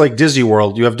 Well, it's like Disney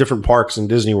World. You have different parks in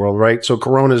Disney World, right? So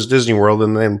Corona's Disney World,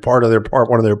 and then one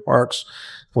of their parks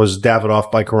was Davidoff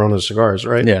by Corona Cigars,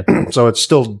 right? Yeah. So it's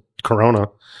still Corona.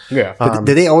 Yeah. But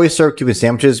did they always serve Cuban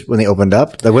sandwiches when they opened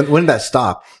up? Like, when did that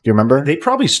stop? Do you remember? They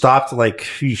probably stopped like,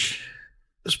 it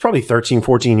was probably 13,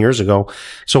 14 years ago.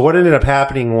 So what ended up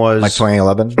happening was Like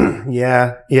 2011?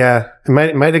 Yeah.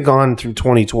 It might have gone through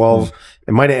 2012.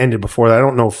 It might have ended before that. I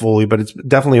don't know fully, but it's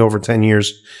definitely over 10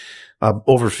 years.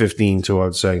 Over 15 too, I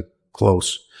would say.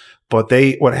 Close. But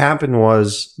what happened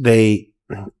was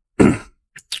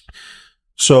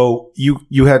so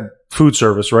you had food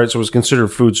service, right? So it was considered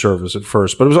food service at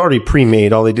first, but it was already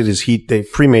pre-made. All they did is they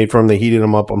pre-made for them. They heated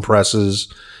them up on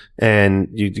presses, and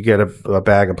you get a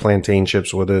bag of plantain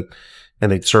chips with it,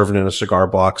 and they'd serve it in a cigar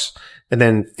box. And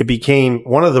then it became,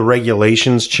 one of the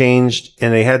regulations changed,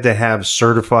 and they had to have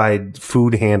certified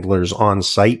food handlers on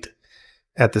site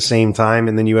at the same time.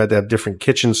 And then you had to have different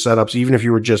kitchen setups, even if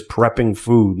you were just prepping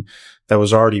food that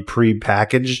was already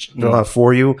pre-packaged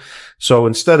for you. So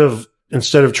instead of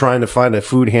trying to find a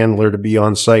food handler to be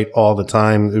on site all the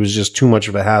time, it was just too much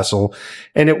of a hassle.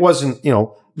 And it wasn't,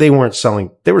 they were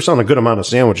selling a good amount of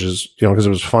sandwiches, because it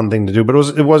was a fun thing to do, but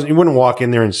it wasn't, you wouldn't walk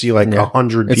in there and see like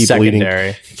 100 people secondary.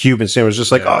 Eating Cuban sandwiches,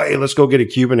 just like, oh, hey, let's go get a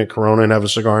Cuban at Corona and have a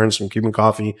cigar and some Cuban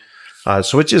coffee.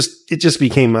 So it just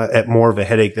became more of a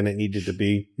headache than it needed to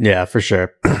be. Yeah, for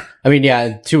sure. I mean,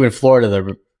 yeah, too, in Florida,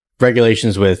 the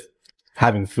regulations with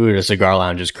having food at a cigar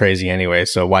lounge is crazy anyway.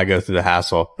 So why go through the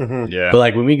hassle? Mm-hmm. Yeah. But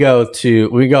like when we go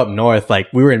up north, like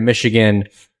we were in Michigan.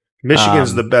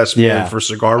 Michigan's the best man for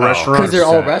cigar restaurants. Because they're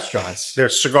all restaurants. They're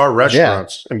cigar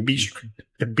restaurants and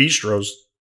bistros.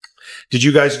 Did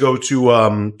you guys go to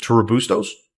Robustos?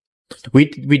 We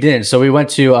didn't. So we went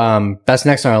to, that's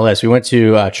next on our list. We went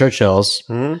to Churchill's.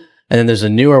 Mm-hmm. And then there's a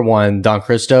newer one, Don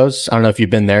Cristo's. I don't know if you've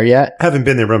been there yet. I haven't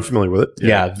been there, but I'm familiar with it.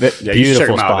 Yeah.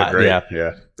 Beautiful spot.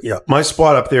 Yeah. My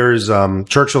spot up there is,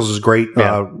 Churchill's is great.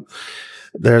 Yeah.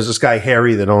 There's this guy,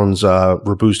 Harry, that owns,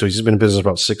 Robusto. He's been in business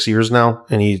about 6 years now,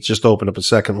 and he just opened up a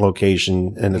second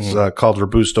location, and it's, called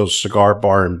Robusto's Cigar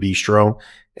Bar and Bistro.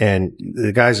 And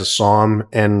the guy's a som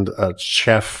and a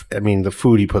chef. I mean, the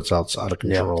food he puts out's out of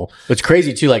control. Yeah. It's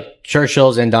crazy too. Like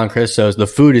Churchill's and Don Cristo's, the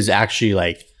food is actually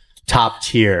like top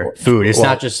tier food. It's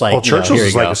not just like, Churchill's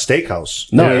is like a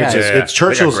steakhouse. No, it's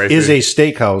Churchill's is a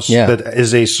steakhouse that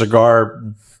is a cigar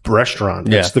restaurant.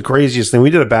 Yeah. It's the craziest thing. We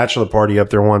did a bachelor party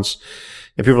up there once,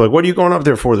 and people were like, what are you going up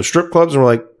there for? The strip clubs? And we're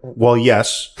like, well,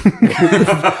 yes.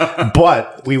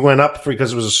 But we went up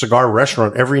because it was a cigar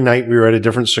restaurant. Every night we were at a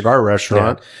different cigar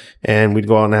restaurant, and we'd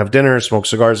go out and have dinner, smoke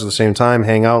cigars at the same time,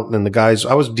 hang out. And the guys,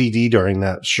 I was DD during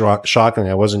that. Shockingly,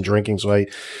 I wasn't drinking. So I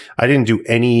didn't do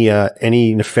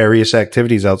any nefarious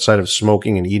activities outside of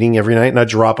smoking and eating every night. And I'd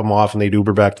drop them off, and they'd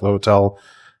Uber back to the hotel,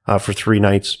 for 3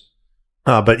 nights.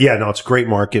 But yeah, no, it's a great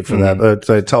market for that. But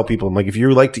I tell people, I'm like, if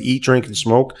you like to eat, drink, and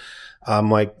smoke,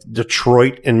 like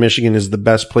Detroit and Michigan is the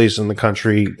best place in the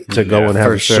country to go and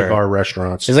have cigar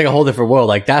restaurants. It's like a whole different world.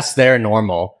 Like that's their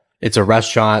normal. It's a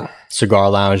restaurant, cigar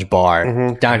lounge, bar.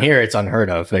 Mm-hmm. Down here, it's unheard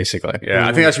of, basically. Yeah,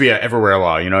 I think that should be an everywhere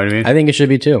law. You know what I mean? I think it should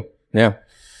be too. Yeah.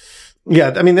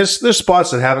 Yeah, I mean, there's spots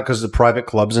that have it because of the private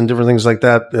clubs and different things like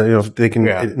that. If they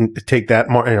can take that,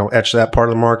 etch that part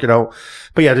of the market out.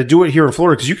 But yeah, to do it here in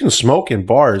Florida, because you can smoke in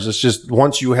bars. It's just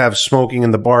once you have smoking in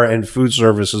the bar and food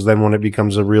services, then when it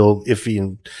becomes a real iffy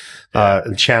and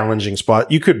challenging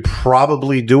spot, you could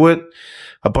probably do it.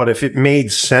 But if it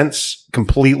made sense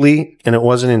completely and it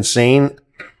wasn't insane,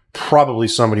 probably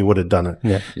somebody would have done it.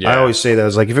 Yeah. I always say that.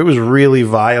 It's like, if it was really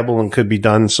viable and could be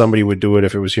done, somebody would do it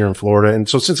if it was here in Florida. And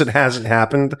so since it hasn't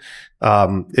happened,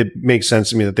 it makes sense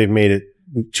to me that they've made it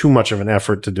too much of an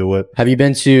effort to do it. Have you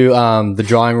been to the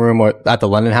drawing room or at the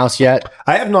London House yet?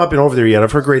 I have not been over there yet.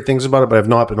 I've heard great things about it, but I've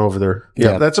not been over there.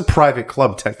 Yeah, Yeah. that's a private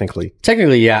club, technically.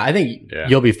 Technically, yeah. I think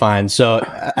you'll be fine. So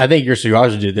I think your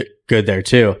cigars will do good there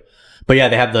too. But yeah,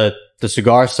 they have the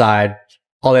cigar side.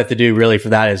 All they have to do really for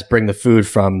that is bring the food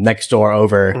from next door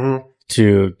over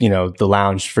to, you know, the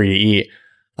lounge for you to eat.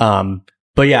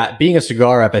 But yeah, being a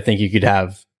cigar rep, I think you could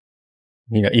have,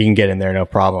 you know, you can get in there no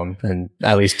problem and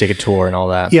at least take a tour and all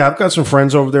that. Yeah, I've got some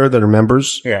friends over there that are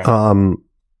members. Yeah. I'm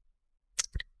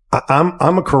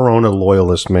a Corona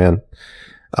loyalist, man.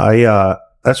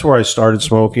 That's where I started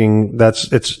smoking.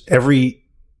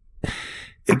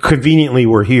 Conveniently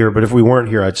we're here, but if we weren't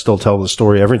here, I'd still tell the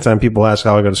story. Every time people ask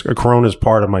how I got a Corona is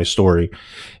part of my story.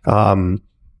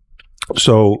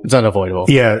 So It's unavoidable.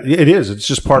 yeah, it is. It's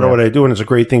just part of what I do, and it's a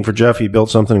great thing for Jeff. He built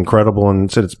something incredible,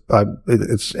 and said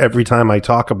it's every time I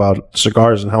talk about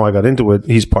cigars and how I got into it,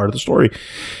 he's part of the story.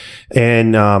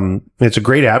 And it's a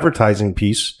great advertising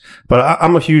piece. But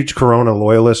I'm a huge Corona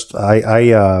loyalist.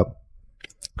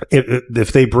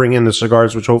 If they bring in the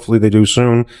cigars, which hopefully they do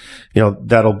soon, you know,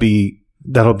 that'll be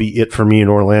it for me in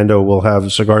Orlando. We'll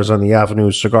have Cigars on the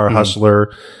Avenue, Cigar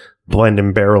Hustler, Blend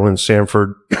and Barrel in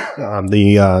Sanford. One of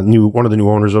the new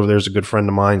owners over there is a good friend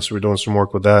of mine, so we're doing some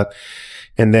work with that.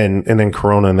 And then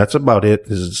Corona, and that's about it.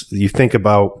 Is you think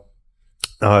about,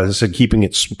 as I said, keeping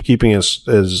it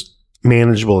as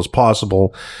manageable as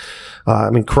possible. I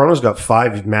mean, Corona's got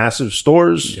 5 massive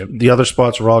stores. Yep. The other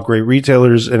spots are all great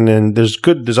retailers, and then there's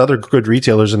other good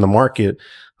retailers in the market.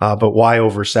 But why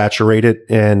oversaturate it?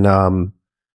 And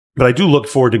but I do look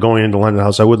forward to going into London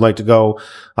House. I would like to go.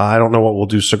 I don't know what we'll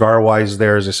do cigar wise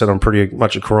there. As I said, I'm pretty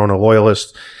much a Corona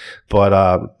loyalist, but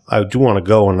I do want to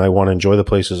go, and I want to enjoy the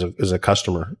place as a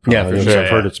customer. Yeah, for sure. I've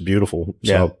heard it's beautiful.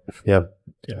 So yeah.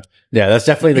 That's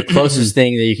definitely the closest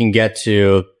thing that you can get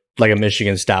to like a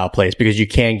Michigan style place, because you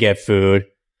can get food,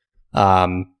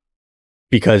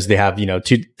 because they have, you know,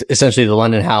 essentially the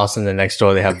London House, and then next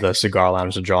door they have the cigar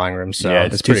lounge, the drawing room. So yeah,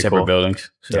 it's 2 separate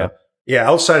buildings. So. Yeah.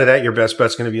 Outside of that, your best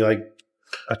bet's going to be like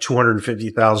a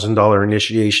 $250,000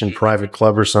 initiation private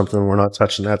club or something. We're not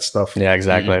touching that stuff. Yeah,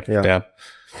 exactly. Yeah.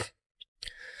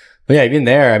 But yeah, even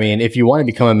there, I mean, if you want to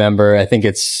become a member, I think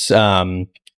it's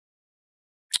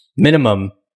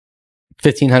minimum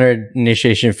 $1,500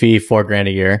 initiation fee, $4,000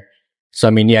 a year. So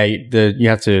I mean, yeah, you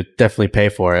have to definitely pay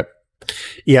for it.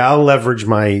 Yeah, I'll leverage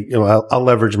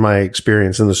my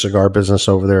experience in the cigar business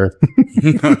over there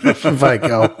if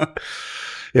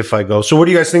I go. So what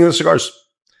do you guys think of the cigars?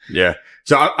 Yeah.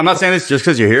 So I'm not saying this just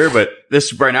because you're here, but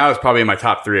this right now is probably in my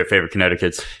top 3 of favorite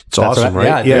Connecticut's. It's awesome,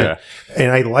 right? Yeah.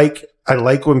 And I like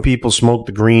when people smoke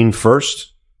the green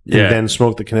first and then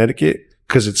smoke the Connecticut,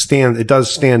 because it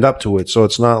does stand up to it. So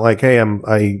it's not like, hey,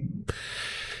 I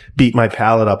beat my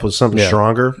palate up with something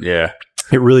stronger. Yeah.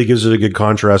 It really gives it a good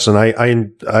contrast, and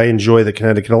I enjoy the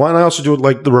Connecticut a lot. And I also do it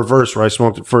like the reverse, where I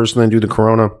smoked it first and then do the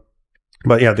Corona.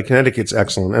 But yeah, the Connecticut's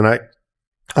excellent, and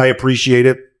I appreciate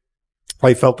it.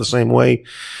 I felt the same way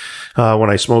when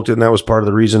I smoked it, and that was part of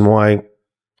the reason why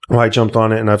I jumped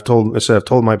on it. And I've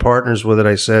told my partners with it.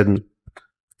 I said,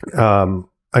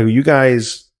 you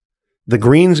guys, the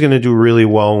green's going to do really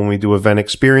well when we do event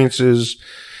experiences.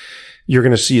 You're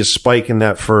going to see a spike in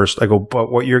that first. I go,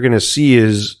 but what you're going to see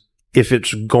is, if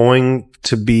it's going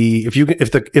to be,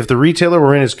 if the retailer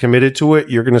we're in is committed to it,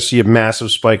 you're going to see a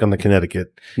massive spike on the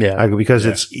Connecticut. Yeah. Because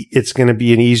it's going to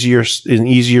be an easier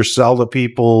sell to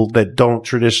people that don't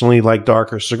traditionally like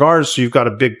darker cigars. So you've got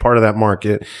a big part of that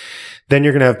market. Then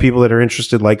you're going to have people that are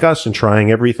interested like us in trying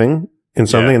everything in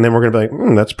something. And then we're going to be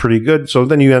like, that's pretty good. So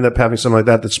then you end up having something like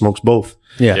that smokes both.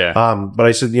 Yeah. But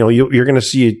I said, you're going to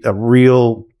see a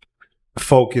real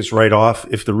focus right off.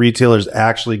 If the retailer's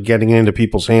actually getting into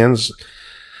people's hands,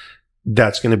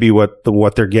 that's going to be what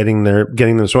they're getting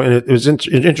them. So, and it was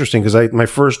interesting, because my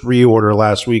first reorder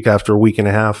last week, after a week and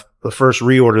a half, the first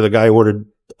reorder, the guy ordered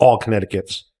all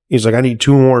Connecticut's. He's like, I need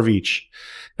 2 more of each.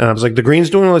 And I was like, the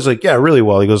green's doing well? He's like, yeah, really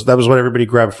well. He goes, that was what everybody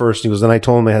grabbed first. He goes, then I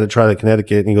told him they had to try the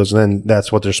Connecticut. And he goes, and then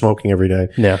that's what they're smoking every day.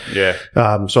 Yeah. Yeah.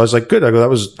 So I was like, good. I go, that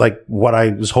was like what I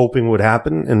was hoping would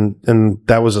happen. And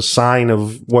that was a sign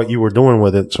of what you were doing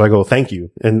with it. So I go, thank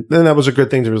you. And then that was a good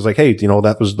thing. It was like, hey,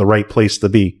 that was the right place to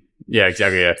be. Yeah,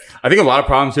 exactly. Yeah. I think a lot of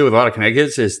problems too with a lot of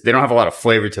Connecticut's is they don't have a lot of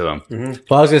flavor to them. Mm-hmm.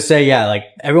 Well, I was going to say, yeah, like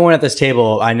everyone at this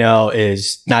table I know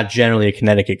is not generally a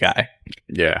Connecticut guy.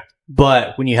 Yeah.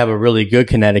 But when you have a really good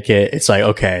Connecticut, it's like,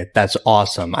 okay, that's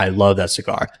awesome. I love that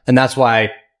cigar. And that's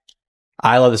why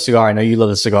I love the cigar. I know you love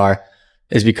the cigar,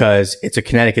 is because it's a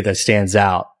Connecticut that stands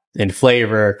out in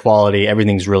flavor, quality.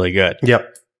 Everything's really good.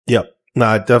 Yep.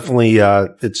 No,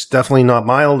 it's definitely not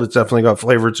mild. It's definitely got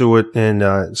flavor to it, and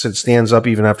it stands up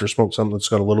even after smoke something that's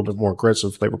got a little bit more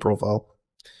aggressive flavor profile.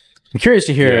 I'm curious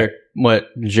to hear what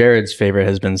Jared's favorite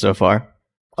has been so far.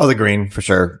 Oh, the green for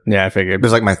sure. Yeah, I figured. It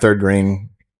was like my third green,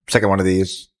 second one of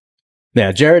these.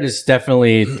 Yeah, Jared is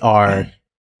definitely our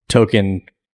token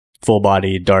full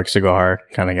body dark cigar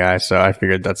kind of guy. So I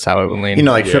figured that's how it would lean. You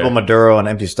know, like triple Maduro on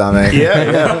empty stomach.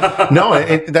 Yeah. No,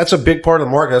 that's a big part of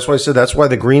the market. That's why I said that's why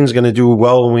the green's going to do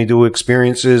well when we do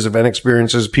experiences, event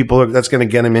experiences. That's going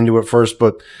to get them into it first.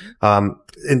 But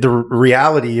and the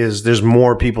reality is there's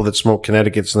more people that smoke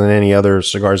Connecticut's than any other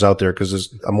cigars out there because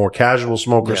there's a more casual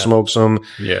smoker smokes them.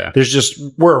 Yeah.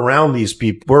 We're around these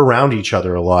people. We're around each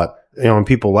other a lot. You know, and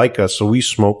people like us. So we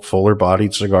smoke fuller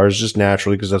bodied cigars just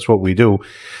naturally because that's what we do.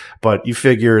 But you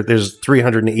figure there's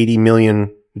 380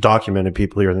 million documented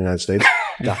people here in the United States.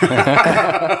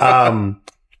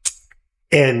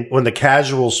 And when the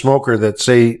casual smoker that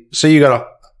say you got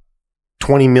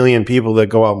 20 million people that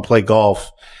go out and play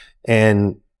golf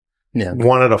and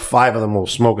one out of 5 of them will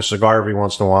smoke a cigar every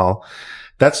once in a while.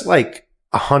 That's like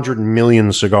 100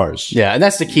 million cigars. Yeah. And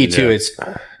that's the key too. It's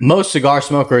most cigar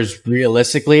smokers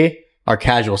realistically are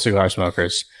casual cigar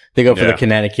smokers. They go for the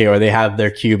Connecticut or they have their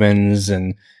Cubans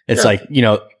and it's like, you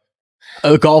know,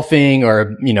 golfing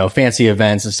or, you know, fancy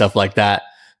events and stuff like that.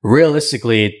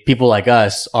 Realistically, people like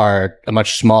us are a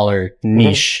much smaller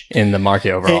niche in the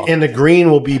market overall. And the green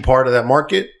will be part of that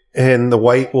market and the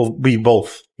white will be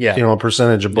both. Yeah. You know, a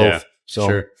percentage of both. Yeah, so.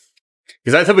 Sure.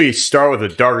 Because I typically start with a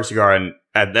darker cigar and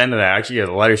at the end of that, I actually get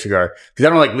a lighter cigar because I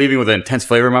don't like leaving with an intense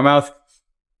flavor in my mouth.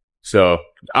 So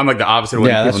I'm like the opposite of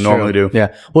what people normally do.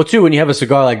 Yeah. Well, too, when you have a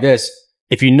cigar like this,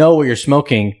 if you know what you're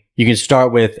smoking, you can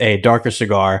start with a darker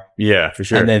cigar. Yeah, for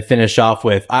sure. And then finish off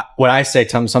with, what I say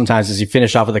sometimes is you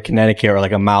finish off with a Connecticut or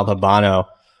like a mild Habano.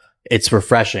 It's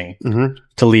refreshing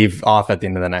to leave off at the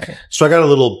end of the night. So I got a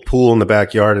little pool in the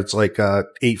backyard. It's like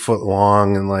 8 foot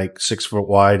long and like 6 foot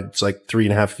wide. It's like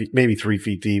 3.5 feet, maybe 3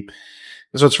 feet deep.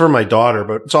 So it's for my daughter,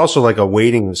 but it's also like a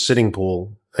waiting sitting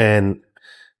pool. And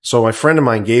so my friend of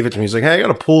mine gave it to me. He's like, "Hey, I got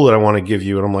a pool that I want to give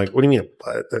you." And I'm like, "What do you mean?"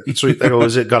 So I go,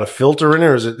 "Is it got a filter in it?"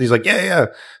 Or is it? He's like, "Yeah."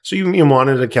 So you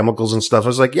monitor the chemicals and stuff. I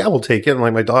was like, "Yeah, we'll take it." And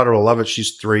like, my daughter will love it.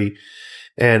 She's 3.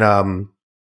 And,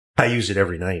 I use it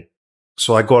every night.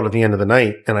 So I go out at the end of the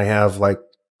night and I have like,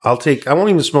 I won't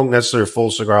even smoke necessarily a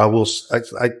full cigar.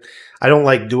 I don't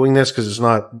like doing this because it's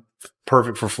not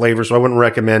perfect for flavor. So I wouldn't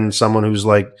recommend someone who's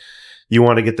like, you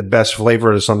want to get the best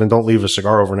flavor of something, don't leave a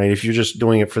cigar overnight. If you're just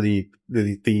doing it for the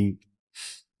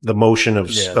motion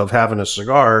of having a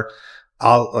cigar,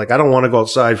 I don't want to go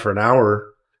outside for an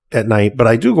hour at night, but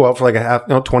I do go out for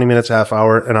like 20 minutes, half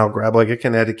hour, and I'll grab like a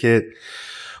Connecticut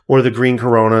or the green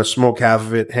Corona, smoke half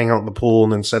of it, hang out in the pool,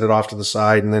 and then set it off to the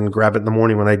side, and then grab it in the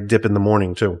morning when I dip in the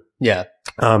morning too. Yeah.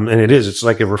 And it's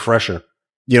like a refresher.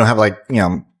 You don't have like, you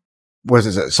know, what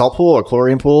is it, salt pool or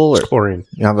chlorine pool? Or chlorine.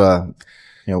 You have a,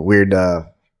 you know, weird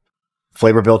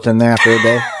flavor built in there after a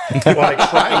day? Well, I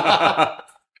try.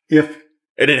 If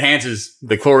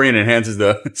the chlorine enhances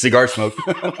the cigar smoke.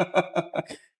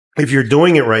 If you're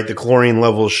doing it right, the chlorine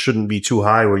levels shouldn't be too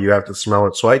high where you have to smell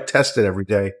it. So I test it every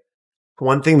day.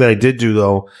 One thing that I did do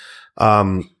though,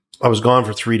 I was gone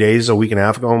for 3 days, a week and a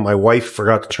half ago. My wife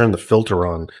forgot to turn the filter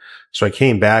on. So I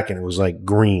came back and it was like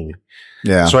green.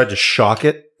 Yeah. So I had to shock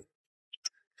it.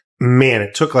 Man,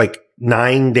 it took like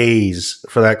 9 days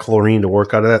for that chlorine to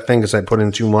work out of that thing because I put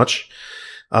in too much.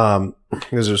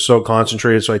 Because it was so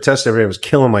concentrated. So I tested every day. I was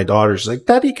killing my daughter. She's like,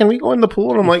 "Daddy, can we go in the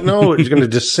pool?" And I'm like, "No, it's going to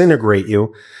disintegrate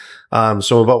you."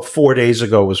 So about 4 days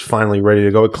ago, it was finally ready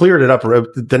to go. It cleared it up.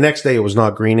 The next day, it was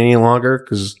not green any longer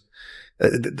because.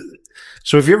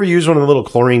 So if you ever use one of the little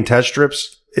chlorine test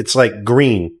strips, it's like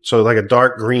green. So like a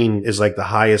dark green is like the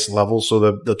highest level. So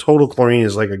the total chlorine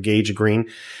is like a gauge of green.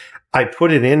 I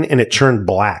put it in and it turned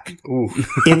black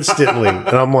instantly. And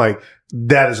I'm like,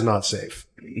 that is not safe.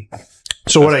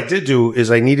 So what I did do is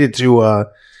I needed to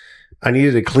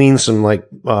clean some like,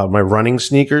 my running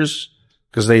sneakers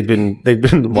because they'd been,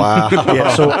 wow.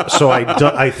 Yeah. So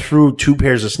I threw 2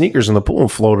 pairs of sneakers in the pool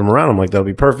and floated them around. I'm like, that'll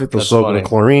be perfect. They'll soak in the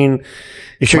chlorine.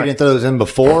 You sure you didn't throw those in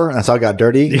before? That's how it got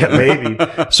dirty? Yeah, maybe.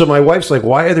 So my wife's like,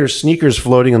 "Why are there sneakers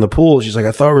floating in the pool?" She's like,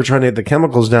 "I thought we were trying to get the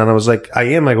chemicals down." I was like, "I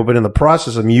am." I go, "But in the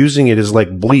process, I'm using it as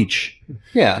like bleach."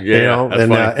 Yeah. You know,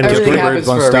 and everything happens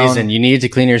for a reason. You need to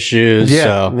clean your shoes.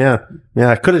 Yeah. So.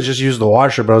 Yeah. I could have just used the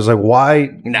washer, but I was like,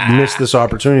 why miss this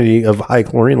opportunity of high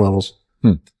chlorine levels?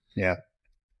 Yeah.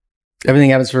 Everything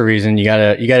happens for a reason. You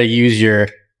gotta use your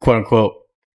quote unquote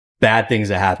bad things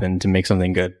that happen to make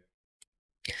something good.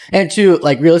 And two,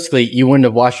 like realistically, you wouldn't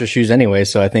have washed your shoes anyway.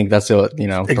 So I think that's what,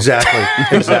 Exactly.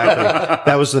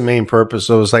 That was the main purpose.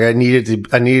 So it was like I needed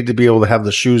to be able to have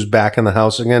the shoes back in the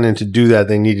house again, and to do that,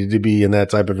 they needed to be in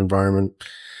that type of environment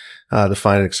to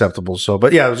find it acceptable. So,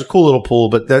 but yeah, it was a cool little pool.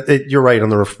 But you're right on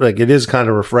the it is kind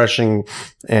of refreshing,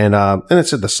 and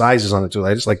it's the sizes on it too.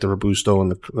 I just like the Robusto,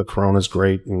 and the Corona's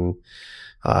great, and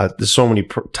there's so many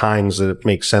times that it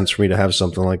makes sense for me to have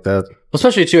something like that.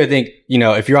 Especially too, I think,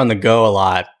 if you're on the go a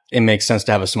lot, it makes sense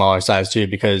to have a smaller size too,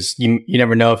 because you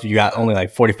never know if you got only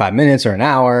like 45 minutes or an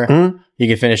hour, you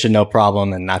can finish it no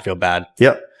problem and not feel bad.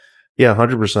 Yep. Yeah,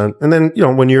 100%. And then,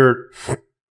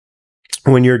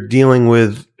 when you're dealing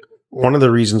with, one of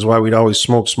the reasons why we'd always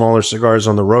smoke smaller cigars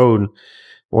on the road,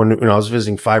 when I was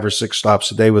visiting 5 or 6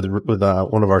 stops a day with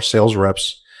one of our sales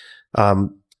reps,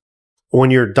 when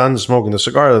you're done smoking the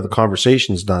cigar, the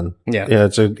conversation's done. Yeah.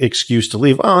 It's an excuse to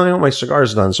leave. Oh, my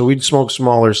cigar's done. So we'd smoke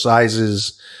smaller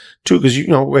sizes too, because,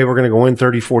 we're going to go in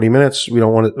 30, 40 minutes. We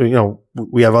don't want to,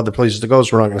 we have other places to go,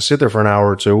 so we're not going to sit there for an hour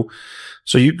or two.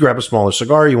 So you grab a smaller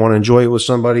cigar, you want to enjoy it with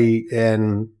somebody,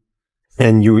 and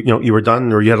you were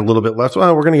done, or you had a little bit left.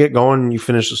 Well, we're going to get going. And you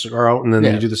finish the cigar out, and then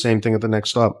you do the same thing at the next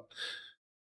stop.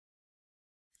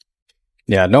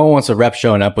 Yeah. No one wants a rep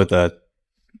showing up with a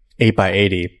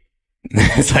 8x80.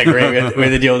 It's like, great, we have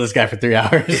to deal with this guy for 3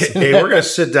 hours. Hey, we're going to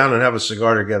sit down and have a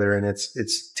cigar together, and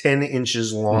it's 10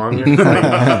 inches long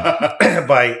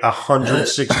by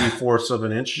 164ths of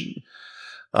an inch.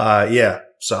 Yeah.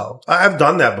 So I've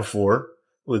done that before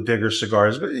with bigger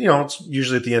cigars, but it's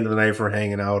usually at the end of the night for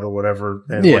hanging out or whatever,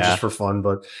 and or just for fun.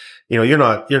 But you're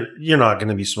not going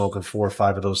to be smoking 4 or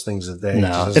 5 of those things a day.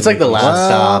 No, it's like the last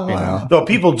stop. No,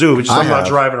 people do, but I'm not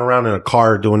driving around in a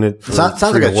car doing it. Sounds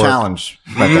like a challenge.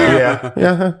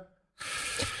 Yeah.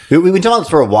 We've been talking about this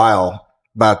for a while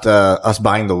about us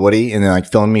buying the Woody and then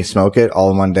like filming me smoke it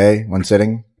all in one day, one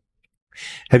sitting.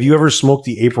 Have you ever smoked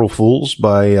the April Fools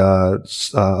by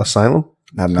Asylum?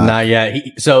 I've not. Not yet.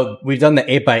 So we've done the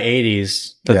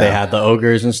 8x80s that they had, the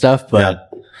ogres and stuff, but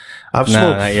I've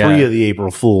smoked 3 of the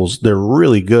April Fools. They're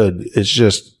really good. It's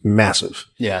just massive.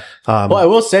 Yeah. Well, I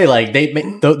will say, like, they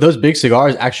make those big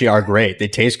cigars actually are great. They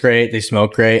taste great. They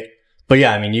smoke great. But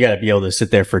yeah, I mean, you got to be able to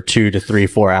sit there for 2 to 3,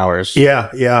 4 hours.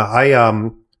 Yeah.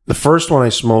 The first one I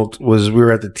smoked was, we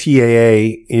were at the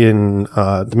TAA in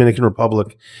Dominican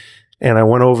Republic, and I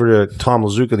went over to Tom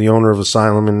Lazuka, the owner of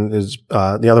Asylum, and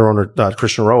the other owner,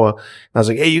 Christian Roa. And I was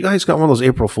like, hey, you guys got one of those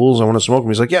April Fools? I want to smoke them.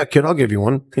 He's like, yeah, kid, I'll give you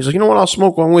one. He's like, you know what? I'll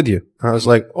smoke one with you. And I was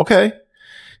like, okay.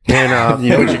 And,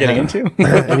 you know what you're getting into?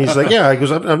 And he's like, yeah. He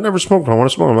goes, I've never smoked one. I want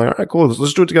to smoke one. I'm like, all right, cool.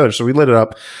 Let's do it together. So we lit it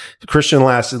up. Christian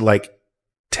lasted like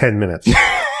 10 minutes.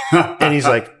 And he's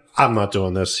like, I'm not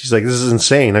doing this. He's like, this is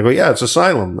insane. I go, yeah, it's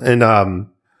Asylum. And,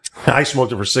 I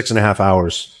smoked it for 6.5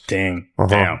 hours. Dang.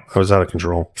 Damn. I was out of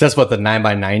control. That's what, the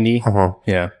 9x90?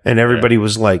 Yeah. And everybody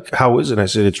was like, how is it? I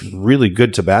said, it's really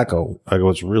good tobacco. I go,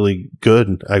 it's really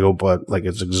good. I go, but like,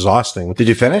 it's exhausting. Did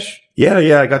you finish?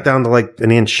 Yeah. I got down to like an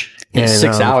inch. In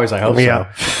 6 hours, I hope so.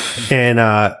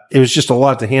 And, it was just a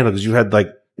lot to handle, because you had like,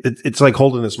 it's like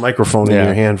holding this microphone in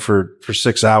your hand for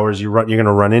 6 hours. You're going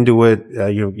to run into it.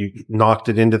 You knocked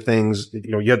it into things.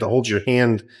 You had to hold your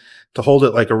hand to hold it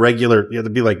like a regular. You had to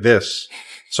be like this.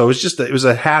 So it was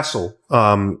a hassle.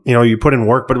 You put in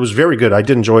work, but it was very good. I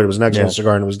did enjoy it. It was an excellent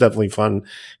cigar, and it was definitely fun.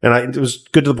 And it was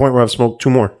good to the point where I've smoked 2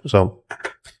 more. So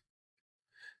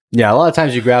yeah, a lot of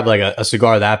times you grab like a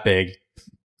cigar that big,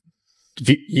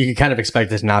 you can kind of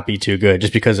expect it to not be too good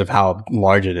just because of how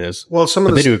large it is. Well,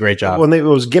 they do a great job. Well, it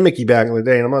was gimmicky back in the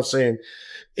day, and I'm not saying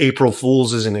April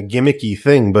Fools isn't a gimmicky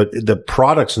thing, but the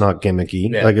product's not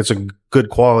gimmicky. Yeah. Like, it's a good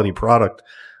quality product.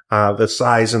 The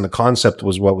size and the concept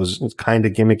was what was kind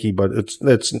of gimmicky, but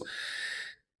it's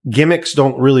gimmicks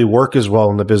don't really work as well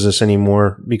in the business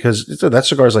anymore, because that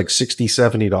cigar is like $60,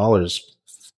 $70.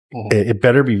 It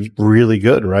better be really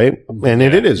good, right? And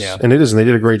it is, and it is, and they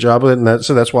did a great job of it. And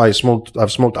so that's why I've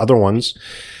smoked other ones,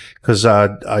 because I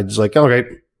was like, okay,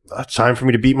 it's time for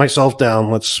me to beat myself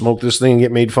down. Let's smoke this thing and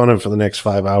get made fun of for the next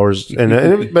 5 hours.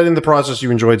 But in the process,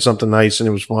 you enjoyed something nice, and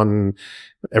it was fun.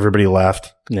 Everybody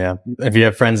laughed. Yeah. If you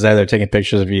have friends there, they're taking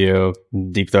pictures of you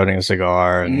deep throating a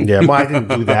cigar. And yeah, well, I didn't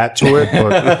do that to it,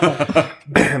 but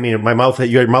I mean, your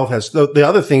mouth has. The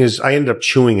other thing is, I ended up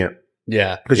chewing it.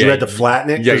 Yeah, because you had to flatten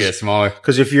it. Yeah, get smaller.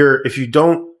 Because if you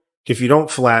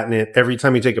don't flatten it, every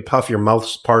time you take a puff, your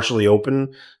mouth's partially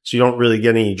open, so you don't really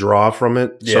get any draw from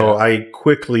it. Yeah. So I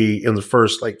quickly, in the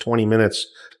first like 20 minutes,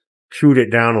 chewed it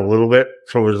down a little bit,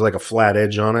 so it was like a flat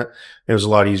edge on it. It was a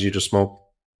lot easier to smoke.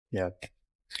 Yeah.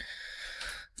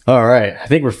 All right. I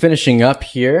think we're finishing up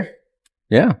here.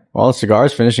 Yeah. All the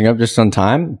cigars finishing up just on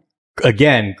time.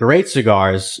 again, great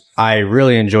cigars. I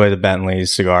really enjoy the Bentley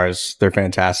cigars. They're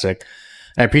fantastic.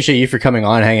 I appreciate you for coming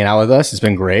on and hanging out with us. It's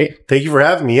been great. Thank you for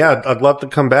having me. Yeah, I'd love to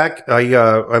come back. I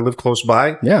live close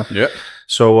by. Yeah. Yeah.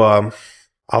 So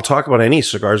I'll talk about any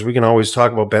cigars. We can always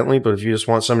talk about Bentley, but if you just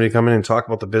want somebody to come in and talk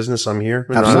about the business, I'm here.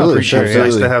 Absolutely.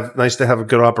 It's nice to have a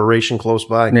good operation close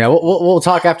by. Yeah, we'll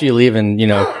talk after you leave and,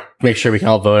 make sure we can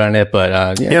all vote on it.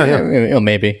 But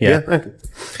maybe. Yeah.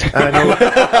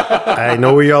 I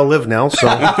know where y'all live now, so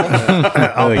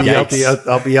I'll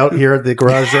be out here at the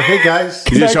garage door. Hey guys,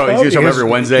 He's gonna show up every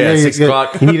Wednesday at 6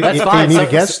 o'clock. That's fine. You need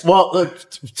a guest? Well, look,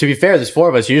 to be fair, there's 4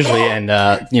 of us usually, and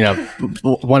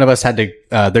one of us had to.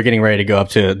 They're getting ready to go up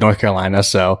to North Carolina,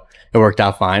 so it worked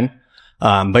out fine.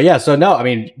 But yeah, so no, I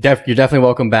mean, you're definitely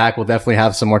welcome back. We'll definitely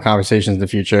have some more conversations in the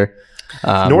future.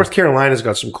 North Carolina's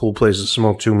got some cool places to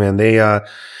smoke too, man. They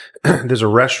there's a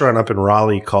restaurant up in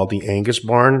Raleigh called the Angus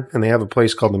Barn, and they have a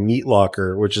place called the Meat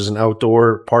Locker, which is an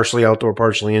partially outdoor,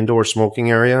 partially indoor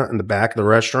smoking area in the back of the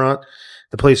restaurant.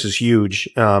 The place is huge.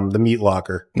 The Meat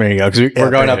Locker. There you go. Because we're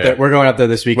going up there. We're going up there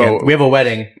this weekend. Well, we have a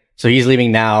wedding, so he's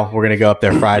leaving now. We're gonna go up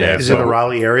there Friday. Yeah, is it in the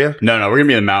Raleigh area? No, we're gonna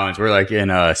be in the mountains. We're like in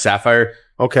Sapphire.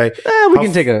 Okay, we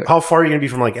can take a. How far are you gonna be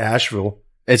from like Asheville?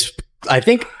 It's I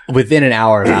think within an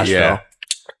hour of Asheville. Yeah.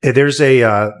 There's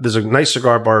a nice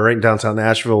cigar bar right in downtown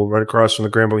Nashville, right across from the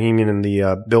Grand Bohemian and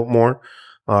the Biltmore,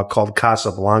 called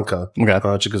Casablanca. Okay.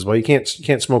 Because you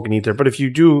can't smoke and eat there. But if you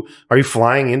do, are you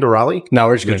flying into Raleigh? No,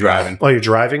 we're just going to drive. Oh, you're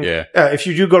driving? Yeah. If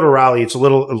you do go to Raleigh, it's a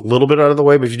little bit out of the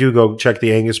way, but if you do go check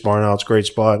the Angus Barn out, it's a great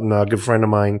spot. And a good friend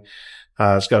of mine,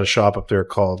 has got a shop up there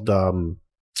called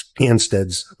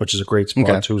Anstead's, which is a great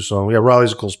spot too. So yeah,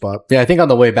 Raleigh's a cool spot. Yeah, I think on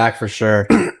the way back for sure,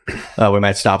 we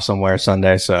might stop somewhere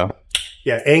Sunday. So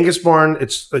yeah, Angus Barn,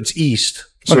 it's east,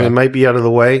 so it might be out of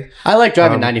the way. I like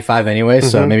driving 95 anyway,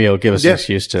 so maybe it'll give us an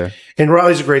excuse to. And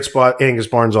Raleigh's a great spot. Angus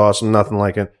Barn's awesome. Nothing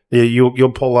like it.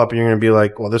 You'll pull up and you're going to be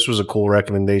like, well, this was a cool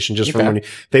recommendation just from when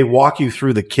they walk you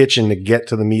through the kitchen to get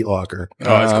to the meat locker. Oh,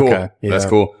 that's cool. Okay. Yeah. That's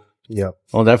cool. Yeah.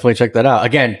 We'll definitely check that out.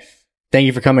 Again, thank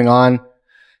you for coming on.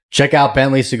 Check out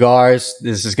Bentley Cigars.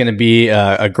 This is going to be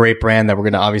a great brand that we're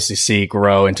going to obviously see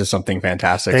grow into something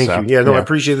fantastic. Thank you. Yeah, no, I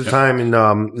appreciate the time,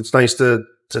 and it's nice to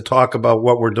talk about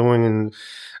what we're doing.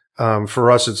 And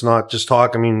for us, it's not just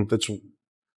talk. I mean, it's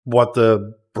what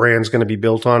the brand's going to be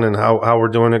built on and how we're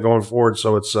doing it going forward.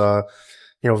 So it's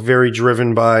very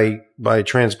driven by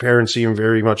transparency and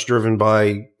very much driven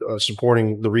by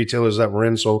supporting the retailers that we're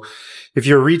in. So if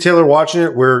you're a retailer watching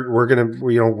it, we're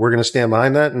gonna stand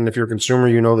behind that. And if you're a consumer,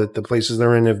 you know that the places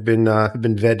they're in have been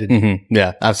vetted. Mm-hmm.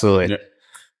 Yeah, absolutely. Yeah.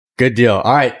 Good deal.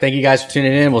 All right. Thank you guys for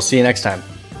tuning in. We'll see you next time.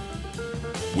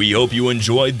 We hope you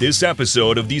enjoyed this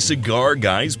episode of the Cigar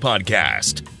Guys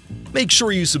podcast. Make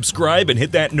sure you subscribe and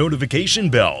hit that notification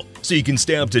bell so you can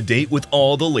stay up to date with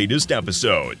all the latest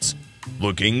episodes.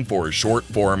 Looking for short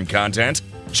form content?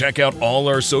 Check out all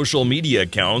our social media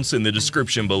accounts in the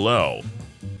description below.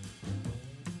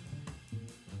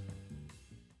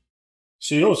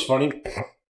 So you know what's funny?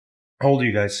 How old are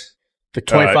you guys?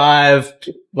 25,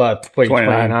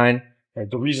 29.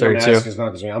 The reason 32. I'm asking is not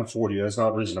because I'm 40. That's not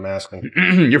the reason I'm asking.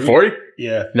 You're 40?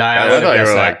 Yeah. No, I thought you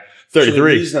were like 33. So the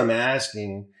reason I'm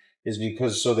asking is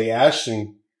because the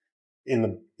Ashton in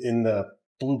the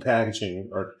blue packaging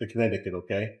are the Connecticut,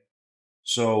 okay?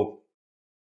 So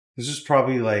this is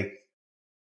probably like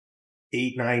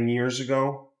 8-9 years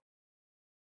ago.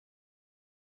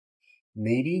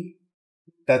 Maybe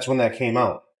that's when that came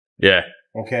out. Yeah.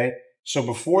 Okay. So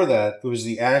before that, it was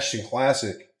the Ashton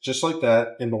Classic, just like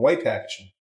that, in the white packaging.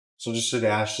 So just said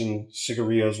Ashton,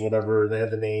 Cigarios, whatever. They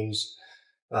had the names,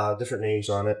 different names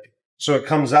on it. So it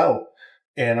comes out,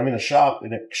 and I'm in a shop,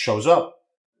 and it shows up.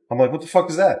 I'm like, what the fuck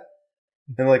is that?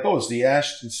 And they're like, oh, it's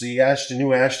the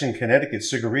new Ashton, Connecticut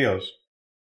Cigarios.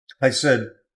 I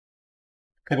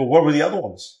go, what were the other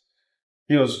ones?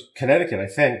 He goes, Connecticut, I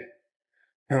think.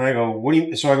 And I go, what do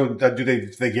you, so I go, do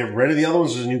they get rid of the other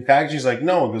ones? There's a new packaging? He's like,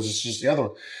 no, because it's just the other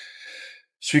one.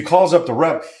 So he calls up the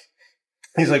rep.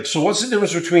 He's like, so what's the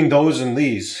difference between those and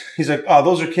these? He's like, oh,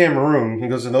 those are Cameroon. He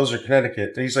goes, and those are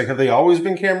Connecticut. And he's like, have they always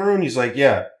been Cameroon? He's like,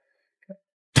 yeah.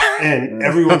 And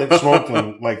everyone that smoked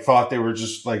them, like, thought they were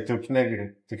just like the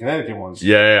Connecticut ones.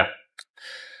 Yeah.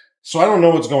 So I don't know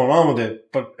what's going on with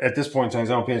it, but at this point in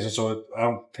time, I don't pay attention, so I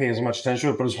don't pay as much attention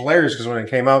to it. But it's hilarious because when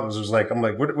it came out, it was like, I'm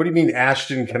like, what do you mean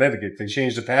Ashton, Connecticut? They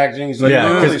changed the packaging. He's like,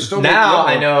 no, they still now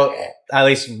I know, at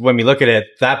least when we look at it,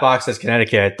 that box says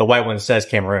Connecticut, the white one says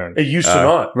Cameroon. It used to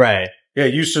not. Right. Yeah,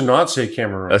 it used to not say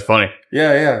Cameroon. That's funny.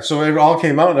 Yeah. So it all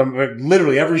came out, and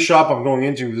literally every shop I'm going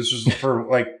into, this was for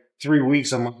like 3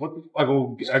 weeks. I'm like, what? I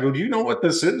go, do you know what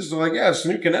this is? They're like, yeah, it's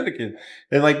New Connecticut.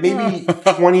 And like maybe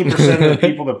 20% of the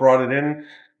people that brought it in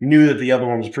knew that the other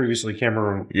one was previously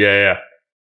Cameroon. Yeah.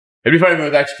 It'd be funny if it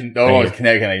was actually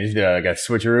Connecticut and I just got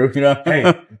switcheroo, you know? Hey,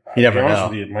 you never know.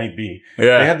 With you, it might be.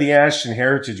 Yeah. They had the Ashton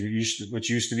Heritage, which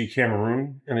used to be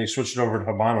Cameroon, and they switched it over to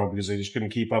Habano because they just couldn't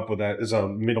keep up with that as a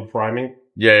middle priming.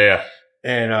 Yeah.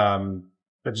 And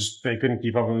they couldn't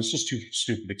keep up. It was just too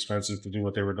stupid expensive to do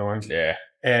what they were doing. Yeah.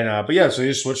 And but yeah, so they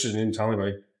just switched it and didn't tell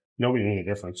anybody. Nobody knew the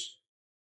difference.